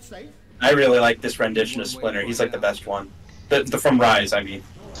 I really like this rendition of Splinter. He's like the best one. The from Rise, I mean.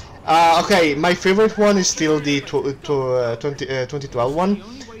 Okay, my favorite one is still the 2012 one,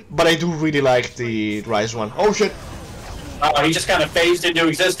 but I do really like the Rise one. Oh shit! Oh, he just kind of phased into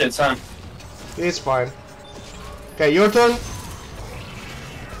existence, huh? It's fine. Okay, your turn.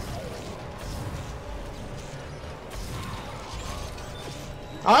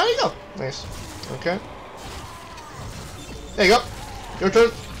 Oh, there you go. Nice. Okay. There you go. Your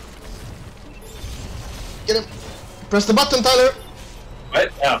turn. Get him. Press the button, Tyler.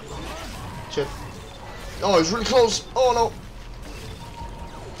 What? Yeah. Shit. Oh, he's really close. Oh no.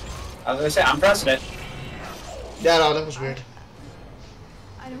 I was gonna say, I'm pressing it. Yeah, no, that was weird.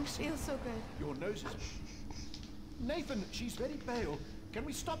 I don't feel so good. Your nose is... Nathan, she's very pale. Can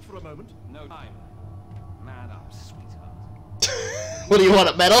we stop for a moment? No time. Man up, sweetheart. What do you want,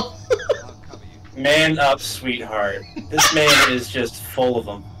 a medal? I'll cover you. Man up, sweetheart. This man is just full of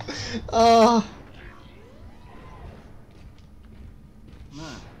them. Man.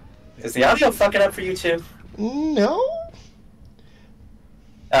 Is the audio fucking up for you too? No.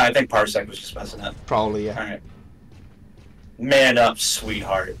 I think Parsec was just messing up. Probably, yeah. All right. Man up,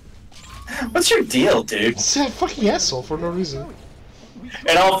 sweetheart. What's your deal, dude? It's a fucking asshole for no reason.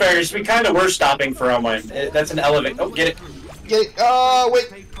 In all fairness, we kind of were stopping for a moment. That's an elevate. Oh, get it. Get it. Wait.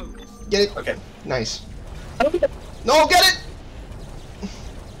 Get it. Okay. Nice. No, get it!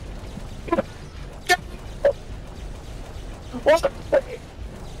 What?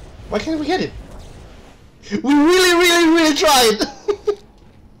 Why can't we get it? We really tried!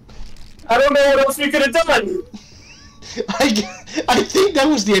 I don't know what else we could have done! I think that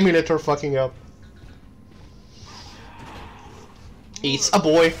was the emulator fucking up. It's a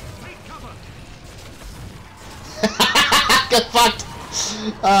boy. Get fucked!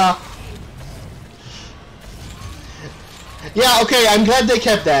 Yeah, okay, I'm glad they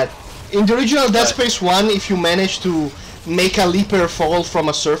kept that. In the original Dead Space 1, if you manage to make a leaper fall from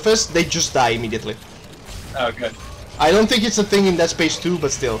a surface, they just die immediately. Oh, good. I don't think it's a thing in Dead Space 2,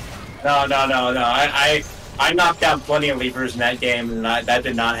 but still. No. I knocked down plenty of leapers in that game, and that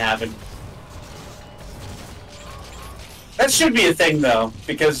did not happen. That should be a thing, though,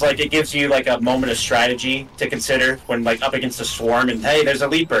 because like it gives you like a moment of strategy to consider when like up against a swarm, and hey, there's a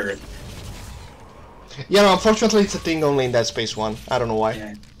leaper. Yeah, no, unfortunately, it's a thing only in Dead Space 1. I don't know why.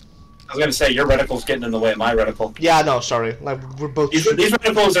 Yeah. I was gonna say your reticle's getting in the way of my reticle. Yeah, no, sorry. Like we're both. These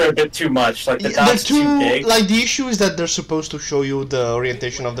reticles are a bit too much. Like the dot's too big. Like the issue is that they're supposed to show you the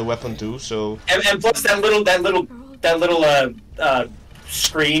orientation of the weapon too. So. And plus that little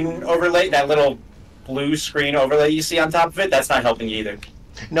screen overlay, that little blue screen overlay you see on top of it, that's not helping either.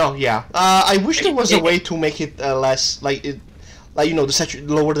 No, yeah. I wish there was a way to make it less like you know,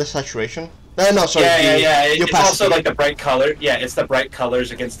 lower the saturation. No, sorry. Yeah. It's also like the bright color. Yeah, it's the bright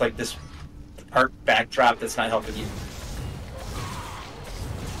colors against like this dark backdrop that's not helping you.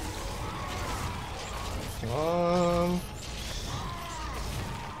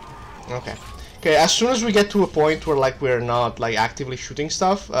 Okay. Okay. As soon as we get to a point where like we're not like actively shooting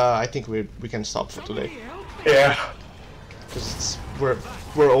stuff, I think we can stop for today. Yeah. Because we're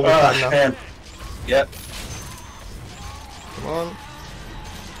over time now. Man. Yep. Come on.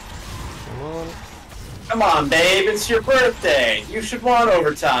 Come on, babe, it's your birthday. You should want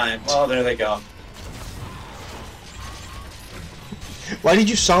overtime. Well, there they go. Why did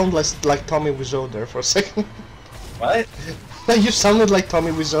you sound like Tommy Wiseau there for a second? What? You sounded like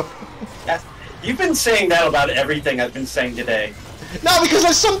Tommy Wiseau. Yeah. You've been saying that about everything I've been saying today. No, because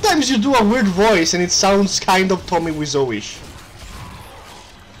like, sometimes you do a weird voice and it sounds kind of Tommy Wiseau-ish.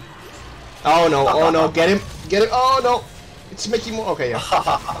 Oh no, get him, oh no! It's making more, okay,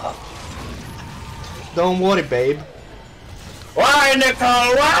 yeah. Don't worry, babe. Why,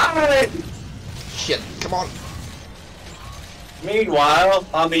 Nicole? Why? Shit, come on. Meanwhile,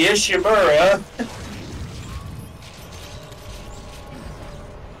 on the Ishimura,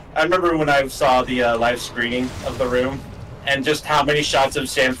 I remember when I saw the live screening of the room, and just how many shots of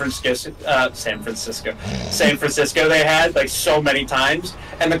San Francisco they had, like so many times,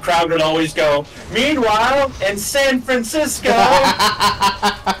 and the crowd would always go, "Meanwhile, in San Francisco."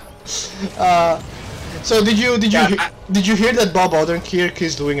 So did you hear that Bob Odenkirk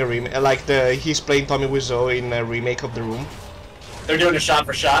is doing a remake? He's playing Tommy Wiseau in a remake of The Room. They're doing a shot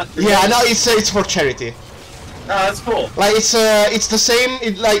for shot. Yeah, no, it's for charity. Oh, that's cool. Like it's the same.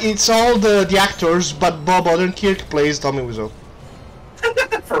 It's all the actors, but Bob Odenkirk plays Tommy Wiseau.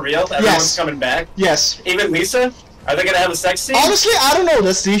 For real? Everyone's coming back. Yes. Even Lisa? Are they gonna have a sex scene? Honestly, I don't know.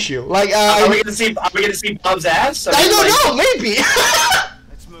 That's the issue. Like, are we gonna see Bob's ass? I don't know. Maybe.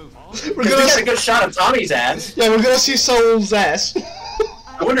 Let's move on. We're gonna get a good shot of Tommy's ass. Yeah, we're gonna see Saul's ass.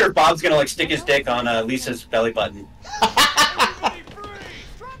 I wonder if Bob's gonna like stick his dick on Lisa's belly button.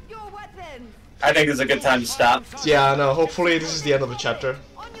 I think it's a good time to stop. Yeah, no. Hopefully, this is the end of the chapter.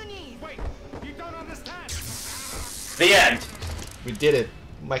 The end. We did it.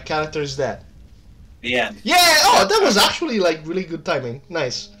 My character is dead. The end. Yeah! Oh, that was actually, like, really good timing.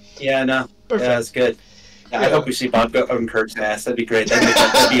 Nice. Yeah, no. Perfect. Yeah, that's good. Yeah, I hope we see Bob Odenkirk's ass. That'd be great.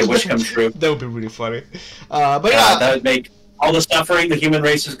 That'd be a wish come true. That would be really funny. But yeah. That would make all the suffering the human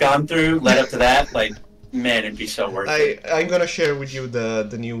race has gone through, led up to that, like, man, it'd be so worth it. I'm gonna share with you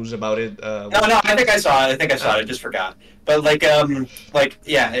the news about it. No, I think I saw it. I just forgot. But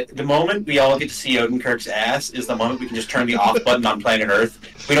yeah, the moment we all get to see Odenkirk's ass is the moment we can just turn the off button on planet Earth.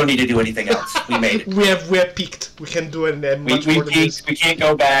 We don't need to do anything else. We made it. we have peaked. We can do it much more than this. We can't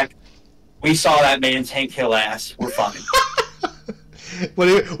go back. We saw that man's Hank Hill ass. We're fine.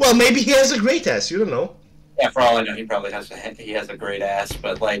 Well, maybe he has a great ass. You don't know. Yeah, for all I know, he probably has a great ass.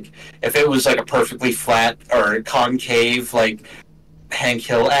 But like, if it was like a perfectly flat or concave like Hank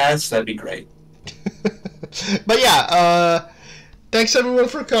Hill ass, that'd be great. But yeah, thanks everyone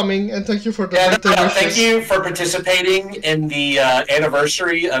for coming, and thank you for the thank you for participating in the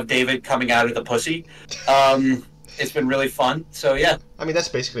anniversary of David coming out of the pussy. It's been really fun. So yeah. I mean, that's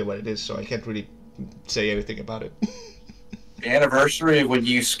basically what it is. So I can't really say anything about it. The anniversary of when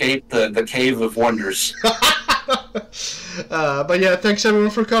you escaped the Cave of Wonders. But yeah, thanks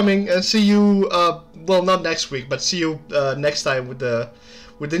everyone for coming, and see you. Well, not next week, but see you next time with the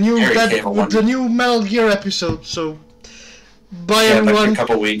new the new Metal Gear episode. So bye everyone. Like a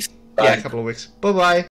couple weeks. Bye. Yeah, a couple of weeks. Bye bye.